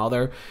everywhere and all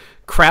their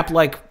crap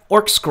like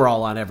orc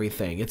scrawl on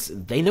everything.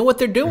 They know what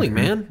they're doing,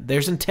 man.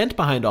 There's intent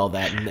behind all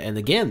that. And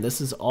again, this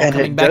is all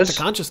coming back to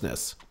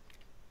consciousness.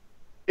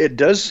 It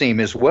does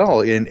seem as well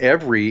in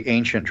every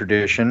ancient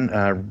tradition,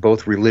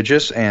 both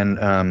religious and,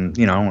 I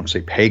don't want to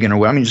say pagan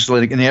or just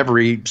like in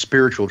every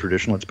spiritual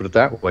tradition, let's put it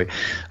that way.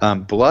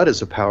 Blood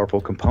is a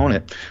powerful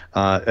component.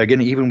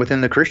 Again, even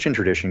within the Christian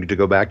tradition, to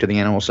go back to the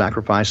animal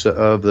sacrifice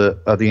of the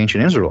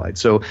ancient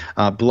Israelites. So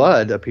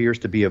blood appears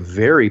to be a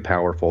very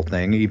powerful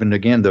thing. Even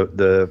again,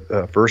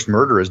 the first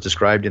murder is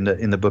described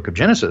in the book of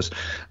Genesis,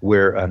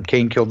 where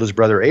Cain killed his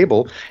brother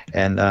Abel,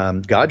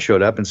 and God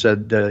showed up and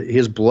said,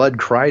 his blood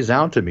cries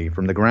out to me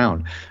from the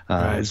ground.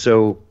 Right.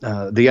 So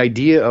the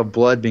idea of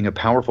blood being a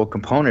powerful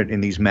component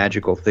in these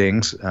magical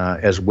things,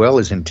 as well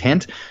as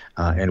intent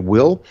and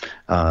will,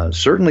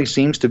 certainly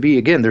seems to be,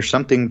 again, there's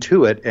something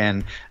to it.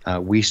 And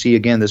we see,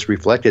 again, this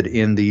reflected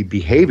in the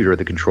behavior of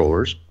the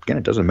controllers. Again,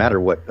 it doesn't matter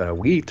what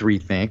we three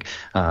think,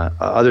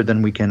 other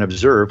than we can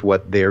observe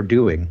what they're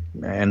doing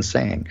and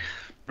saying.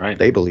 Right.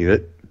 They believe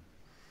it.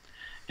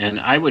 And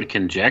I would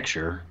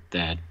conjecture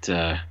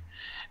that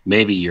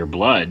maybe your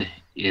blood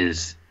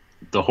is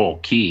the whole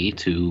key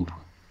to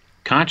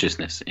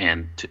consciousness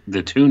and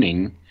the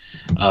tuning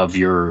of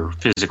your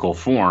physical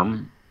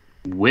form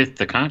with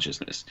the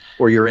consciousness,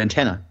 or your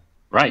antenna.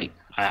 Right.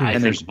 I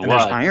think there's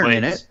iron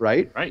in it,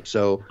 right? Right.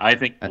 So I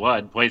think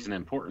blood plays an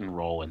important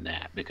role in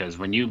that, because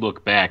when you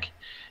look back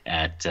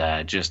at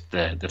just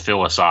the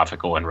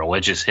philosophical and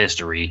religious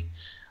history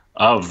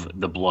of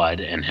the blood,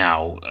 and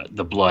how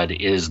the blood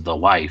is the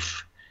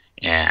life.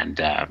 And,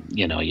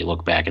 you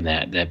look back in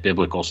that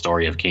biblical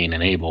story of Cain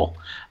and Abel,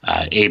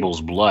 Abel's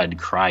blood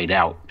cried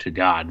out to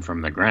God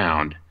from the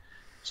ground.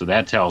 So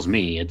that tells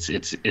me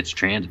it's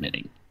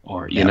transmitting,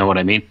 or you know what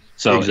I mean?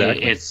 So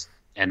exactly.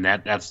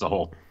 That's the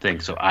whole thing.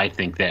 So I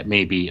think that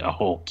may be a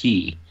whole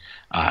key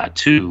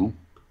to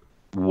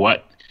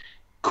what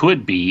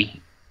could be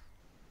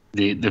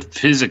the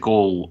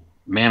physical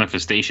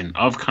manifestation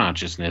of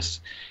consciousness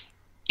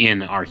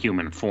in our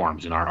human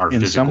forms, in our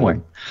physical, some way.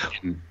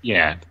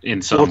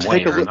 In some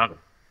way or another.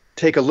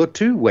 Take a look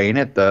too, Wayne,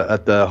 at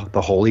the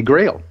Holy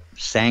Grail.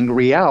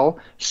 Sangreal,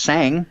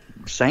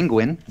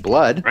 sanguine,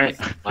 blood, right?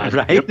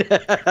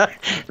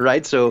 Right.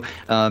 Right. So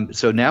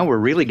now we're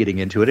really getting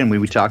into it, and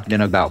we talked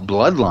then about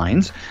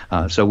bloodlines.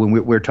 So when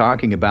we're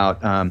talking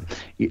about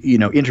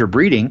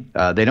interbreeding,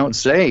 they don't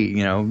say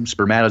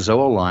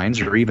spermatozoal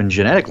lines or even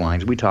genetic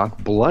lines. We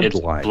talk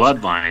bloodlines.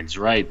 Bloodlines,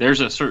 right?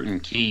 There's a certain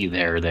key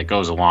there that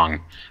goes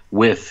along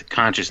with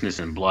consciousness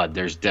and blood.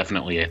 There's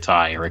definitely a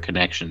tie or a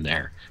connection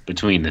there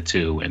between the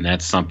two, and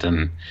that's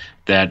something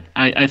that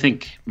I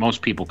think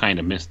most people kind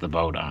of miss the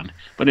boat on.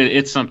 But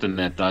it's something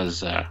that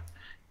does,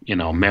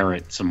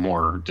 merit some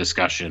more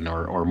discussion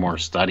or more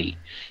study.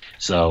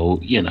 So,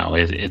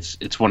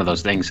 it's one of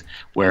those things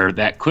where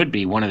that could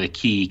be one of the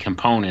key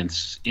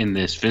components in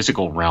this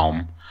physical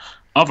realm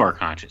of our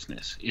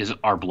consciousness is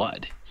our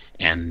blood.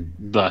 And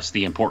thus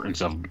the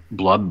importance of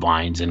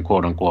bloodlines and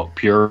quote-unquote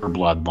pure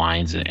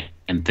bloodlines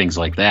and things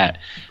like that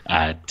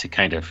to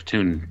kind of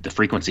tune the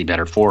frequency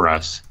better for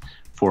us,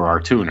 for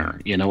our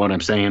tuner. You know what I'm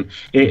saying?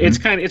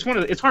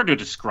 It's hard to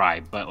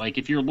describe, but like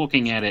if you're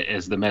looking at it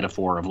as the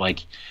metaphor of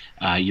like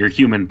your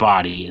human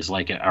body is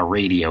like a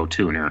radio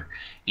tuner,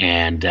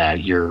 and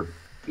your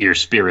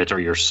spirit or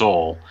your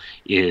soul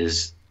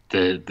is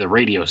the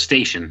radio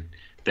station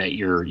that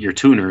your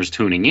tuner is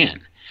tuning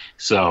in.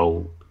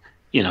 So,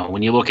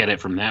 when you look at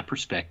it from that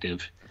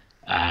perspective,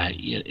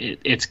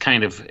 it's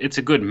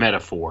a good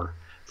metaphor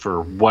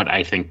for what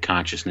I think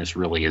consciousness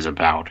really is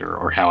about,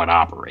 or how it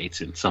operates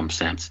in some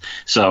sense.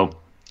 So,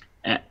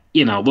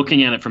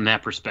 looking at it from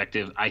that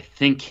perspective, I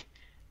think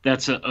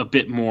that's a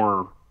bit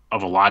more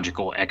of a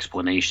logical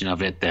explanation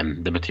of it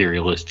than the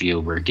materialist view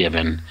we're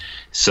given.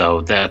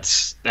 So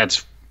that's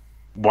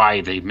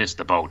why they missed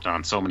the boat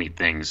on so many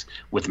things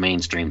with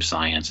mainstream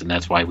science, and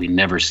that's why we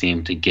never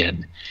seem to get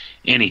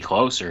any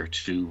closer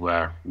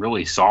to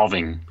really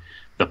solving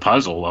the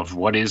puzzle of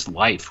what is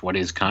life, what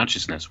is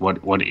consciousness,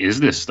 what is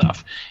this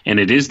stuff. And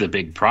it is the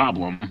big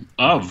problem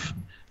of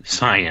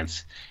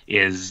science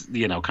is,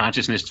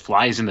 consciousness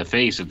flies in the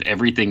face of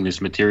everything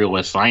this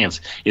materialist science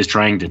is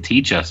trying to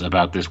teach us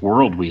about this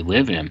world we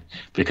live in,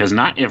 because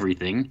not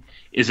everything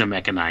is a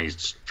mechanized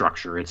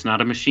structure. It's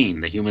not a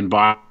machine. The human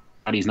body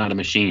is not a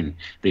machine.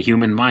 The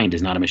human mind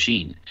is not a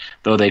machine.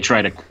 Though they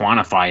try to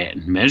quantify it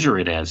and measure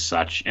it as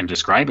such and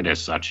describe it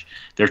as such,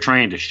 they're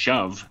trying to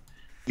shove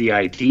the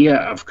idea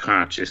of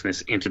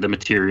consciousness into the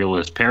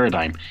materialist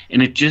paradigm,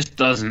 and it just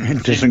doesn't.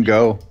 It doesn't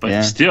go.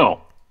 But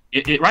still,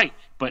 right.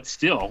 But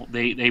still,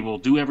 they will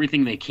do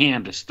everything they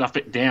can to stuff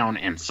it down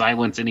and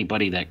silence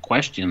anybody that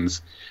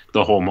questions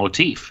the whole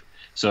motif.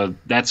 So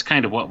that's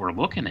kind of what we're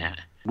looking at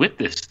with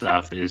this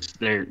stuff, is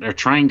they're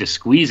trying to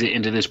squeeze it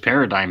into this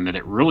paradigm that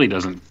it really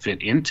doesn't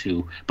fit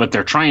into, but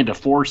they're trying to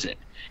force it.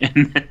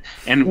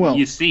 And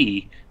you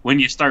see, when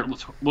you start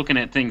looking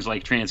at things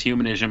like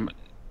transhumanism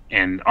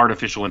and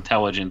artificial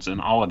intelligence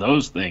and all of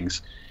those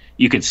things,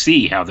 you could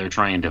see how they're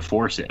trying to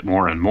force it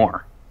more and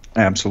more.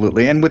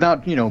 Absolutely. And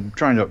without,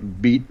 trying to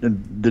beat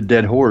the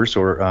dead horse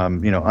or,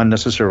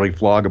 unnecessarily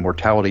flog a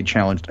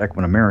mortality-challenged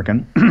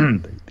Equine-American,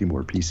 the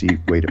more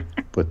PC way to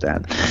put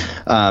that.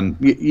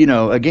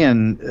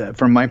 Again,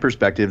 from my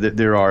perspective,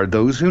 there are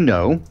those who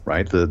know,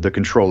 right, the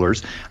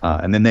controllers,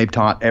 and then they've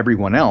taught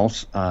everyone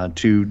else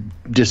to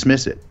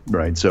dismiss it,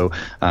 right? So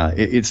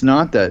it's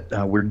not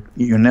that we're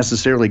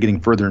necessarily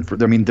getting further and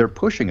further. I mean, they're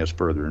pushing us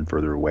further and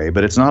further away,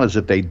 but it's not as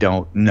if they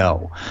don't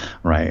know,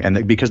 right?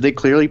 And because they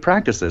clearly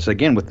practice this,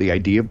 again, with the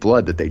idea of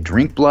blood, that they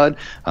drink blood.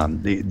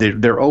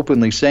 They're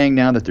openly saying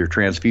now that they're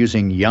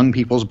transfusing young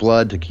people's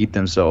blood to keep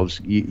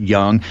themselves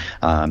young,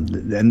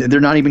 and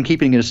they're not even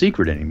keeping it a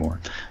secret anymore.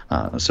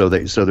 So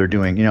they're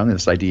doing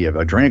this idea of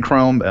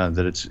adrenochrome,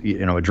 that it's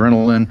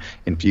adrenaline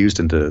infused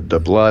into the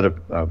blood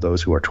of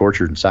those who are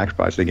tortured and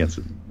sacrificed. Against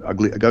an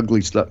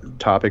ugly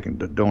topic, and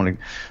don't want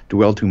to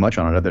dwell too much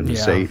on it, other than to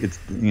say it's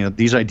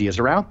these ideas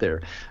are out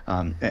there,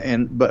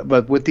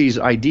 but with these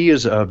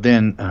ideas of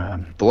then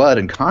blood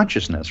and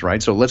consciousness,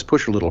 right? So let's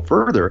push a little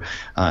further,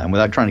 and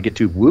without trying to get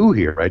too woo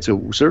here, right?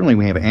 So certainly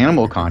we have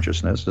animal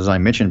consciousness, as I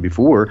mentioned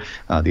before,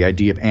 the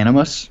idea of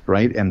animus,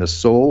 right, and the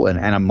soul, and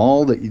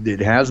animal, that it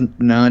has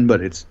none,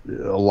 but it's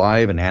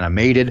alive and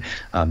animated.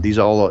 These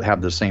all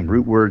have the same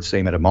root word,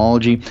 same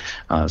etymology.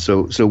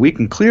 So we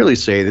can clearly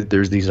say that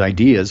there's these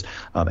ideas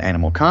of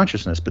animal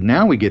consciousness. But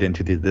now we get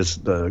into this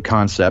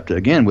concept,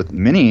 again, with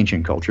many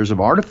ancient cultures, of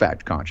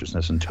artifact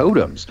consciousness and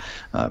totems,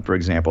 for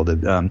example,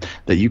 that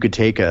you could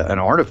take an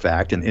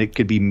artifact and it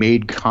could be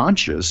made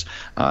conscious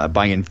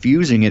by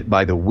infusing it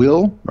by the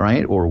will,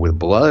 right, or with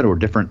blood, or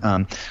different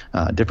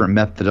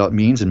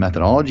means and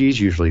methodologies,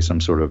 usually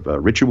some sort of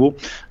ritual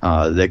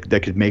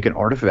that could make an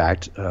artifact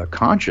artifact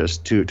conscious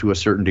to a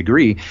certain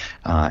degree,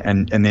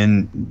 and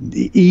then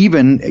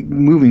even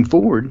moving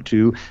forward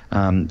to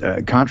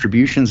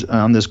contributions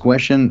on this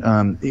question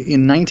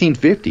in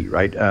 1950,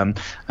 right?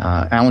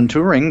 Alan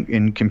Turing,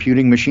 in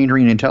Computing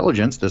Machinery and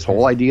Intelligence, this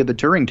whole idea of the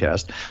Turing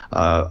test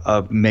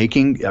of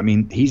making, I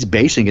mean, he's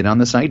basing it on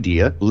this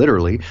idea,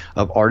 literally,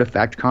 of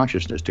artifact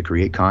consciousness, to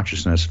create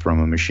consciousness from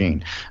a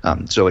machine.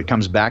 So it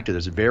comes back to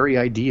this very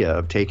idea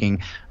of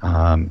taking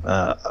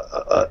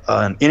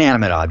an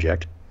inanimate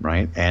object,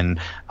 right, and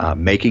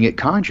making it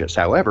conscious.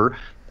 However,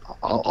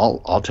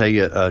 I'll tell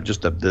you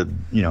just the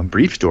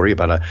brief story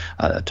about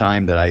a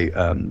time that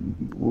I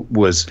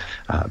was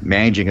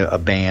managing a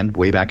band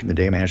way back in the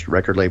day. Managed a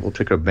record label,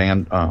 took a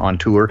band on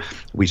tour.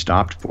 We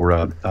stopped for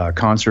a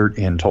concert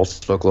in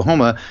Tulsa,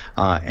 Oklahoma,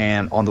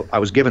 and I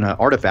was given an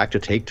artifact to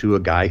take to a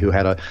guy who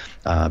had a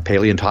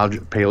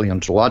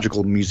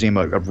paleontological museum,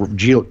 a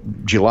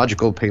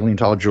geological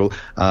paleontological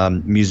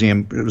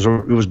museum.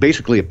 It was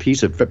basically a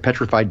piece of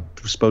petrified,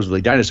 supposedly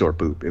dinosaur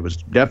poop. It was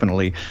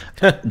definitely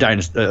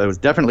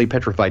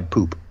petrified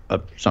poop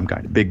of some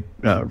kind, a big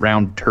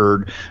round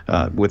turd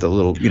with a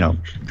little,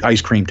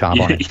 ice cream top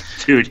on it.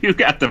 Dude, you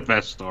got the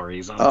best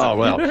stories. Oh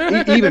well,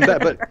 even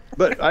that,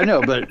 but I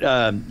know, but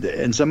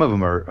and some of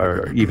them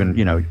are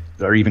even,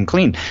 are even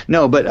clean.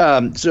 No,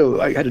 but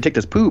so I had to take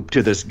this poop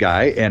to this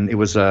guy, and it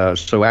was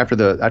so after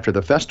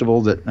the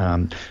festival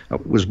that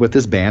was with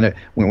this band, I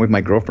went with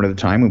my girlfriend at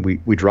the time, and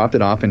we dropped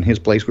it off, and his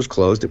place was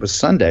closed. It was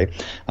Sunday,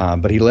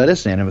 but he let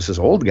us in. It was this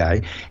old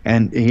guy,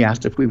 and he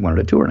asked if we wanted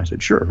a tour, and I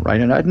said sure, right.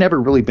 And I'd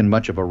never really been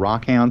much of a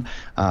rock hound.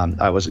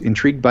 I was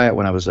intrigued by it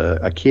when I was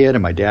a kid,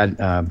 and my dad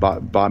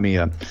bought me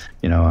a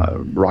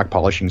rock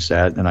polishing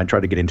set, and I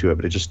tried to get into it,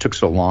 but it just took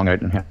so long. I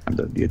didn't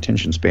have the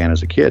attention span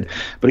as a kid.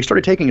 But he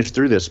started taking us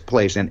through this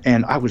place,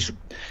 and I was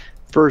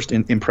first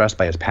impressed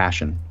by his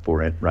passion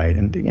for it, right?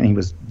 And he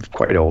was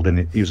quite old,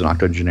 and he was an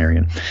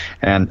octogenarian.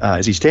 And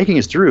as he's taking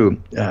us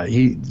through,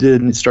 he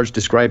then starts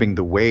describing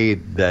the way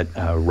that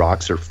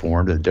rocks are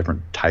formed, the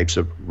different types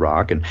of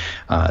rock, and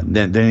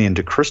then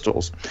into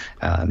crystals,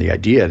 the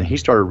idea. And he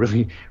started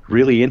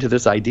really into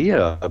this idea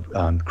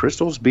of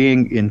crystals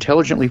being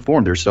intelligently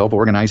formed. They're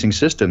self-organizing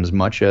systems,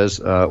 much as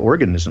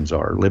organisms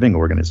are, living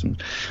organisms.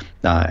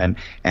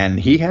 And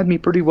he had me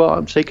pretty well,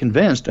 I'd say,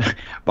 convinced.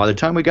 By the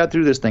time we got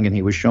through this thing, and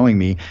he was showing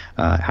me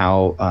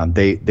how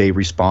they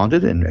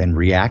responded and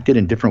reacted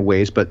in different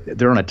ways, but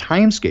they're on a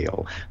time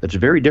scale that's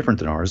very different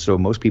than ours. So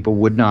most people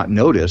would not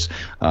notice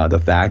the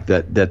fact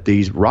that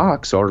these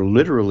rocks are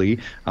literally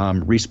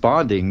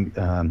responding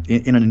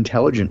in an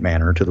intelligent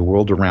manner to the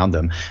world around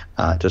them,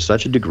 to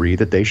such a degree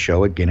that they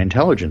show, again,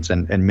 intelligence.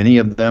 And many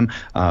of them,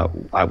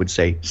 I would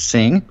say,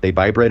 sing. They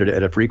vibrate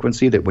at a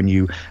frequency that when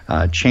you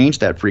change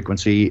that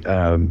frequency,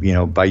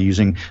 by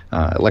using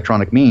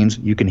electronic means,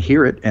 you can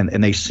hear it,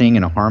 and they sing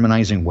in a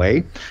harmonizing way.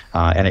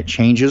 And it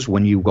changes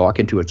when you walk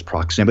into its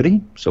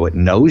proximity, so it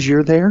knows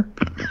you're there.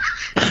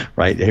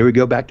 Right, here we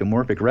go back to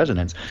morphic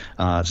resonance.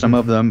 Some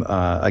of them,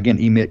 again,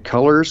 emit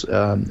colors.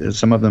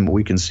 Some of them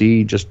we can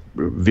see just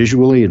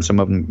visually, and some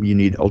of them you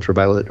need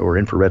ultraviolet or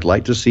infrared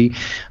light to see.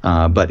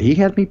 But he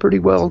had me pretty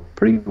well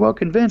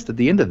convinced at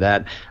the end of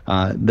that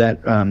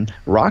that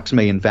rocks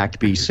may in fact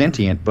be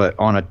sentient, but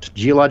on a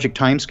geologic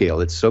time scale,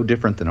 it's so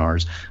different than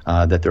ours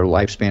that their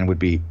lifespan would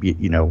be,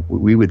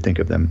 we would think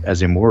of them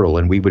as immortal,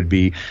 and we would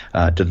be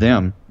to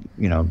them,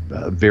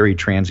 very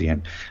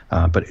transient.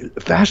 But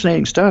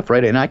fascinating stuff,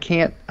 right? And I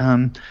can't.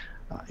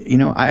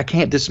 I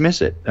can't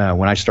dismiss it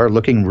when I start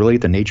looking really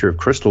at the nature of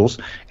crystals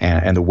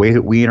and the way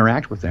that we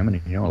interact with them.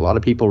 And a lot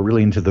of people are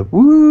really into the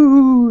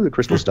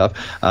crystal stuff.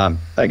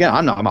 Again,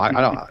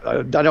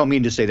 I don't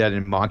mean to say that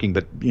in mocking,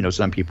 but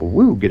some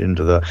people get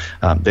into the.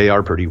 They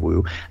are pretty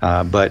woo.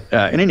 But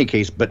in any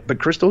case, but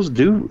crystals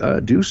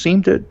do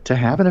seem to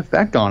have an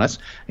effect on us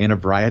in a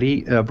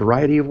variety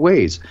of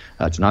ways.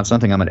 It's not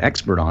something I'm an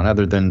expert on,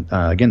 other than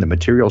again the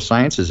material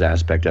sciences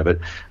aspect of it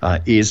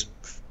is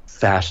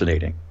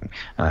fascinating,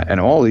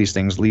 and all of these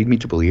things lead me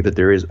to believe that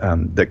there is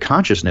that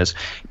consciousness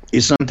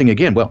is something.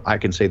 Again, well, I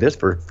can say this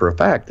for a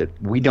fact, that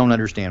we don't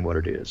understand what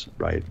it is,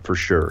 right? For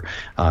sure,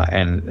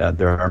 and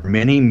there are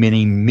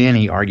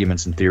many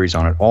arguments and theories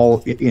on it,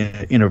 all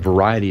in a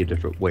variety of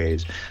different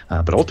ways.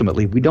 But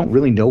ultimately, we don't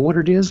really know what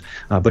it is.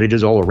 But it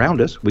is all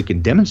around us. We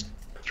can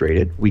demonstrate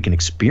it. We can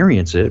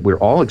experience it. We're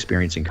all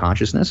experiencing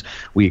consciousness.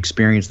 We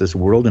experience this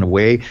world in a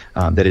way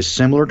that is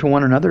similar to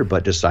one another,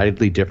 but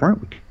decidedly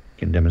different.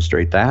 Can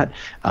demonstrate that.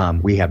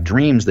 We have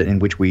dreams that in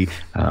which we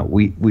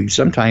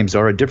sometimes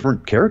are a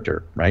different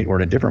character, right, or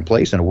in a different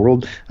place in a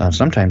world.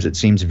 Sometimes it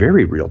seems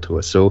very real to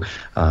us. So,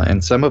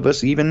 and some of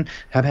us even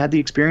have had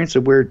the experience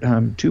of where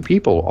two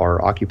people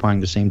are occupying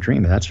the same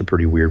dream, and that's a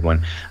pretty weird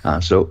one.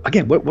 So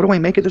again, what do I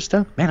make of this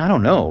stuff? Man, I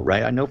don't know,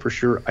 right? I know for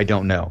sure I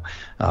don't know,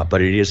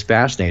 but it is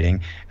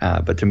fascinating.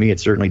 But to me, it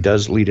certainly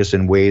does lead us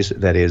in ways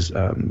that is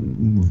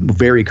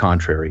very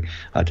contrary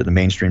to the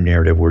mainstream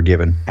narrative we're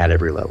given at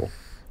every level.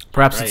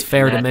 Perhaps it's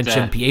fair to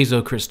mention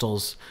piezo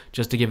crystals,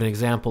 just to give an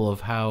example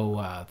of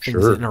how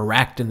things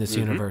interact in this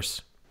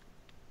universe.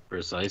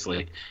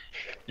 Precisely.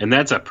 And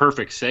that's a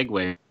perfect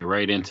segue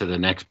right into the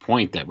next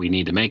point that we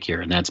need to make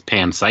here, and that's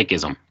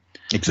panpsychism.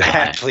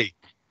 Exactly.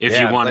 If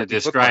you want to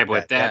describe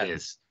what that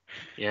is.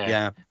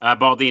 Yeah.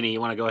 Baldini,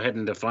 you want to go ahead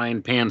and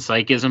define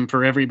panpsychism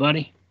for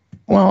everybody?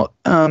 Well,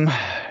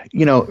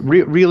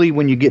 really,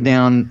 when you get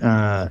down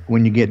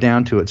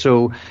to it.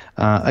 So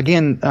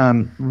again,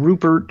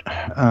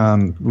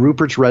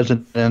 Rupert's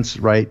residence,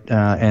 right,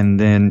 and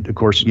then of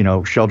course,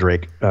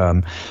 Sheldrake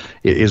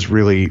is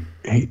really.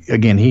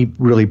 He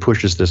really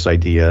pushes this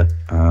idea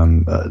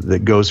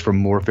that goes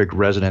from morphic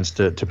resonance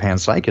to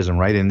panpsychism,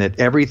 right? And that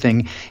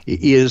everything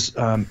is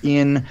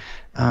in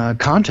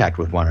contact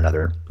with one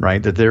another,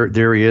 right? That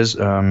there is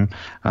again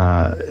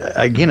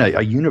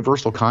a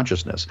universal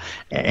consciousness,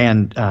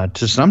 and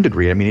to some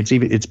degree, I mean,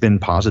 it's been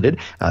posited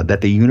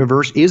that the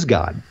universe is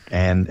God,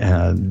 and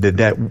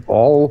that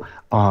all.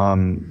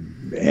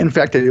 In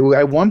fact,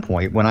 at one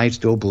point, when I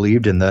still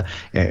believed in the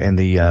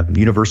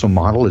universal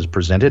model as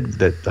presented,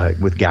 that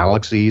with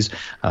galaxies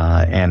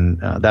and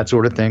that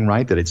sort of thing,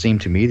 right? That it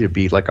seemed to me to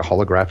be like a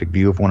holographic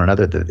view of one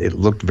another. That it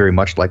looked very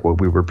much like what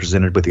we were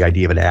presented with the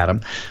idea of an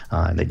atom,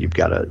 and that you've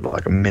got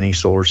like a mini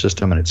solar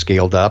system, and it's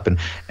scaled up, and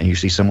you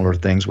see similar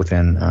things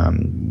within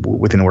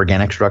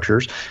organic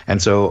structures.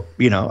 And so,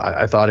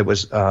 I thought it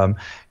was.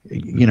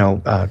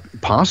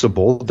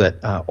 Possible that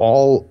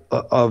all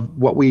of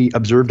what we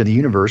observed in the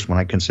universe, when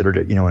I considered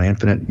it, an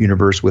infinite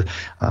universe with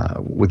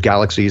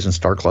galaxies and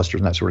star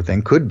clusters and that sort of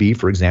thing, could be,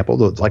 for example,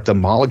 like the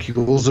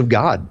molecules of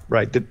God,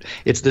 right? That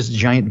it's this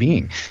giant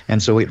being,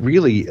 and so it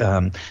really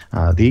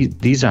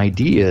these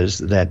ideas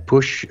that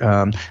push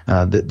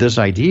this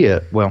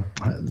idea,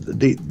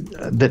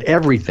 that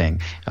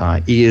everything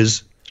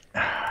is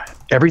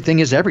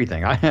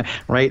everything,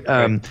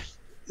 right?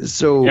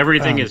 So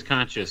everything is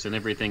conscious and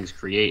everything's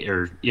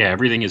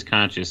everything is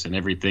conscious and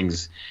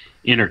everything's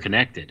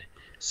interconnected.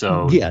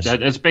 So yes.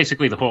 That's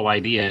basically the whole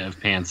idea of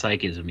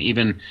panpsychism.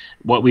 Even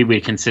what we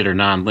would consider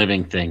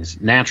non-living things,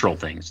 natural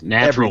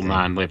everything.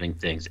 Non-living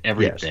things,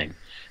 everything. Yes.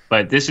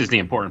 But this is the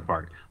important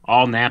part.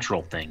 All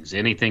natural things,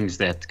 anything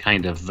that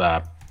kind of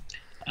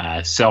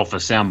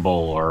self-assemble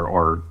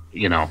or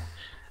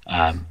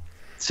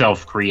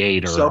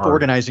self-create or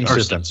self-organizing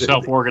systems.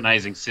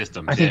 Self-organizing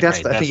systems. I think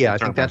that's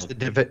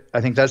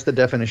the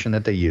definition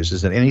that they use,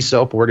 is that any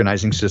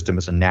self-organizing system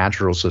is a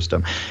natural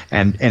system,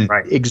 and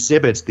right.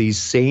 exhibits these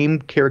same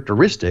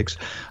characteristics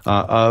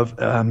of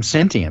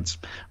sentience,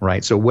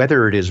 right? So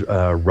whether it is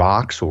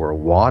rocks or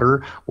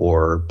water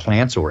or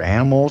plants or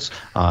animals,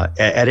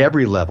 at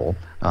every level.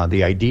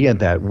 The idea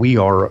that we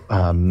are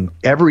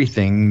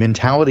everything,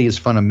 mentality is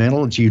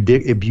fundamental, it's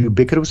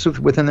ubiquitous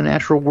within the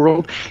natural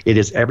world, it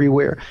is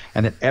everywhere,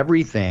 and that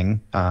everything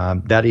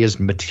that is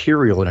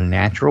material in a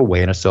natural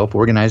way in a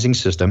self-organizing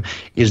system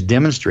is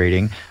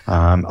demonstrating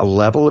a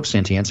level of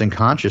sentience and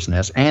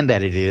consciousness, and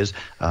that it is,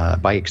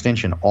 by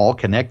extension, all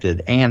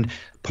connected and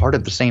part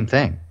of the same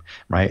thing.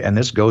 Right, and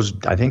this goes,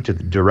 I think,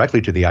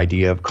 directly to the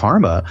idea of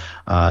karma,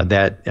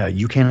 that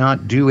you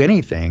cannot do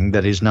anything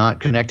that is not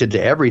connected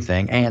to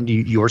everything and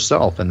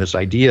yourself. And this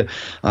idea,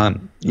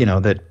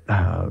 that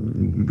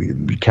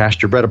you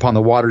cast your bread upon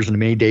the waters, and in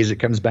many days it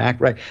comes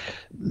back. Right,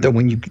 that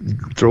when you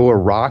throw a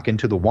rock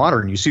into the water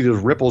and you see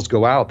those ripples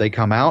go out, they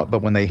come out,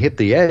 but when they hit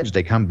the edge,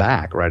 they come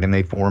back. Right, and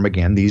they form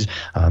again these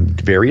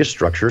various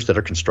structures that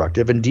are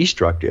constructive and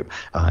destructive.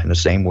 In the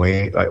same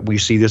way, we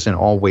see this in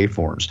all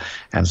waveforms.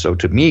 And so,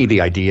 to me,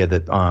 the idea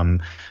that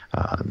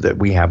that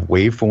we have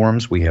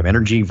waveforms, we have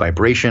energy,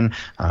 vibration.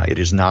 It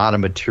is not a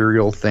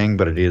material thing,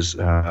 but it is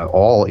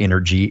all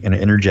energy and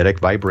energetic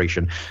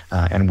vibration.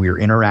 And we're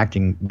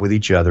interacting with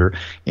each other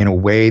in a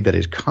way that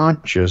is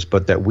conscious,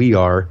 but that we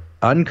are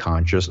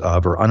unconscious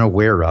of or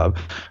unaware of,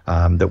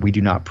 that we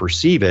do not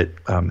perceive it,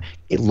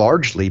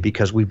 largely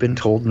because we've been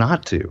told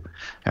not to.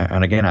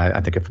 And again,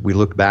 I think if we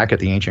look back at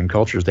the ancient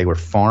cultures, they were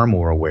far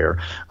more aware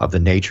of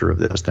the nature of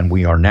this than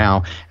we are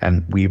now.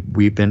 And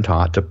we've been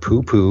taught to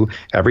poo-poo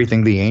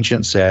everything the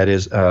ancients said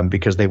is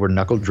because they were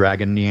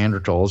knuckle-dragging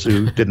Neanderthals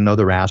who didn't know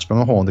the rasp from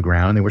a hole in the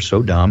ground. And they were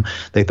so dumb,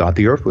 they thought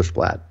the earth was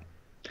flat.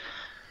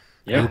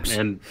 Yeah, oops.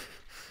 And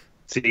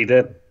see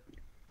that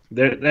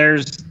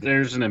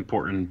there's an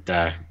important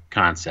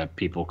concept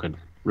people could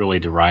really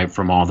derive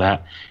from all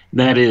that.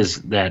 That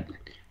is that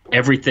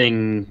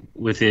everything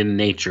within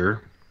nature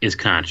is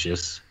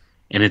conscious,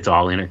 and it's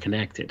all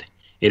interconnected.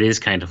 It is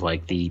kind of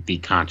like the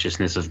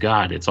consciousness of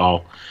God. It's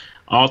all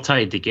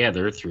tied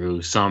together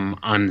through some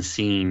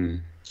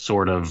unseen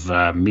sort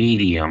of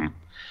medium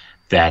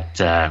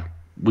that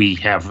we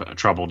have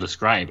trouble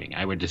describing.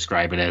 I would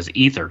describe it as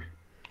ether.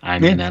 I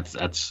mean, that's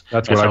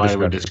how I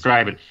would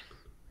describe it,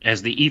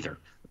 as the ether.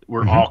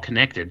 We're all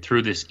connected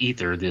through this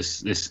ether,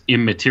 this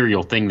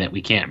immaterial thing that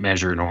we can't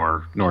measure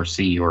nor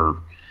see or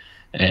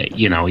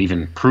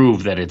even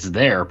prove that it's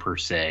there per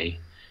se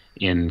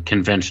in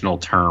conventional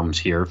terms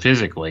here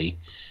physically.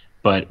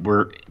 But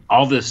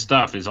all this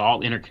stuff is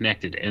all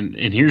interconnected. And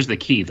here's the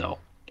key, though.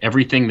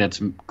 Everything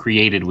that's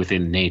created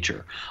within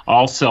nature,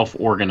 all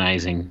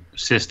self-organizing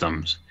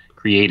systems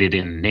created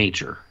in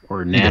nature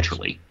or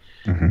naturally,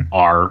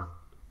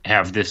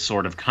 have this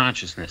sort of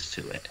consciousness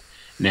to it.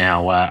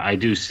 Now, I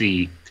do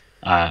see,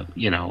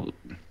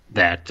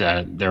 that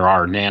there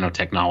are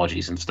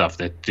nanotechnologies and stuff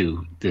that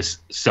do this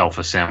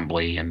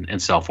self-assembly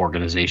and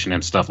self-organization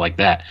and stuff like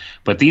that.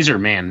 But these are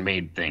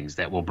man-made things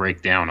that will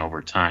break down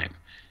over time.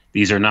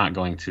 These are not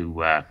going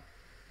to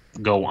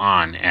go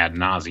on ad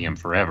nauseum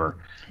forever,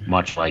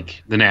 much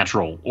like the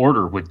natural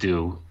order would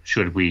do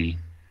should we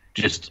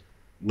just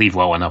leave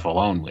well enough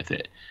alone with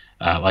it.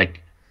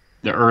 Like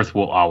the Earth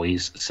will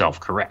always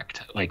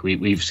self-correct. Like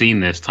we've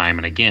seen this time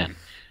and again.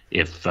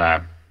 If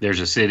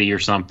there's a city or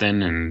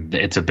something and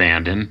it's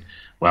abandoned,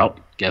 well,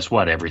 guess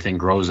what? Everything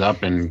grows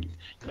up and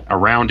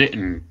around it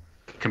and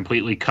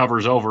completely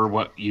covers over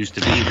what used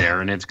to be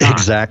there, and it's gone.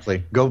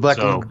 Exactly. Go back.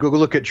 Go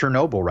look at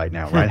Chernobyl right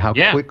now. Right? How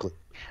quickly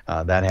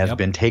that has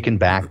been taken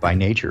back by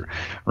nature,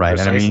 right?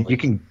 Precisely. And I mean, you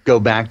can go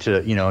back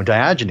to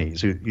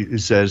Diogenes, who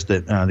says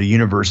that the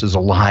universe is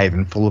alive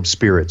and full of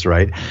spirits,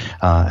 right?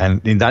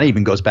 And that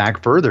even goes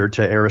back further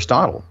to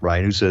Aristotle,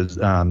 right? Who says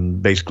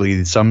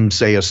basically some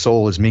say a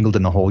soul is mingled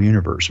in the whole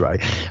universe,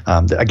 right?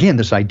 Again,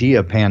 this idea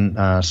of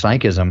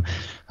panpsychism.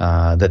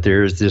 That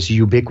there's this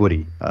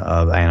ubiquity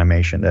of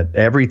animation, that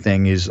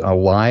everything is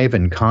alive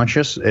and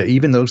conscious,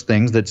 even those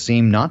things that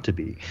seem not to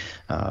be.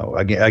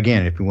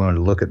 Again, if we wanted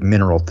to look at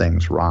mineral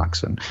things,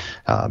 rocks and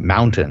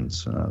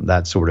mountains,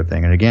 that sort of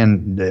thing. And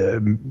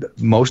again,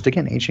 most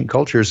ancient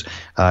cultures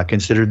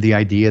considered the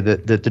idea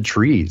that the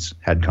trees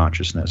had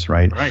consciousness,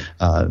 right?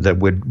 That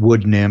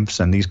wood nymphs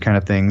and these kind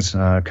of things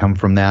come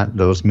from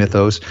those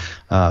mythos.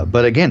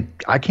 But again,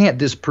 I can't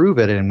disprove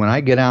it. And when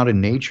I get out in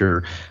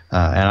nature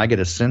and I get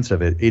a sense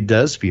of it, it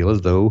does feel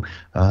as though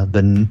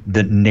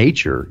the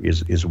nature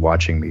is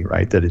watching me,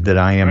 right? That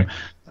I am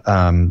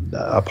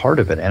a part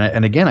of it.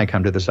 And again, I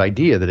come to this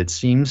idea that it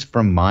seems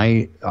from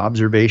my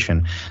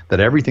observation that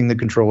everything the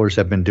controllers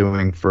have been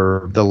doing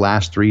for the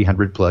last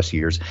 300 plus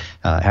years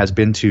has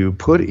been to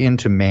put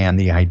into man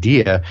the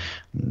idea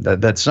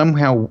that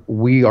somehow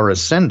we are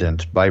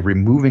ascendant by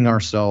removing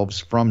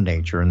ourselves from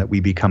nature and that we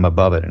become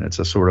above it. And it's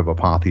a sort of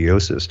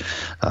apotheosis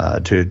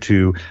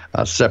to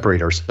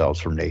separate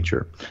ourselves from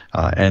nature.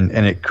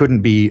 And it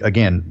couldn't be,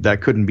 again, that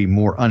couldn't be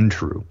more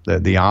untrue.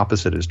 The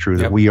opposite is true,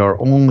 that we are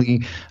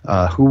only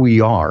who we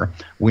are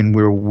when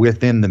we're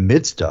within the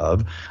midst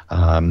of,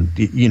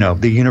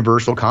 the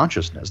universal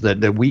consciousness,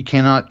 that we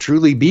cannot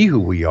truly be who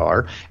we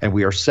are, and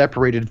we are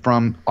separated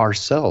from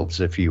ourselves,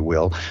 if you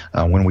will,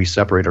 when we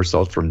separate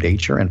ourselves from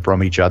nature and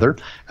from each other.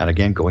 And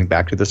again, going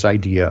back to this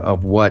idea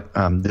of what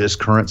this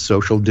current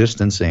social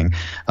distancing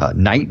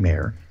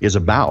nightmare is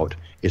about,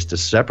 is to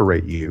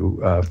separate you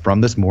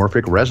from this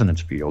morphic resonance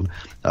field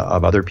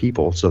of other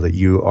people so that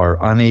you are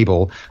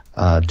unable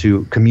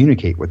to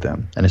communicate with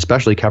them, and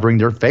especially covering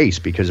their face,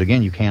 because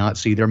again, you cannot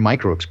see their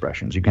micro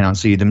expressions. You cannot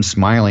see them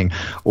smiling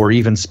or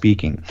even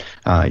speaking.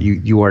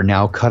 You are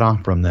now cut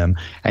off from them,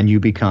 and you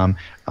become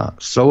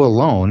so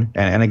alone.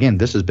 And again,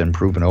 this has been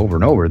proven over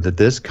and over that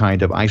this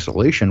kind of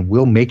isolation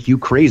will make you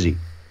crazy.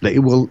 It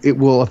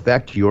will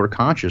affect your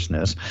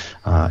consciousness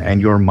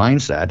and your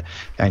mindset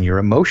and your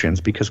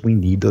emotions, because we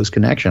need those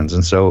connections.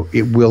 And so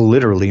it will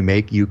literally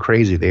make you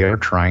crazy. They are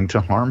trying to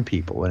harm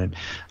people, and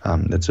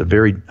it's a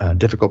very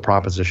difficult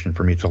proposition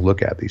for me to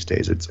look at these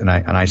days. And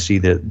I see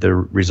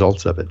the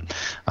results of it.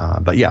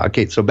 But yeah,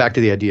 okay. So back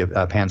to the idea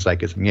of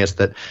panpsychism. Yes,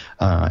 that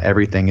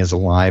everything is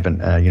alive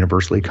and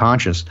universally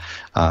conscious,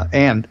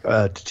 and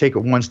to take it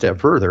one step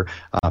further,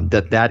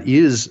 that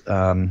is.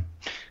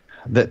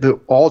 That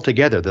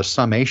altogether, the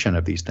summation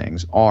of these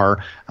things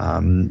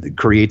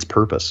creates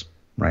purpose,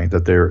 right?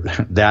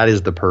 That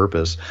is the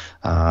purpose,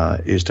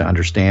 is to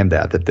understand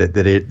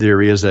that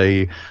there is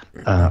a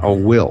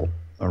will,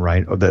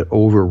 right, that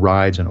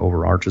overrides and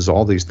overarches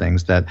all these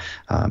things that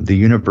the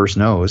universe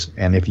knows.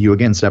 And if you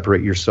again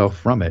separate yourself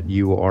from it,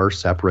 you are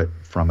separate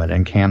from it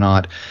and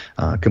cannot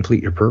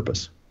complete your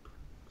purpose.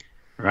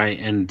 Right,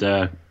 and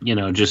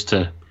just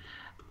to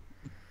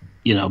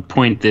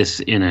point this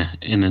in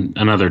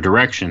another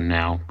direction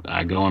now,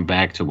 going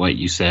back to what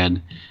you said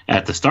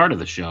at the start of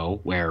the show,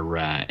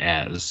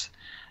 whereas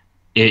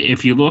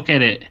if you look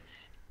at it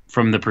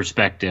from the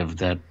perspective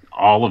that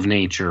all of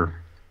nature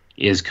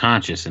is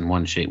conscious in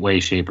one way,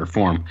 shape, or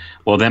form,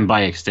 well, then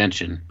by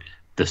extension,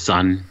 the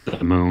sun,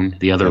 the moon,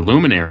 the other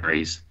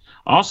luminaries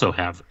also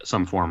have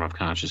some form of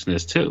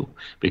consciousness too,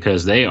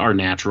 because they are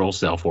natural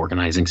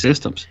self-organizing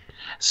systems.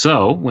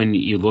 So when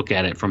you look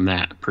at it from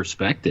that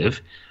perspective,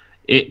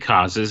 it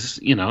causes,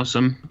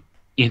 some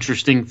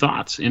interesting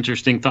questions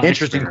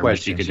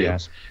you could do.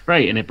 Yes.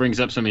 Right, and it brings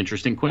up some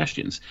interesting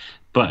questions.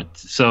 But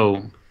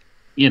so,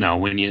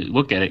 when you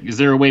look at it, is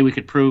there a way we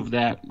could prove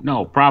that?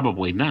 No,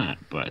 probably not.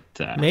 But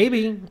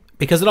maybe,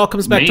 because it all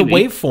comes back to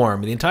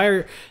waveform. The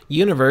entire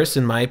universe,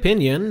 in my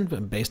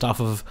opinion, based off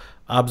of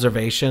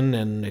observation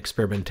and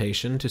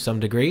experimentation to some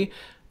degree,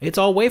 it's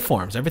all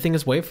waveforms. Everything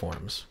is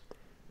waveforms.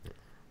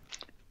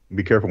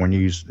 Be careful when you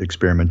use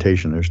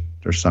experimentation.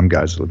 There's some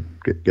guys that'll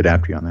get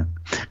after you on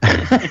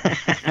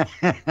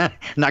that.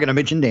 Not going to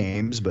mention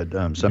names, but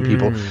some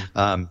people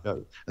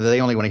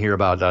they only want to hear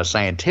about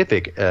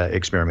scientific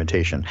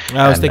experimentation.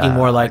 I was thinking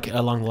more like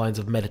along the lines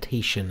of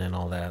meditation and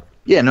all that.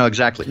 Yeah, no,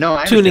 exactly. No,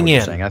 I tuning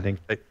in. Saying.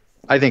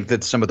 I think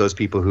that some of those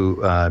people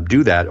who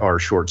do that are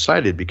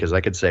short-sighted, because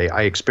I could say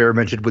I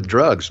experimented with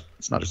drugs.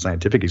 It's not a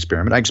scientific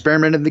experiment. I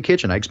experimented in the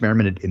kitchen. I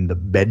experimented in the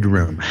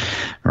bedroom,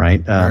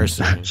 right?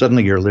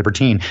 Suddenly you're a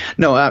libertine.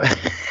 No,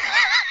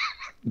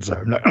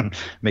 sorry, I'm not going to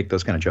make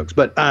those kind of jokes.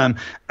 But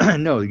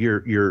no,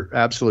 you're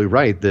absolutely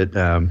right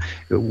that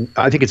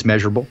I think it's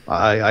measurable.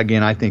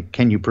 I think,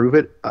 can you prove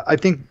it? I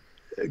think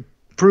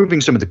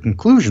proving some of the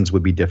conclusions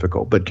would be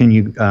difficult, but can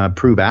you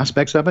prove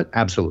aspects of it?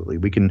 Absolutely.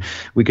 We can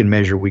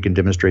measure, we can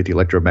demonstrate the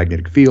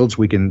electromagnetic fields.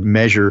 We can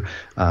measure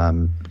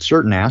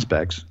certain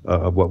aspects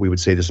of what we would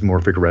say this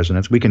morphic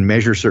resonance. We can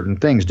measure certain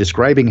things,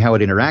 describing how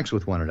it interacts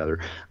with one another.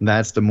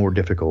 That's the more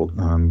difficult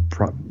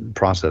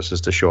process, is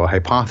to show a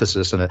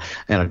hypothesis and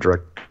a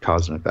direct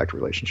cause and effect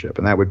relationship,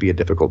 and that would be a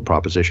difficult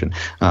proposition.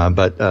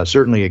 But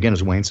certainly, again,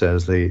 as Wayne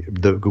says,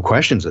 the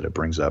questions that it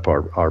brings up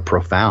are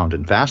profound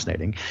and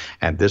fascinating,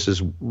 and this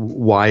is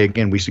why,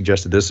 again, we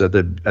suggested this at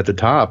the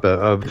top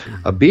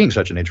of being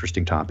such an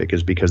interesting topic,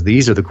 is because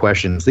these are the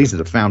questions, these are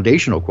the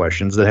foundational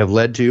questions that have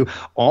led to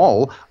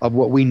all of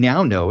what we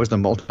now know as the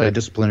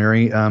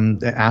multidisciplinary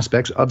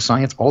aspects of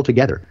science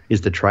altogether,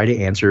 is to try to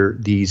answer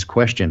these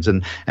questions.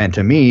 And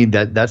to me,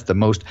 that's the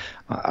most,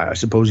 I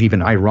suppose,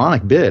 even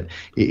ironic bit,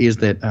 is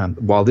that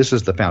while this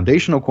is the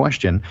foundational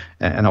question,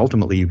 and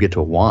ultimately you get to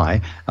a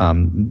why,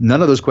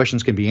 none of those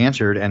questions can be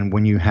answered. And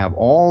when you have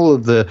all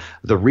of the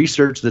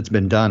research that's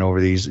been done over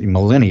these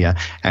millennia,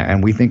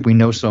 and we think we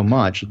know so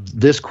much,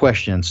 this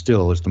question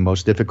still is the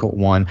most difficult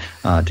one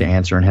to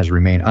answer and has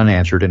remained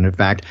unanswered. And in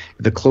fact,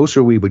 the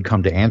closer we would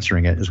come to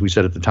answering it, as we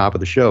said at the top of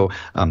the show,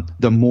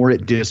 the more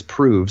it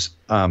disproves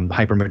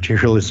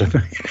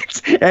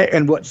hypermaterialism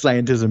and what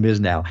scientism is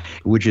now,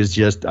 which is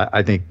just,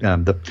 I think,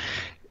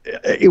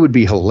 it would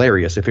be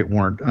hilarious if it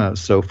weren't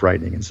so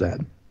frightening and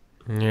sad.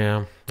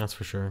 Yeah, that's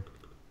for sure.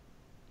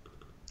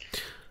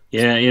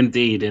 Yeah,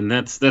 indeed, and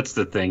that's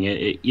the thing.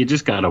 You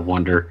just gotta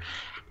wonder,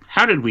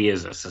 how did we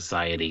as a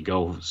society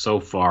go so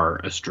far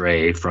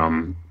astray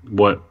from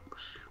what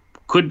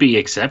could be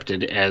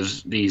accepted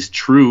as these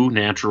true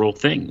natural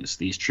things,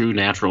 these true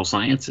natural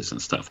sciences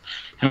and stuff?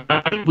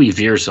 How did we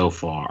veer so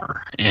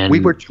far? And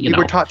we were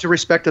taught to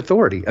respect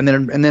authority, and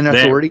then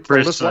authority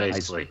told us lies.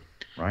 Precisely.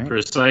 Right?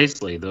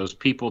 Precisely. Those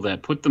people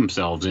that put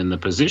themselves in the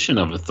position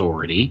of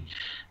authority,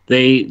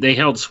 they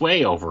held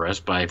sway over us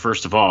by,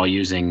 first of all,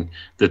 using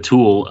the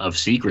tool of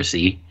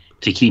secrecy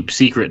to keep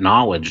secret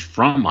knowledge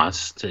from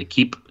us, to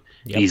keep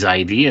these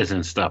ideas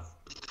and stuff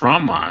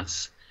from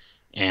us,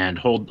 and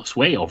hold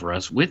sway over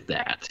us with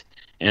that.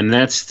 And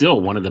that's still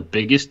one of the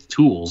biggest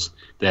tools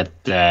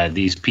that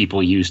these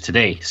people use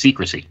today,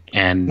 secrecy.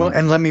 And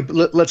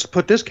let's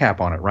put this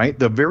cap on it, right?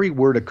 The very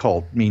word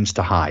occult means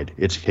to hide.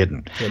 It's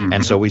hidden. Mm-hmm.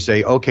 And so we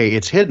say, okay,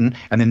 it's hidden,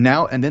 and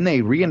then they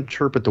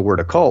reinterpret the word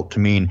occult to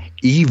mean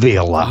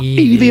evil,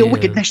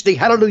 wickedness,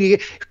 hallelujah.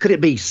 Could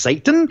it be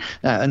Satan?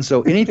 And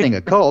so anything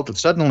occult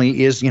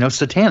suddenly is,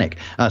 satanic.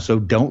 So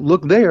don't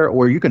look there,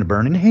 or you're going to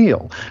burn in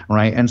hell,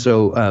 right? And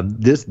so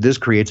this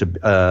creates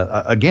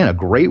a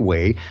great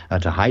way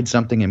to hide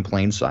something in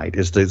plain sight,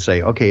 is to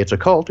say, okay, it's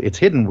occult, it's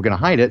hidden, we're going to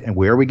hide it, and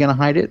where are we going to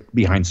hide it?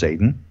 Behind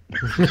Satan.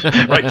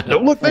 Right?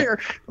 Don't look there,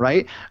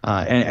 right?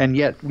 And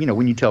yet,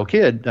 when you tell a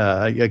kid,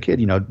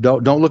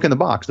 don't look in the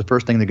box, the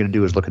first thing they're going to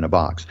do is look in the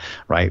box,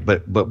 right?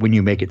 But when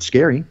you make it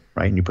scary,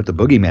 right, and you put the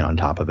boogeyman on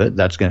top of it,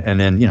 that's going to, and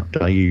then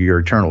tell you your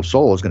eternal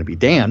soul is going to be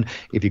damned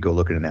if you go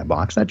looking in that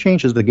box. That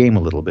changes the game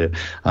a little bit.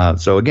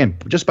 So again,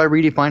 just by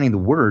redefining the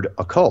word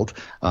occult,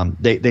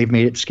 they've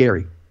made it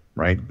scary,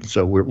 right?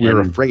 So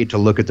we're afraid to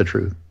look at the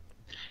truth.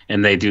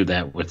 And they do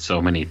that with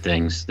so many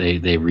things. They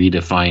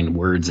redefine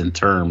words and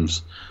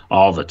terms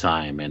all the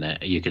time, and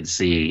you can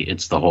see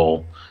it's the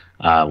whole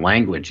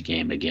language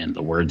game again.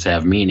 The words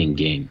have meaning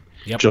game.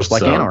 Yep. Just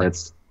like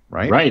anarchy,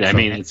 right? Right. I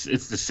mean, it's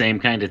the same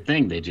kind of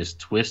thing. They just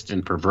twist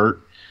and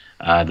pervert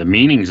the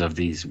meanings of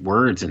these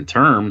words and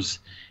terms,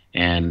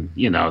 and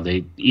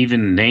they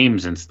even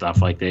names and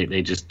stuff, like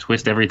they just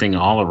twist everything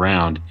all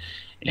around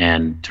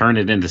and turn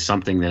it into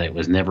something that it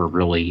was never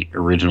really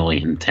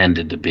originally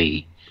intended to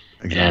be.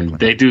 Exactly. And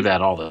they do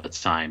that all the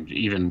time,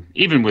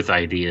 even with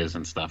ideas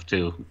and stuff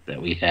too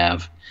that we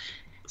have.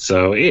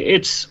 So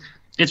it's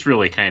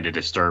really kind of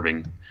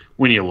disturbing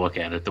when you look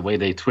at it, the way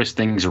they twist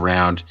things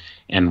around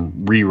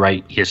and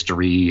rewrite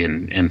history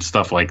and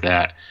stuff like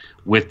that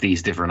with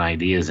these different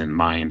ideas in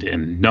mind,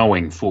 and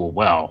knowing full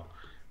well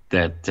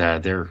that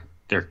they're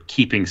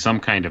keeping some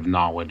kind of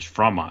knowledge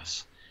from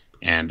us,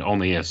 and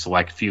only a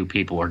select few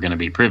people are going to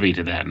be privy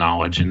to that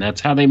knowledge, and that's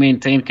how they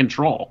maintain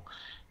control.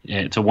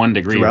 To one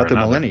degree throughout the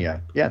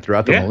millennia,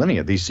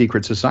 millennia, these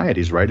secret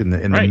societies, right, in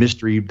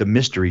the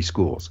mystery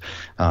schools,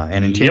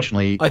 and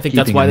intentionally. I think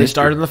that's why they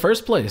started in the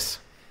first place.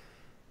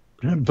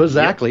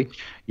 Exactly.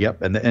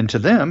 Yep, and to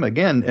them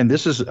again, and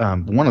this is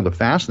one of the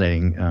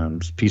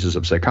fascinating pieces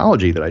of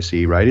psychology that I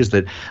see. Right, is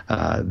that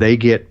they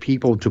get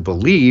people to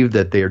believe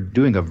that they are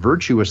doing a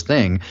virtuous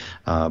thing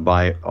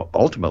by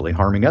ultimately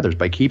harming others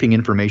by keeping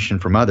information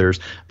from others.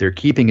 They're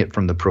keeping it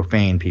from the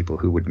profane people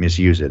who would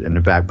misuse it, and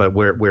in fact, but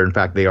where in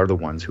fact they are the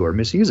ones who are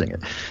misusing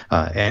it.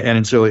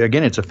 And so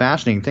again, it's a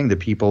fascinating thing that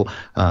people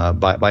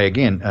by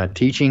again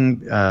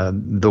teaching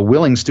the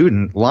willing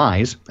student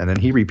lies, and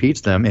then he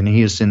repeats them, and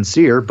he is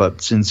sincere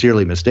but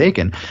sincerely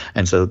mistaken.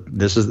 And so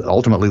this is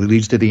ultimately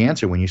leads to the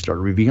answer when you start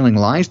revealing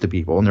lies to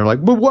people, and they're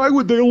like, "But why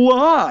would they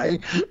lie?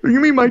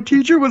 You mean my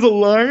teacher was a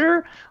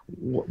liar?"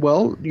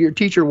 Well, your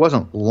teacher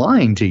wasn't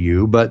lying to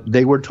you, but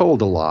they were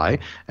told a lie,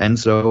 and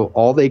so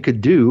all they could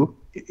do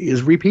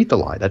is repeat the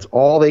lie. That's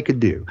all they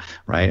could do,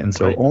 right? And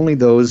so only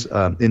those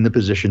in the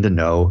position to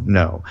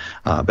know.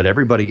 But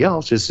everybody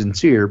else is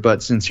sincere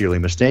but sincerely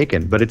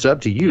mistaken. But it's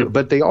up to you.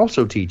 But they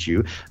also teach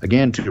you,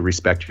 again, to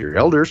respect your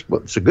elders. Well,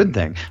 it's a good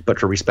thing, but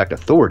to respect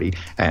authority.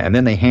 And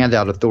then they hand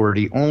out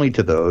authority only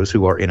to those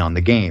who are in on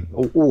the game.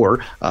 Or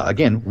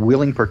again,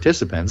 willing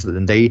participants,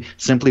 and they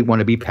simply want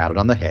to be patted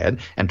on the head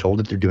and told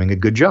that they're doing a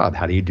good job.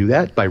 How do you do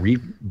that?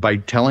 By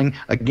telling,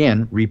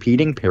 again,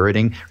 repeating,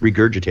 parroting,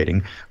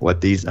 regurgitating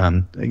what these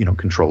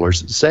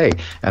controllers say,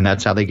 and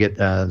that's how they get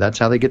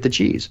the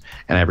cheese,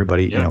 and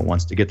everybody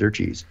wants to get their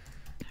cheese.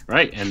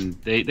 Right, and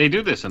they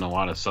do this in a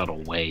lot of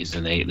subtle ways,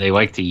 and they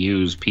like to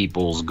use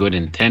people's good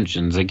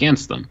intentions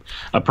against them.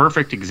 A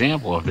perfect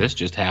example of this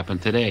just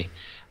happened today.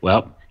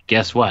 Well,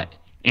 guess what?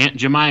 Aunt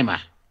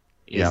Jemima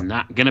is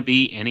not going to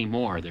be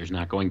anymore. There's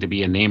not going to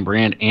be a name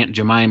brand Aunt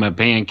Jemima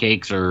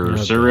pancakes or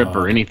syrup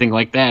or anything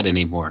like that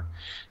anymore,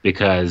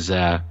 because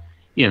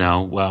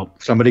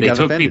somebody got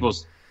offended.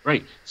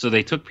 Right. So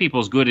they took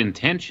people's good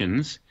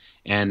intentions,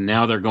 and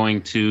now they're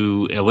going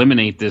to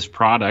eliminate this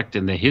product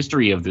and the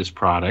history of this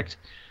product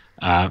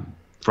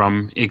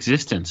from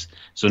existence.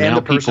 So and now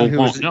the person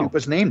people won't know. Who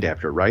was named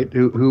after, right?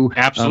 Who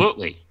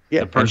absolutely.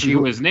 The person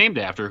who was named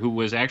after, who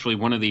was actually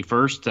one of the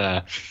first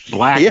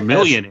black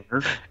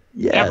millionaires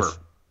ever.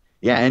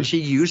 Yeah, and she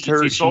used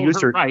her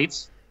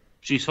rights.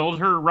 She sold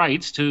her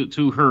rights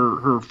to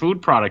her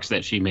food products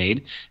that she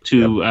made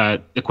to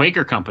the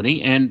Quaker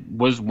Company, and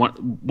was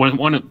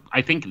one of,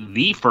 I think,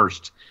 the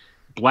first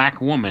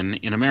black woman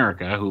in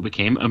America who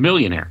became a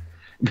millionaire.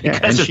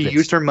 And she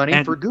used her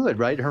money for good,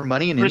 right? Her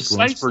money and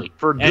influence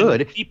for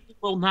good. And people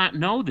will not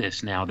know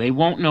this now. They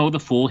won't know the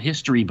full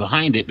history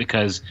behind it,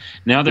 because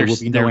now they're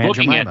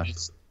looking at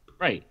this.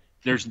 Right.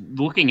 They're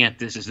looking at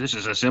this as this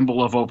is a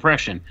symbol of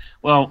oppression.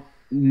 Well,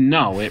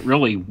 no, it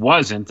really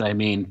wasn't. I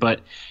mean,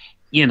 but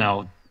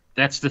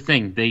that's the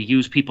thing. They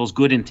use people's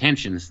good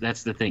intentions.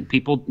 That's the thing.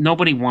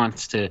 Nobody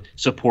wants to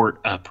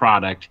support a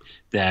product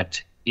that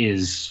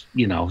is,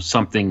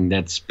 something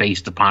that's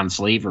based upon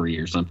slavery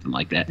or something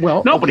like that.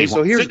 Well, nobody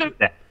wants to do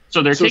that.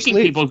 So they're taking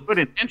people's good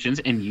intentions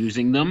and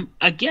using them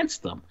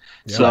against them.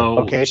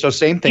 Yeah. So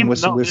same thing with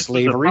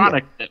slavery. Was a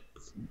product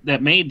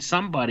that made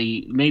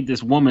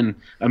this woman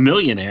a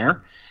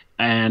millionaire,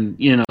 and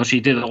she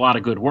did a lot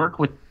of good work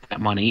with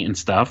that money and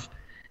stuff.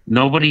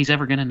 Nobody's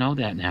ever going to know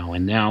that now,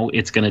 and now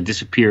it's going to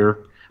disappear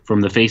from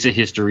the face of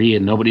history,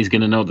 and nobody's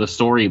going to know the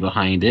story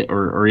behind it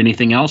or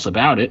anything else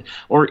about it,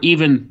 or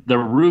even the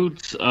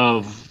roots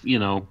of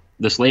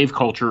the slave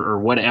culture or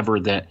whatever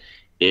that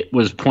it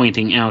was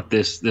pointing out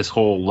this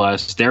whole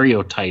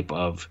stereotype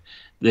of.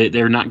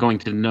 They're not going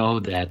to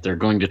know that. They're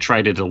going to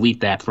try to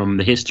delete that from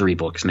the history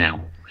books now,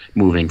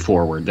 moving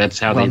forward. That's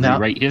how they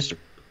rewrite history.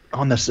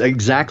 On this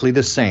exactly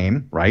the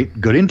same, right?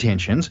 Good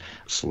intentions,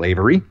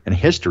 slavery, and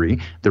history.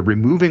 They're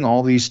removing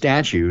all these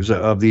statues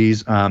of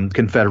these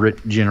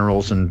Confederate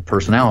generals and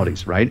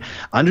personalities, right?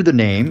 Under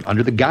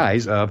the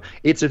guise of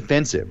it's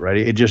offensive, right?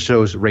 It just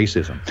shows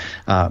racism.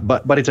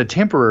 But it's a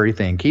temporary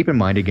thing. Keep in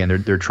mind,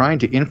 again, they're trying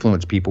to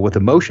influence people with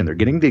emotion. They're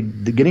getting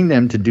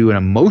them to do an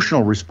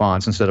emotional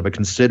response instead of a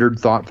considered,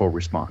 thoughtful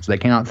response. They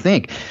cannot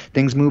think.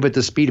 Things move at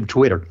the speed of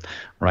Twitter,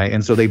 right?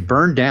 And so they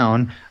burn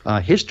down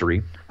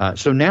history.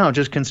 So now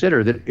just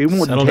consider that it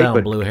wouldn't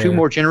take but two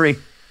more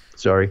generations.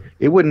 Sorry,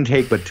 it wouldn't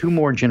take but two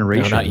more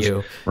generations. No, not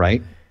you.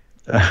 Right?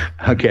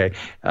 Okay,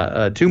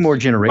 2 more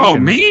generations. Oh,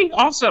 me?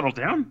 I'll settle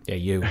down. Yeah,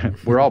 you.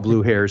 We're all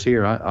blue hairs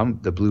here. I'm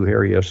the blue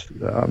hairiest.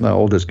 I'm the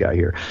oldest guy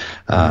here.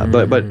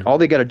 But all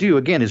they got to do,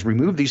 again, is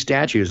remove these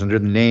statues under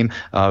the name,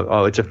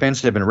 it's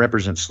offensive and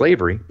represents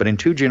slavery. But in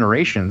 2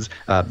 generations,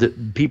 the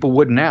people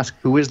wouldn't ask,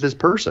 who is this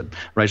person?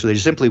 Right? So they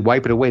just simply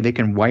wipe it away. They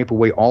can wipe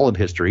away all of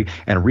history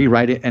and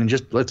rewrite it. And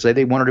just, let's say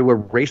they wanted to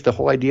erase the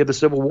whole idea of the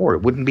Civil War.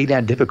 It wouldn't be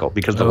that difficult,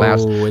 because the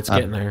last... it's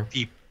getting there.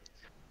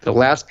 The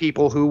last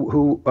people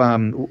who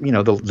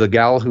the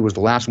gal who was the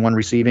last one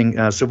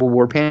receiving Civil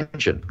War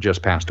pension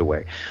just passed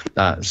away.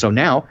 So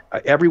now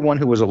everyone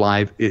who was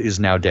alive is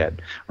now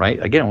dead,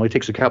 right? Again, it only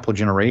takes a couple of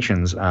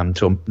generations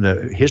till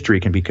the history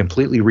can be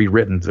completely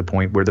rewritten to the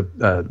point where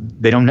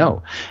they don't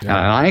know. Yeah.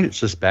 And I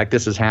suspect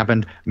this has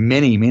happened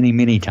many, many,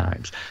 many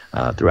times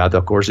throughout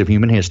the course of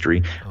human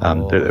history.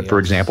 For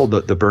example,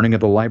 the burning of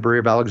the Library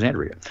of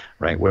Alexandria,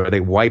 right, where they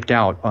wiped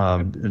out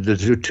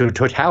the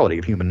totality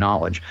of human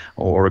knowledge,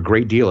 or a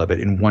great deal of it,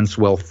 in one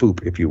swell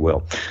foop, if you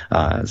will.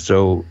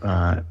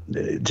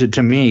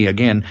 To me,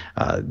 again,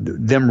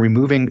 them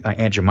removing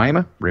Aunt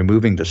Jemima,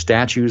 removing the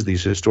statues,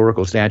 these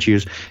historical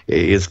statues,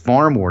 is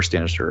far more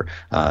sinister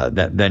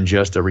than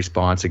just a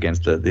response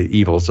against the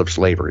evils of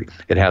slavery.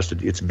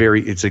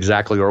 It's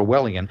exactly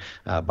Orwellian.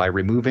 By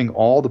removing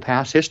all the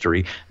past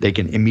history, they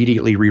can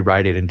immediately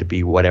rewrite it into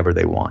be whatever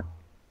they want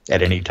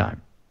at any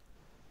time.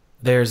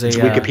 It's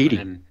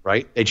Wikipedia,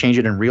 right? They change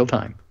it in real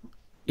time.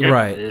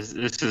 Right. This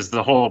is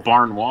the whole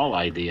barn wall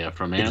idea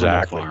from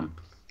Animal Farm.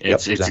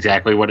 It's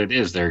exactly what it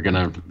is. They're going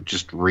to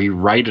just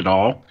rewrite it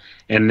all.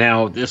 And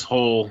now this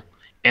whole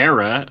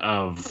era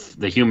of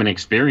the human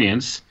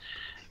experience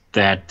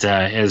that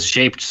has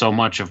shaped so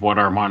much of what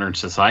our modern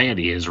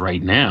society is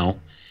right now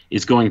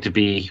is going to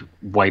be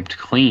wiped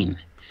clean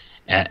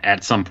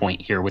at some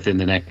point here within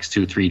the next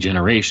 2-3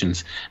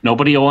 generations.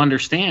 Nobody will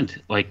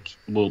understand.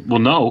 We'll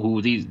know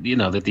who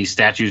that these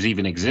statues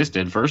even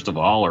existed, first of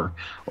all,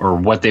 or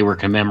what they were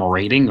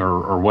commemorating,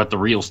 or what the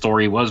real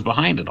story was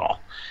behind it all.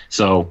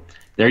 So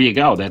there you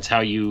go. That's how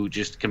you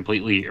just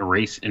completely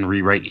erase and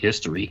rewrite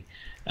history.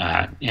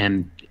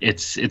 And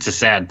it's a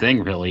sad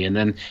thing, really. And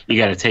then you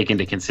got to take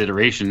into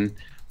consideration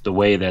the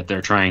way that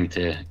they're trying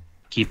to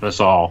keep us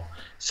all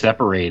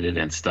separated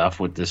and stuff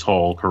with this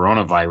whole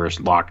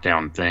coronavirus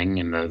lockdown thing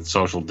and the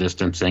social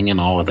distancing and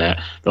all of that,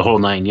 the whole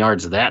 9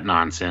 yards of that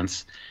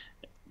nonsense.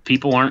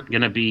 People aren't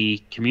going to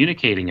be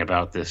communicating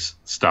about this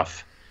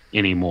stuff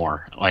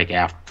anymore.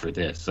 After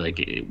this,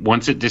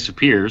 once it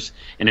disappears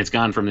and it's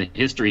gone from the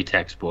history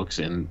textbooks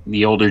and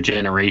the older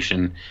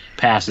generation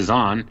passes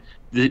on,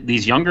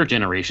 these younger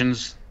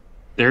generations,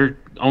 they're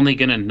only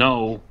going to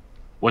know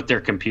what their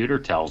computer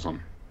tells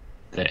them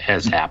that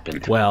has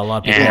happened. Well, a lot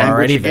of people are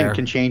already there.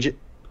 Can change it.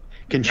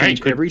 Can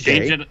change every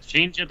day.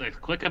 Change it at the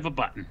click of a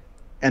button.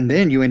 And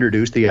then you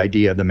introduce the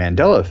idea of the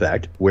Mandela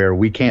effect, where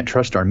we can't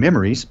trust our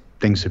memories.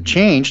 Things have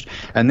changed,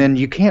 and then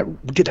you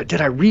can't.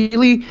 Did I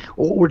really,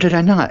 or did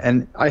I not?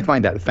 And I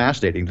find that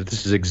fascinating. That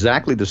this is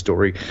exactly the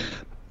story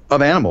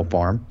of Animal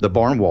Farm, the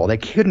barn wall. They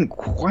couldn't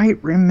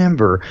quite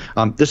remember.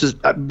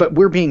 But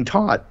we're being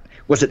taught.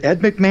 Was it Ed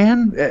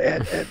McMahon?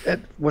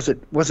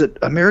 Was it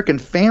American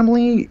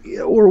Family,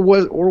 or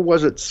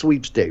was it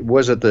Sweepstakes?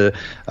 Was it the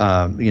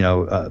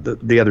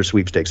other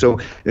Sweepstakes? So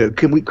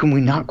can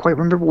we not quite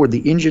remember? Were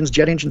the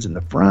jet engines in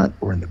the front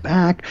or in the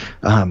back?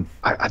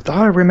 I thought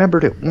I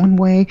remembered it one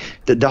way.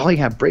 Did Dolly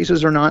have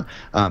braces or not?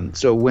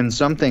 So when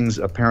some things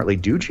apparently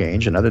do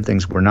change and other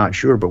things we're not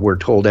sure, but we're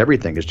told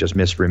everything is just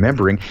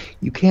misremembering,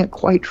 you can't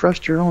quite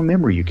trust your own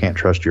memory. You can't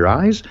trust your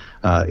eyes.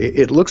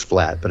 It looks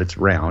flat, but it's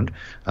round.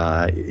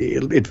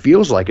 It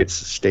feels like it's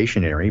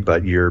stationary,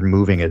 but you're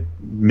moving at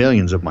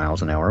millions of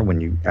miles an hour when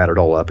you add it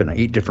all up in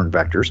 8 different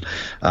vectors.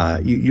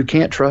 You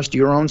can't trust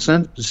your own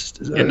senses.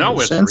 It's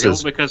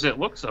real because it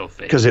looks so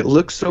fake. Because it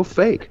looks so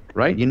fake,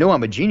 right?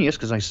 I'm a genius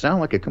because I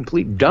sound like a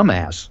complete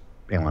dumbass.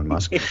 Elon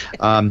Musk,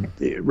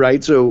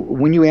 right? So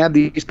when you add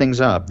these things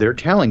up, they're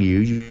telling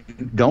you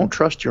don't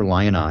trust your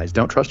lion eyes,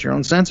 don't trust your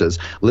own senses.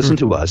 Listen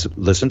to us,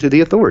 listen to the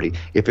authority.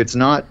 If it's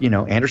not,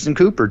 Anderson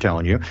Cooper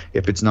telling you,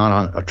 if it's not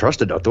on a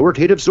trusted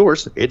authoritative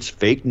source, it's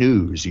fake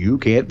news. You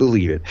can't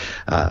believe it.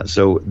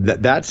 So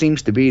that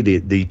seems to be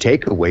the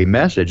takeaway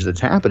message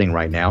that's happening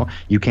right now.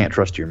 You can't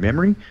trust your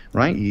memory,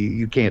 right?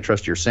 You can't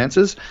trust your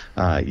senses.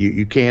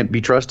 You can't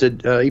be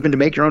trusted even to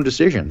make your own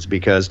decisions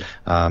because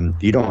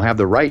you don't have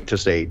the right to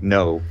say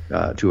no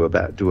to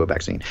a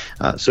vaccine.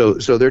 So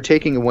they're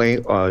taking away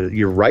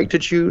your right to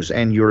choose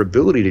and your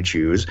ability to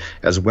choose,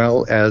 as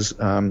well as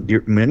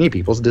many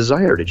people's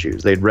desire to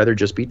choose. They'd rather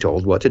just be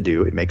told what to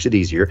do. It makes it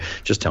easier.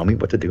 Just tell me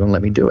what to do and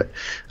let me do it.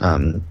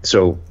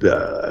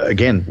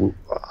 Again,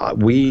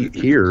 we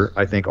here,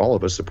 I think all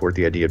of us support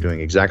the idea of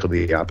doing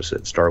exactly the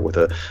opposite. Start with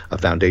a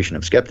foundation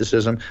of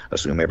skepticism,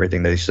 assume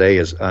everything they say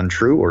is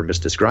untrue or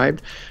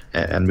misdescribed,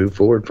 and move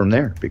forward from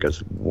there,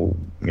 because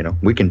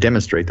we can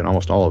demonstrate that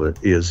almost all of it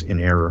is in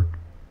error.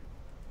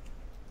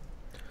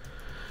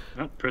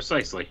 Well,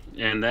 precisely,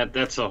 and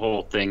that's a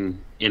whole thing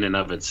in and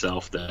of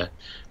itself. The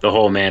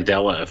whole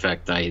Mandela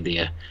effect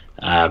idea.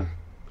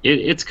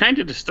 It's kind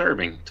of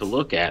disturbing to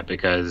look at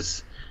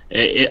because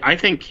I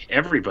think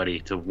everybody,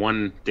 to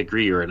one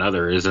degree or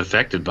another, is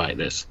affected by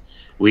this.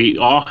 We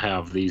all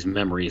have these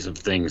memories of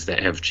things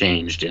that have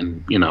changed,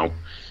 and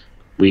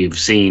we've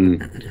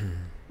seen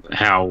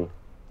how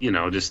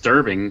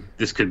disturbing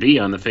this could be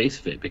on the face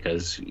of it,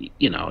 because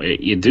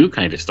you do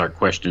kind of start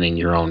questioning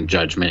your own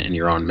judgment and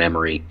your own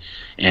memory,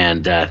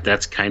 and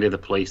that's kind of the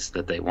place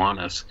that they want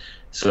us.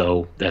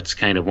 So that's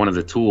kind of one of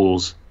the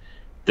tools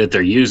that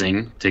they're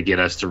using to get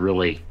us to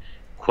really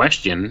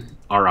question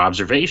our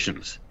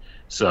observations.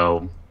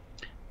 So,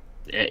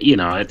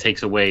 it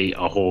takes away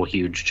a whole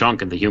huge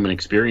chunk of the human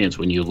experience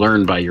when you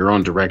learn by your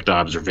own direct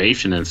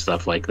observation and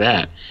stuff like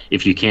that.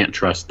 If you can't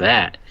trust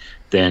that,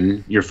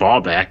 then your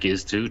fallback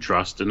is to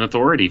trust an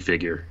authority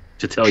figure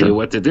to tell you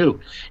what to do.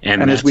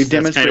 And as we've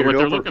demonstrated, that's kind of what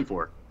they're looking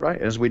for. Right.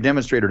 As we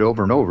demonstrated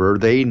over and over,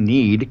 they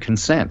need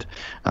consent.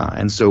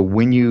 And so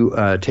when you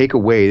take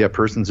away a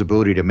person's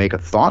ability to make a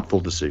thoughtful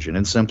decision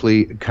and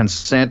simply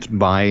consent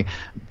by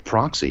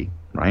proxy,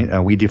 right?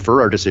 We defer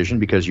our decision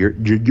because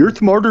you're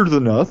smarter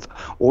than us,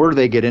 or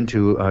they get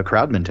into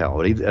crowd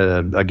mentality.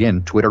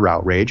 Again, Twitter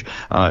outrage.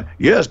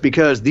 Yes,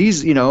 because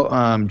these,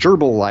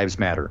 gerbil lives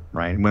matter,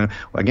 right?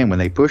 When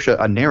they push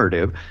a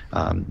narrative,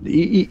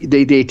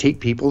 they take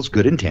people's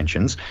good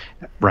intentions,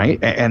 right,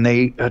 and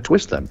they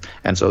twist them,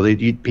 and so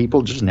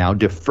people just now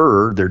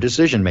defer their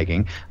decision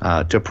making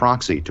to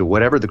proxy, to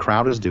whatever the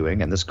crowd is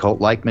doing, and this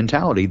cult-like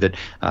mentality that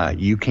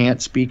you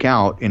can't speak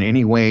out in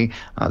any way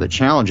that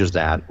challenges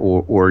that,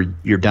 or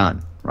you're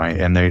done, right?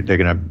 And they're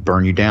going to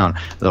burn you down.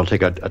 They'll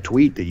take a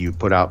tweet that you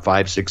put out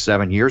 5, 6,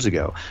 7 years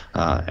ago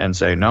and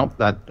say, nope,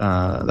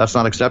 that's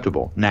not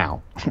acceptable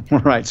now,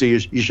 right? So you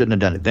shouldn't have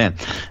done it then.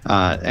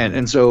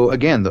 And so,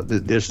 again,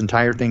 this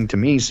entire thing to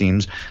me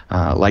seems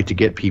like to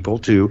get people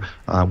to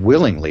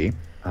willingly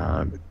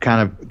kind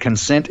of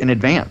consent in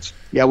advance.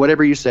 Yeah,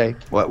 whatever you say,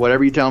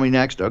 whatever you tell me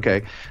next,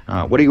 okay.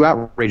 What are you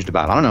outraged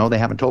about? I don't know. They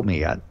haven't told me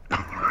yet.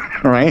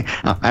 Right?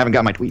 I haven't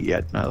got my tweet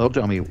yet. They'll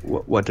tell me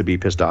what to be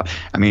pissed off.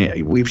 I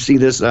mean, we see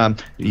this. Now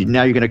you're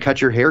going to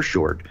cut your hair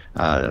short.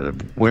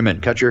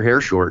 Women, cut your hair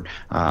short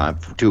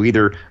to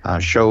either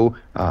show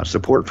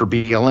support for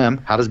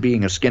BLM. How does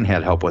being a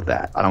skinhead help with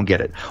that? I don't get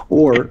it.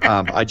 Or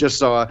I just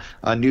saw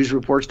news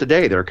reports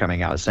today that are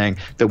coming out saying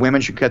that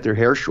women should cut their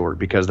hair short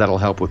because that'll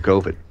help with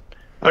COVID.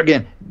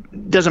 Again,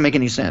 doesn't make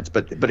any sense,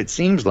 but it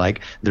seems like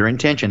their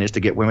intention is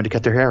to get women to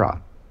cut their hair off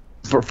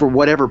for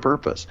whatever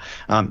purpose.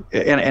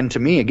 And to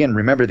me, again,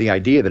 remember the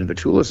idea that in the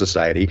Tula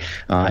Society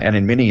and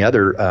in many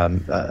other,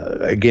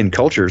 again,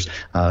 cultures,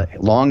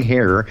 long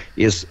hair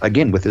is,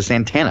 again, with this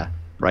antenna,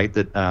 right?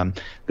 That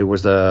there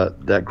was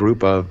that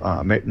group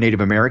of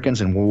Native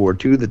Americans in World War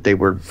II that they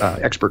were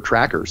expert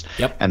trackers.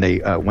 Yep. And they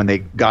when they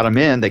got them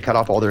in, they cut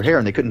off all their hair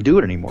and they couldn't do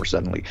it anymore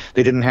suddenly.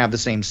 They didn't have the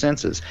same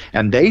senses.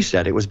 And they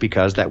said it was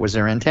because that was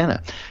their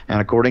antenna.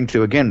 And according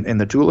to, again, in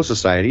the Tula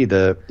Society,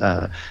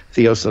 the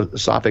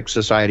Theosophic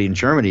Society in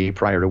Germany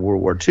prior to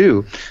World War II,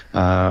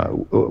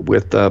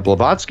 with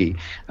Blavatsky,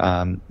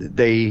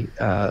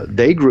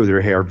 they grew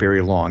their hair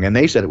very long. And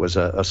they said it was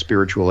a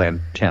spiritual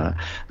antenna,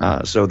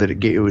 so that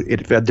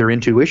it fed their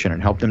intuition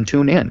and helped them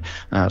tune in.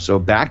 So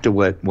back to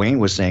what Wayne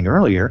was saying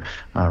earlier,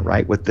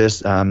 right, with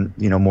this,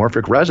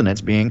 morphic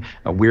resonance being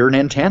we're an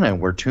antenna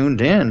and we're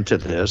tuned in to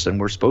this and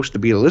we're supposed to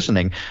be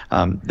listening.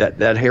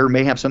 That hair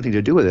may have something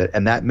to do with it,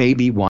 and that may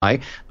be why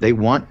they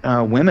want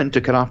women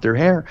to cut off their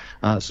hair.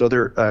 So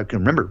they're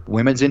remember,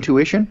 women's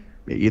intuition.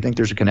 You think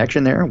there's a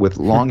connection there with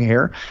long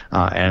hair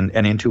and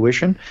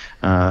intuition?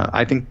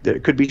 I think there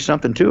could be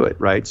something to it,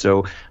 right?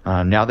 So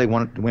now they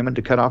want women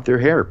to cut off their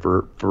hair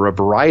for a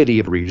variety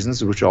of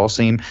reasons, which all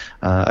seem,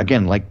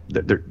 again, like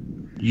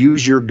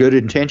use your good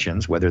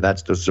intentions, whether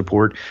that's to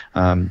support,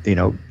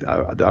 the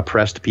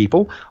oppressed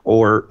people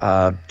or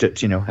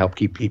to help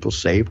keep people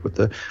safe with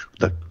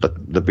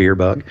the beer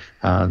bug.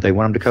 They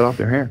want them to cut off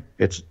their hair.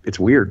 It's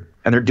weird,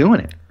 and they're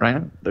doing it,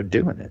 right? They're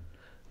doing it.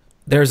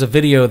 There's a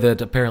video that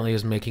apparently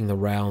is making the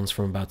rounds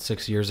from about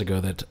 6 years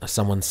ago that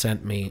someone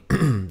sent me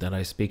that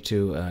I speak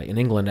to in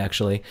England,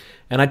 actually.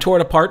 And I tore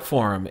it apart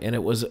for him. And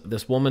it was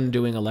this woman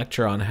doing a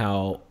lecture on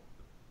how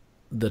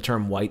the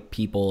term white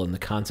people and the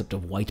concept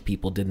of white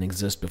people didn't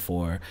exist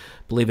before.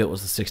 I believe it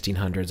was the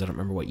 1600s. I don't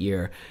remember what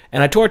year.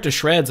 And I tore it to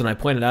shreds, and I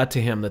pointed out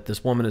to him that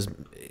this woman is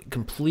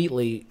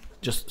completely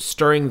just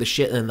stirring the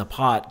shit in the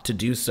pot to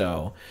do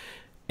so.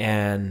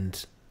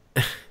 And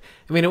I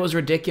mean, it was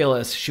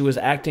ridiculous. She was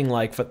acting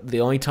like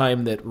the only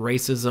time that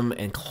racism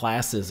and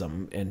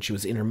classism, and she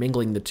was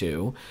intermingling the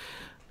two,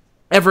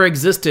 ever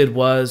existed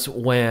was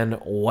when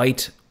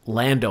white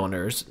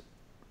landowners,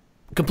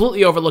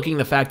 completely overlooking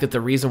the fact that the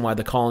reason why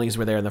the colonies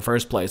were there in the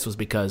first place was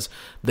because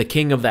the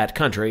king of that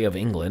country, of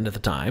England at the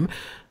time,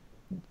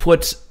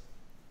 put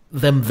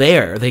them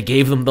there. They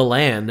gave them the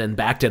land and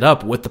backed it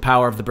up with the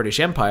power of the British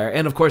Empire.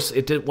 And of course,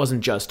 it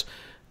wasn't just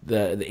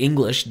the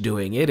English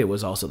doing it. It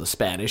was also the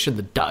Spanish and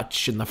the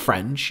Dutch and the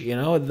French.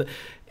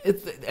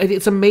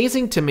 It's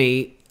amazing to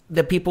me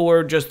that people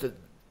were just,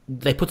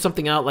 they put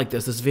something out like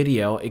this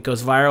video, it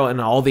goes viral,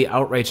 and all the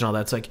outrage and all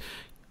that. It's like,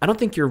 I don't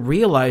think you're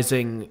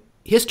realizing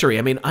history.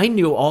 I mean, I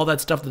knew all that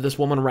stuff that this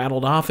woman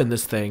rattled off in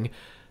this thing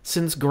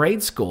since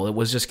grade school. It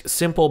was just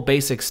simple,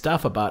 basic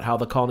stuff about how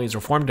the colonies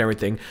were formed and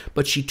everything,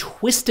 but she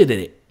twisted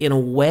it in a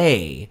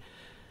way,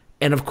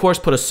 and of course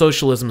put a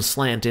socialism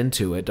slant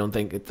into it. Don't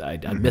think I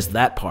missed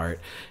that part.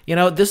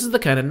 This is the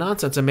kind of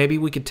nonsense, and maybe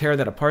we could tear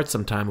that apart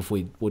sometime if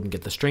we wouldn't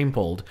get the stream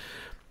pulled.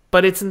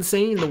 But it's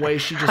insane the way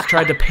she just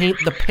tried to paint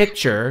the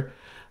picture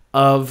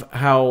of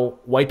how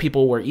white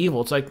people were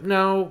evil. It's like,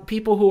 no,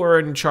 people who are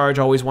in charge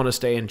always want to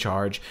stay in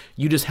charge.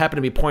 You just happen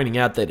to be pointing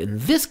out that in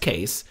this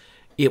case,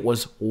 it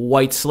was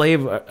white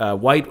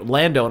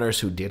landowners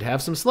who did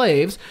have some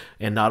slaves,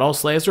 and not all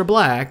slaves are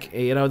black.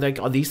 You know, like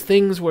these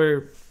things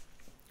were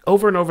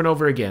over and over and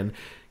over again.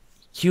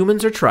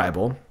 Humans are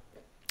tribal.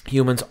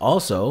 Humans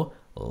also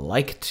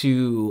like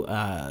to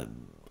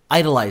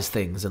idolize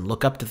things and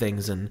look up to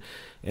things and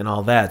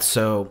all that.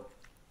 So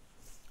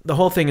the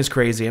whole thing is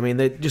crazy. I mean,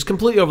 they're just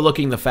completely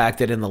overlooking the fact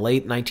that in the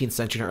late 19th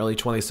century and early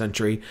 20th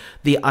century,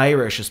 the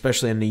Irish,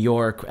 especially in New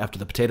York after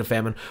the potato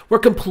famine, were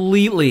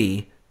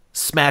completely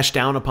smashed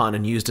down upon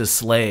and used as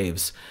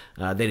slaves.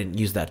 They didn't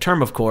use that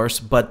term, of course,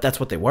 but that's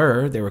what they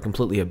were. They were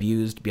completely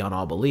abused beyond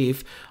all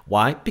belief.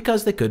 Why?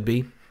 Because they could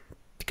be.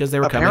 Because they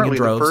were coming in droves.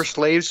 Apparently, the first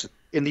slaves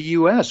in the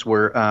U.S.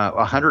 were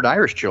 100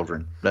 Irish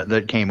children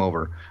that came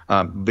over.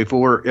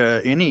 Before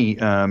any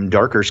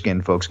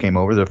darker-skinned folks came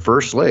over, the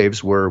first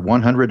slaves were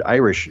 100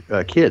 Irish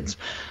kids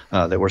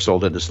that were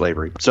sold into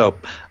slavery. So,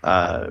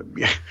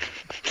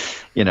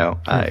 you know,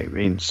 I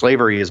mean,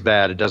 slavery is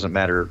bad. It doesn't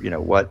matter, you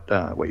know, what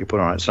you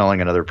put on it.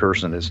 Selling another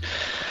person is,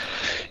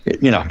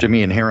 you know, to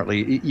me,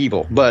 inherently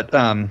evil. But,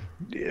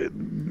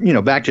 you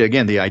know, back to,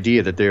 again, the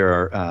idea that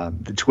there are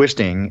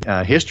twisting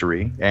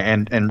history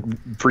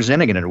and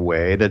presenting it in a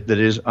way that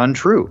is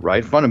untrue,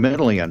 right?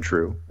 Fundamentally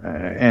untrue.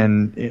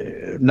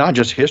 And not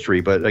just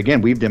history, but, again,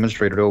 we've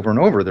demonstrated over and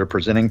over. They're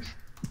presenting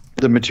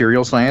the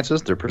material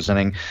sciences. They're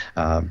presenting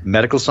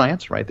medical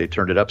science, right? They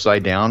turned it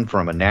upside down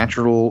from a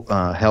natural,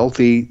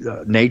 healthy,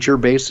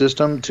 nature-based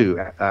system to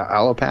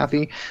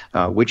allopathy,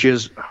 which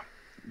is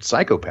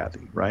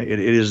psychopathy, right? It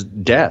is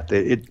death.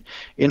 It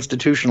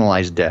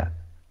institutionalized death,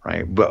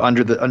 right? But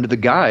under the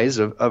guise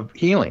of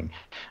healing.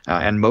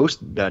 And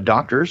most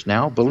doctors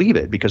now believe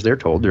it because they're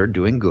told they're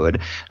doing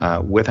good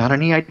without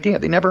any idea.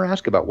 They never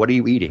ask about what are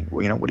you eating,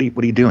 you know, what are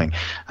you doing,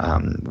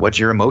 what's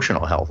your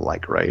emotional health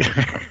like, right?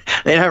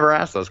 They never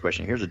ask those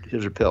questions.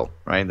 Here's a pill,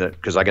 right?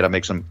 Because I got to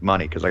make some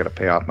money because I got to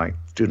pay off my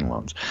student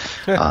loans,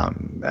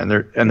 and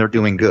they're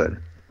doing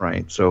good.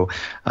 Right. So,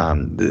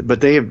 but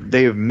they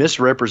have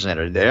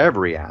misrepresented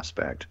every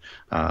aspect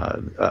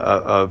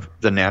of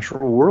the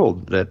natural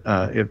world. That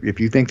if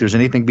you think there's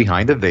anything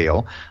behind the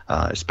veil,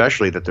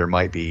 especially that there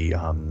might be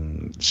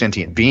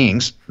sentient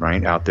beings,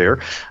 right, out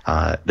there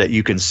that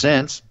you can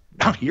sense,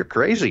 you're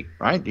crazy,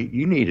 right?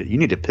 You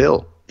need a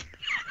pill.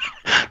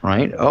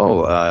 Right?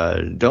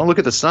 Oh, don't look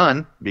at the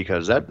sun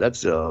because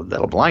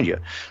that'll blind you.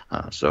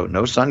 So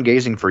no sun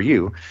gazing for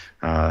you.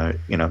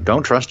 You know,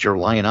 don't trust your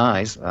lion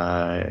eyes.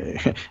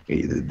 The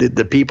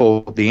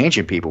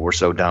ancient people were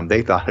so dumb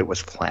they thought it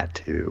was flat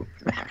too.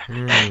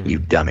 You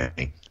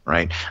dummy.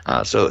 Right.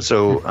 So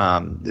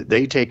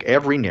they take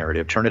every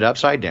narrative, turn it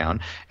upside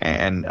down,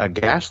 and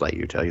gaslight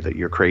you, tell you that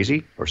you're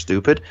crazy or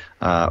stupid,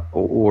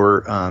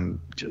 or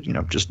you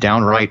know, just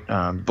downright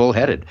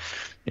bullheaded.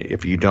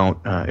 If you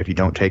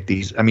don't take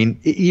these, I mean,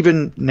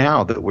 even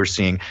now that we're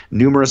seeing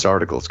numerous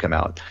articles come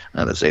out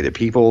that say that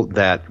people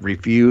that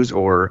refuse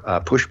or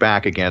push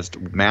back against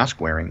mask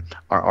wearing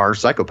are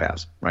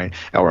psychopaths, right,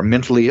 or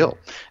mentally ill.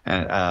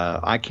 And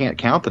I can't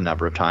count the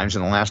number of times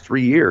in the last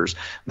 3 years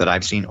that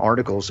I've seen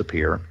articles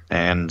appear,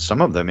 and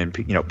some of them in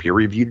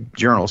peer-reviewed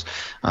journals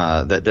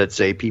that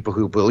say people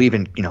who believe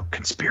in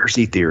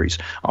conspiracy theories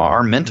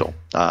are mental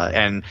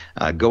and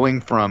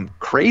going from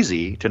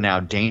crazy to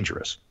now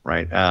dangerous.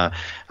 Right.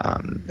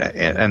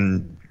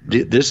 And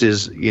this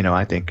is,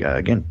 I think,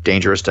 again,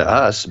 dangerous to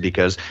us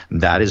because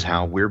that is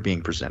how we're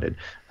being presented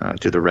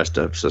to the rest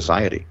of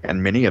society.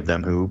 And many of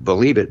them who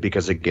believe it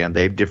because, again,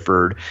 they've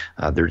deferred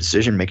their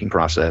decision-making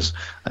process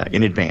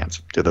in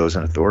advance to those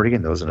in authority,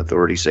 and those in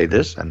authority say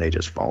this, and they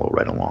just follow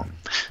right along.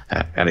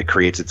 And it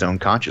creates its own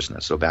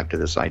consciousness. So back to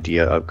this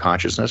idea of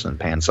consciousness and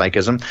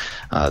panpsychism,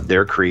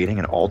 they're creating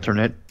an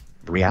alternate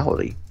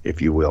reality, if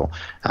you will,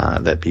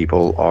 that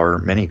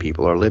many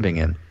people are living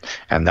in.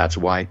 And that's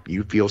why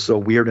you feel so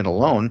weird and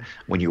alone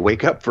when you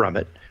wake up from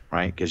it,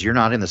 right? Because you're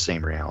not in the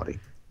same reality,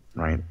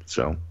 right?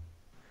 So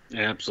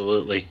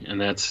absolutely. And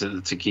that's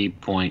a key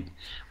point.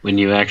 When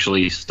you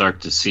actually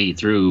start to see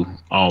through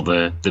all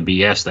the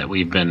BS that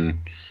we've been,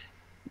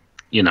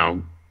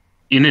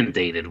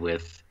 inundated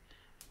with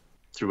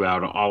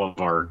throughout all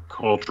of our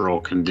cultural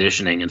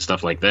conditioning and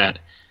stuff like that,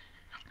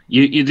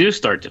 you do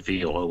start to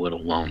feel a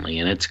little lonely,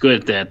 and it's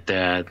good that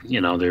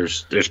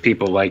there's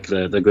people like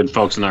the good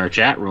folks in our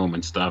chat room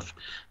and stuff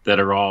that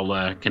are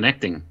all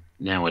connecting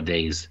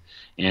nowadays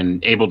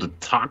and able to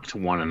talk to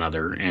one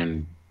another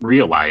and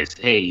realize,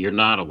 hey, you're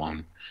not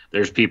alone.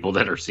 There's people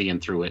that are seeing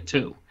through it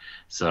too.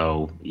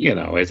 So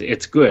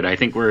it's good. I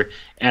think we're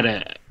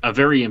at a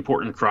very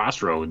important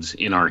crossroads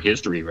in our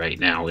history right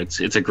now. It's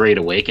a great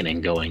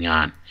awakening going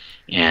on,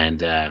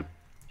 and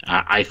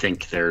I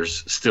think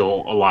there's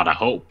still a lot of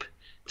hope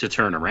to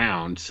turn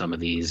around some of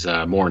these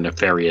more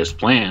nefarious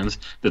plans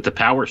that the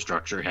power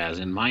structure has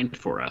in mind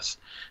for us.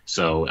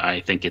 So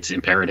I think it's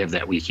imperative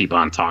that we keep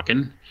on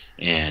talking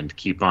and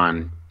keep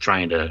on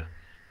trying to,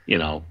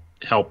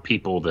 help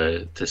people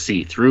to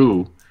see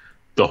through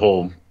the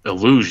whole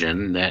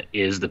illusion that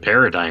is the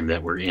paradigm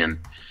that we're in.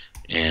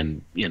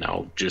 And,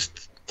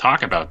 just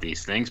talk about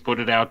these things, put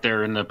it out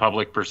there in the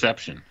public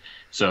perception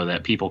so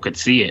that people could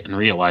see it and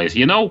realize,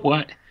 you know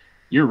what,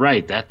 you're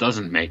right, that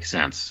doesn't make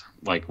sense.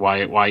 Like,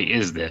 why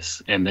is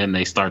this? And then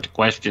they start to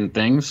question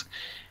things,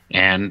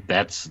 and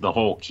that's the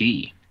whole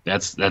key.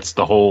 That's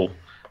the whole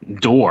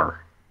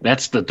door.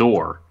 That's the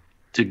door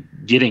to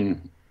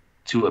getting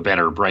to a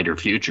better, brighter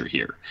future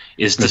here,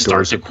 is to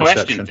start to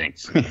question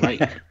things.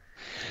 Right.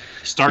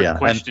 Start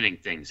questioning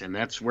things, and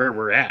that's where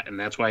we're at, and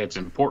that's why it's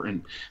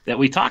important that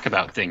we talk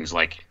about things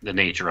like the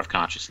nature of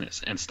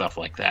consciousness and stuff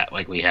like that,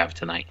 like we have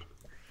tonight.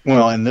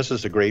 Well, and this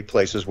is a great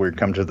place as we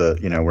come to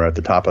we're at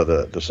the top of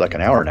the second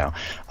hour now.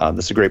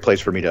 This is a great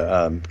place for me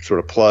to sort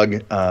of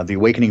plug the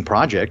Awakening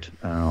Project.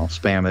 I'll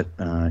spam it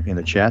in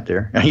the chat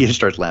there. He just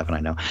starts laughing, I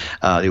know.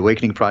 The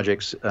Awakening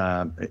Project's,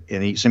 send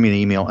me an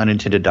email,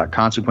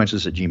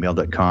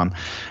 unintended.consequences@gmail.com.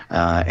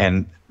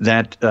 And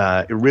that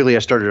really, I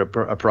started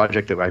a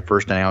project that I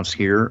first announced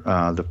here,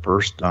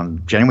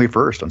 on January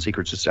 1st on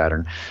Secrets of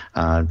Saturn,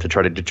 to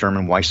try to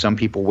determine why some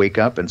people wake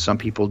up and some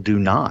people do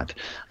not,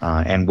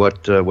 and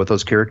what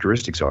those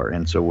characteristics are.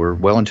 And so we're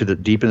well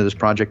deep into this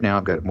project now.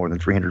 I've got more than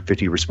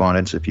 350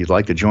 respondents. If you'd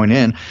like to join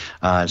in,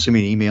 send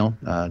me an email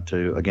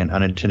to, again,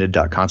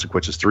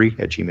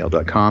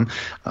 unintended.consequences3@gmail.com,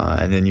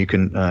 and then you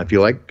can, if you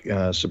like,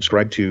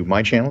 subscribe to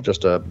my channel,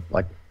 just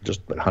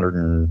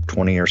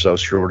 120 or so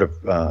short of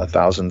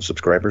 1,000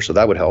 subscribers, so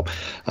that would help.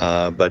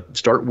 But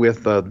start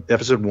with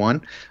episode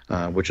 1,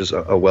 which is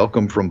a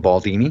welcome from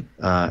Baldini,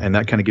 and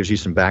that kind of gives you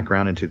some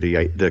background into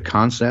the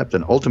concept,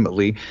 and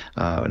ultimately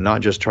not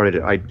just try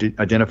to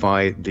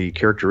identify the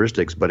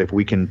characteristics, but if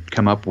we can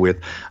come up with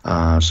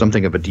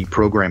something of a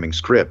deprogramming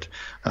script,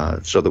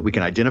 so that we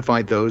can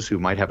identify those who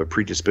might have a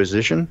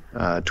predisposition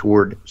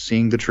toward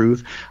seeing the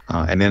truth,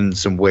 and then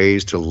some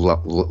ways to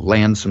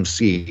land some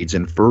seeds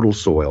in fertile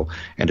soil,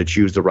 and to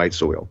choose the right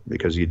soil,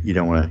 because you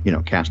don't want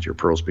to cast your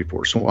pearls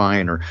before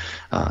swine, or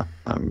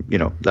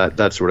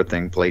that sort of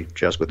thing. Play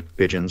chess with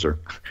pigeons, or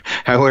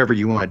however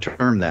you want to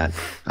term that.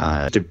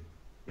 To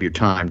your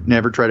time,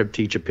 never try to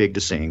teach a pig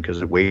to sing,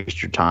 because it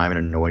wastes your time and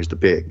annoys the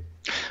pig.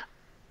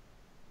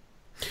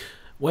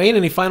 Wayne,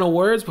 any final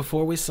words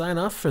before we sign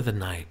off for the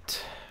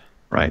night?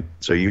 Right.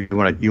 So you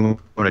want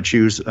to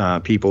choose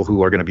people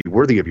who are going to be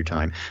worthy of your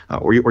time,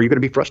 or you're going to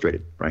be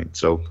frustrated. Right.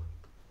 So.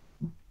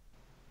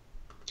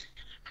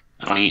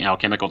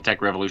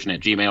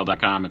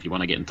 alchemicaltechrevolution@gmail.com if you want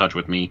to get in touch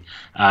with me.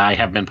 I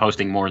have been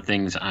posting more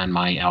things on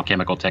my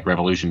Alchemical Tech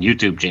Revolution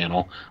YouTube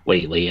channel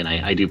lately, and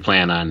I do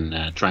plan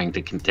on trying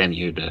to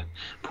continue to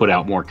put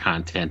out more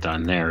content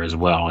on there as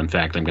well. In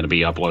fact, I'm going to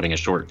be uploading a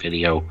short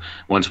video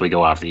once we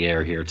go off the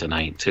air here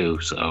tonight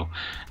too, so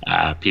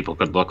people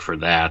could look for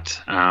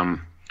that.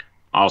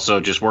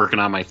 Also, just working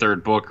on my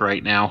 3rd book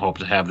right now. Hope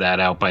to have that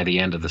out by the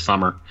end of the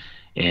summer.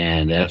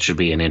 And that should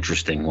be an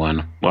interesting one.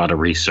 A lot of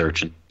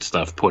research and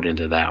stuff put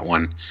into that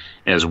one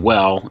as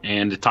well.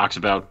 And it talks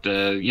about,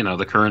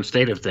 the current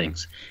state of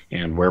things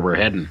and where we're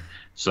heading.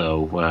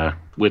 So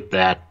with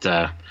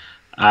that,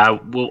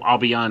 I'll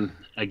be on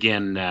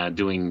again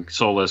doing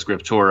Sola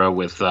Scriptura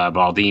with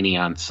Baldini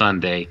on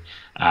Sunday.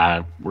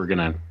 We're going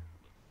to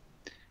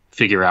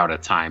figure out a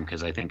time,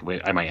 because I think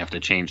I might have to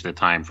change the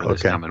time for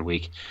this coming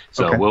week.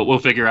 So we'll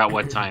figure out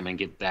what time and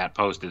get that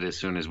posted as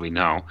soon as we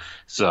know.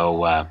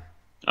 So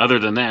other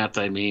than that,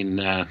 I mean,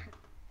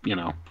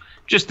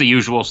 just the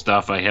usual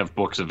stuff. I have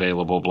books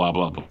available, blah,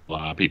 blah, blah,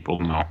 blah. People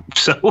know.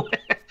 So,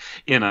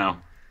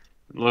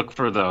 look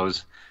for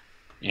those.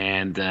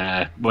 And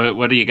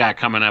what do you got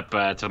coming up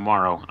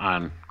tomorrow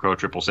on Crow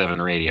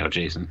 777 Radio,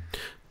 Jason?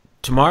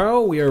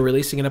 Tomorrow we are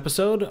releasing an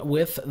episode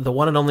with the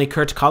one and only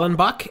Kurt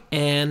Kallenbach,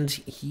 and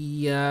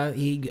he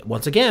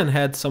once again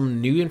had some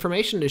new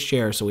information to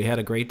share, so we had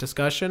a great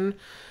discussion.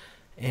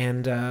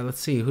 And let's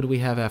see, who do we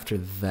have after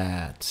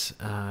that?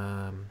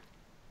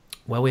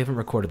 Well, we haven't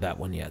recorded that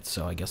one yet,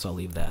 so I guess I'll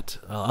leave that.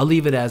 I'll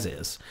leave it as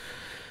is.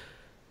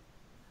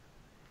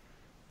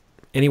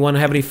 Anyone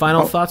have any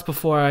final thoughts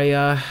before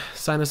I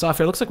sign us off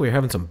here? It looks like we're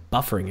having some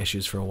buffering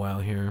issues for a while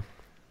here.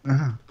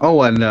 And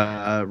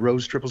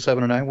Rose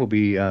 777 and I will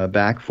be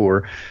back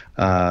for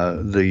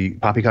the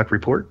Poppycock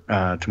Report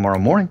tomorrow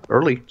morning,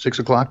 early, 6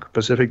 o'clock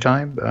Pacific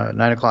time,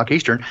 9 o'clock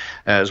Eastern,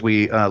 as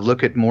we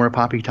look at more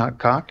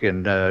Poppycock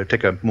and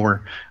take a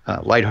more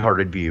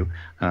lighthearted view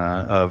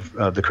of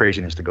the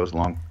craziness that goes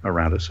along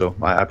around us. So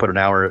I put an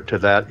hour to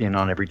that in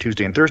on every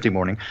Tuesday and Thursday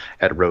morning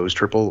at Rose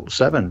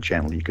 777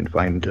 channel. You can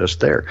find us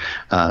there.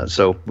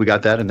 So we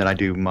got that, and then I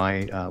do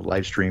my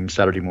live stream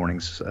Saturday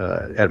mornings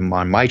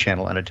on my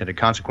channel, Unintended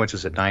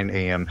Consequences, at 9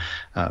 a.m.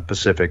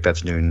 Pacific.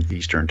 That's noon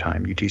Eastern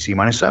time, UTC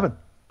 -7.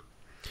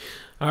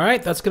 All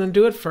right, that's going to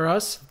do it for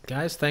us.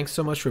 Guys, thanks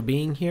so much for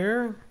being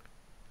here.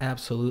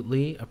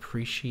 Absolutely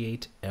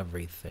appreciate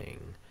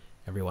everything.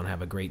 Everyone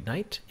have a great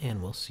night,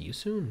 and we'll see you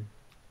soon.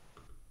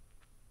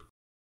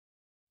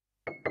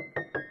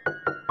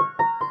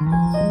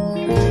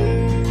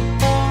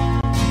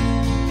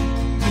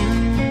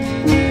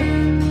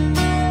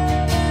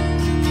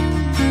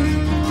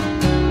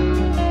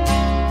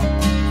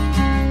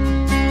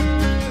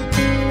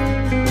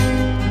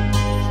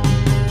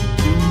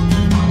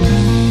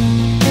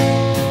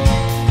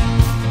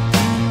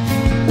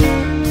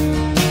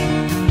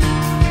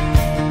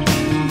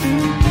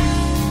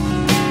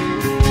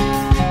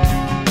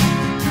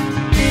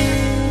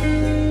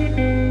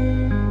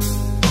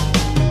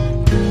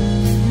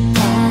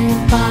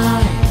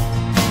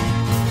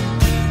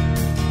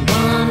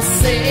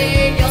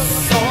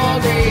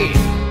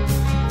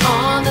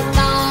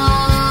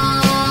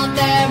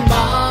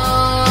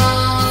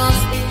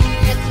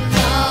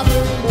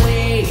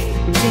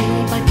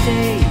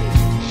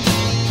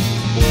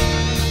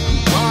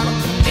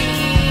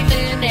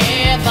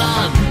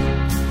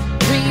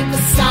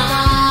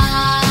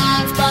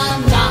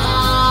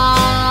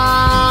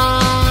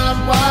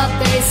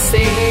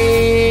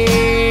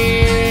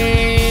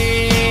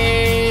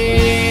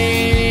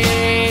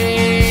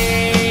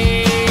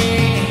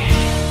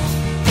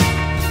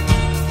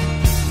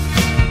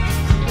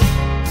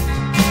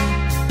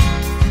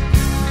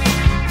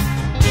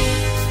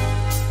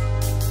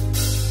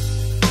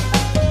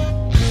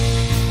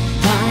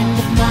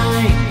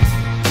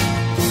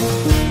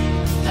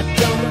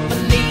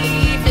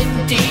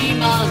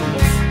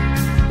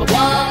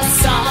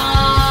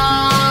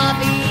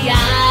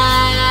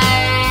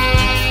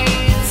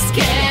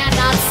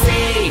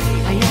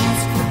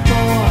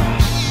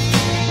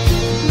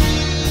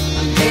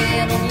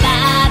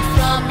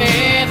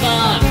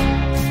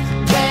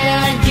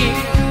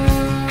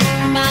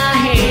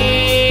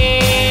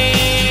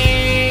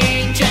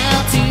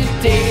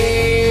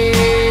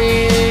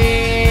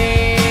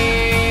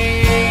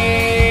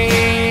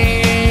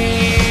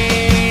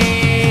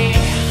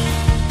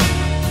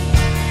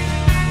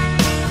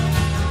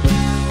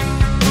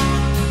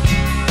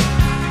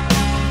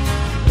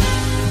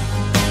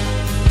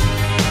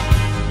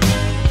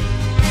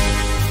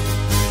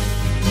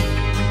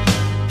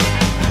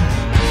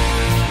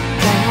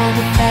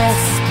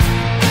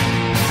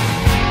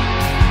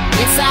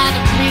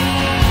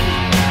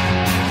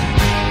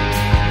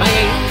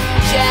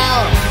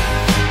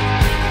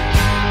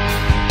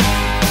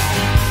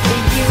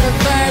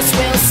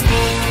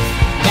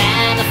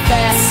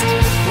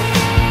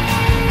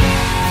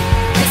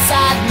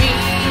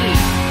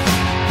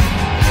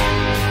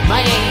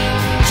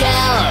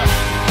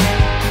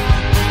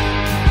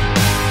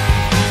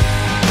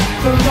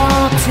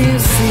 to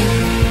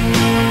see.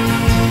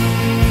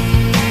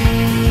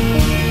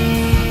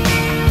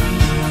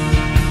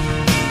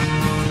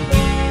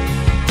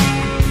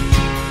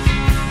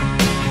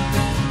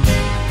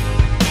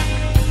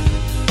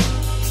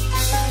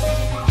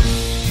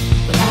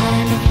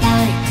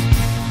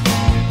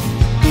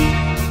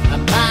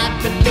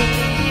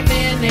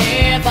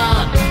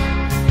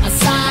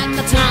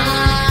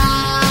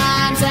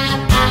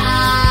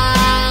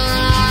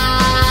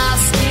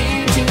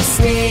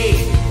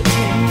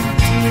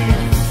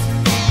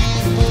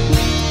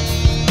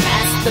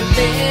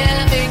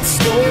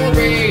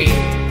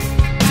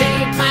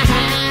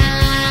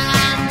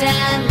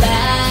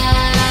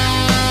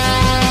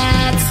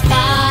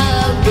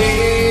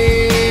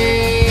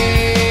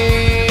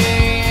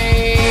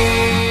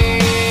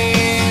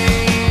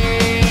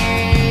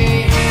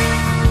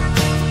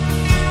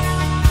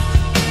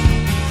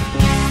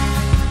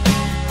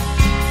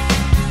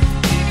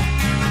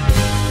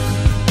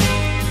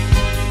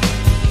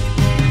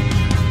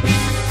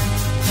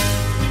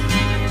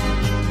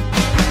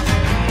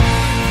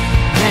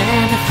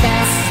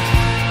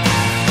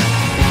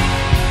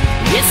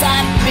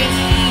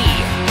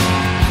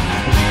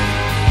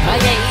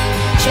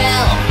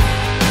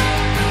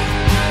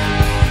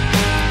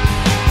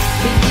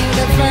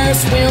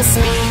 Will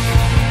speak,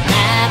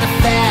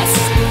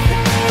 manifest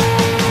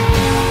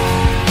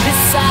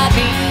beside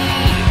me,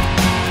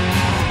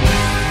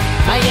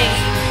 my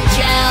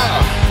angel,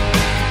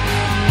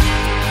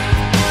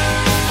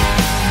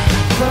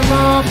 from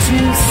all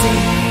to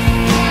see.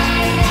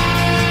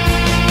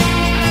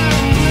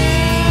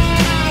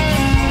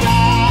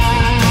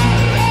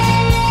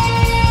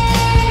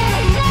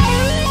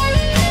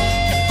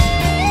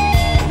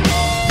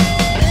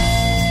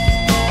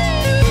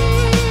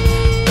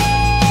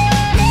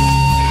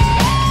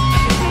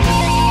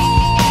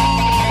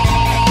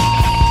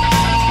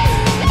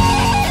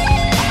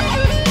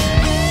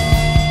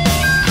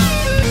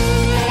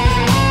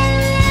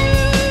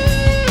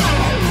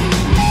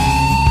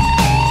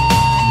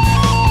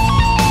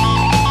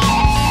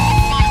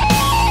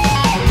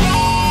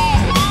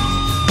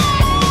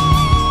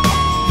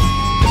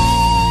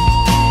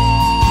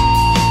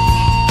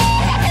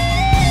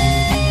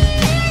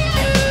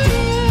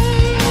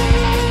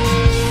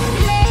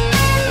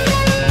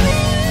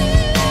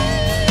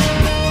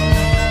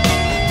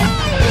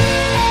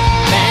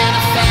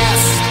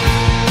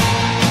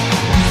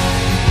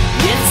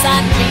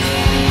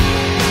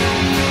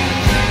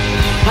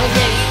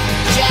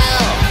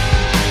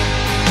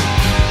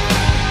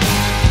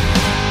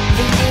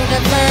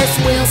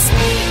 Will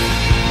speak,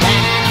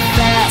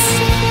 manifest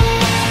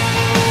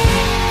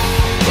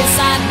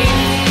beside me,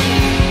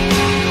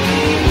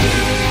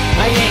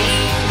 my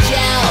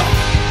angel,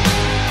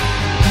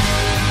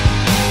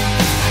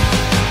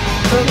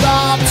 for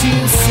all to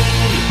see,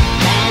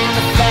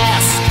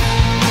 manifest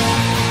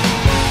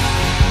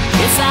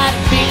beside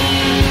me,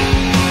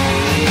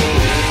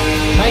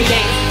 my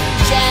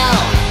angel,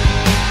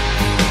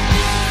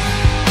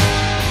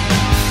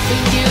 the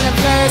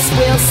universe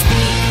will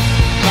speak,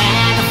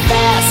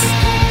 manifest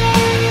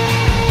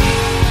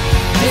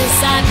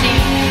beside me,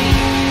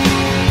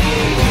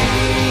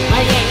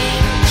 my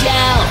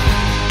angel,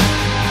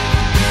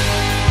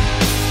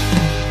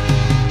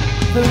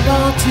 for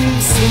all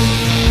to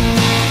see.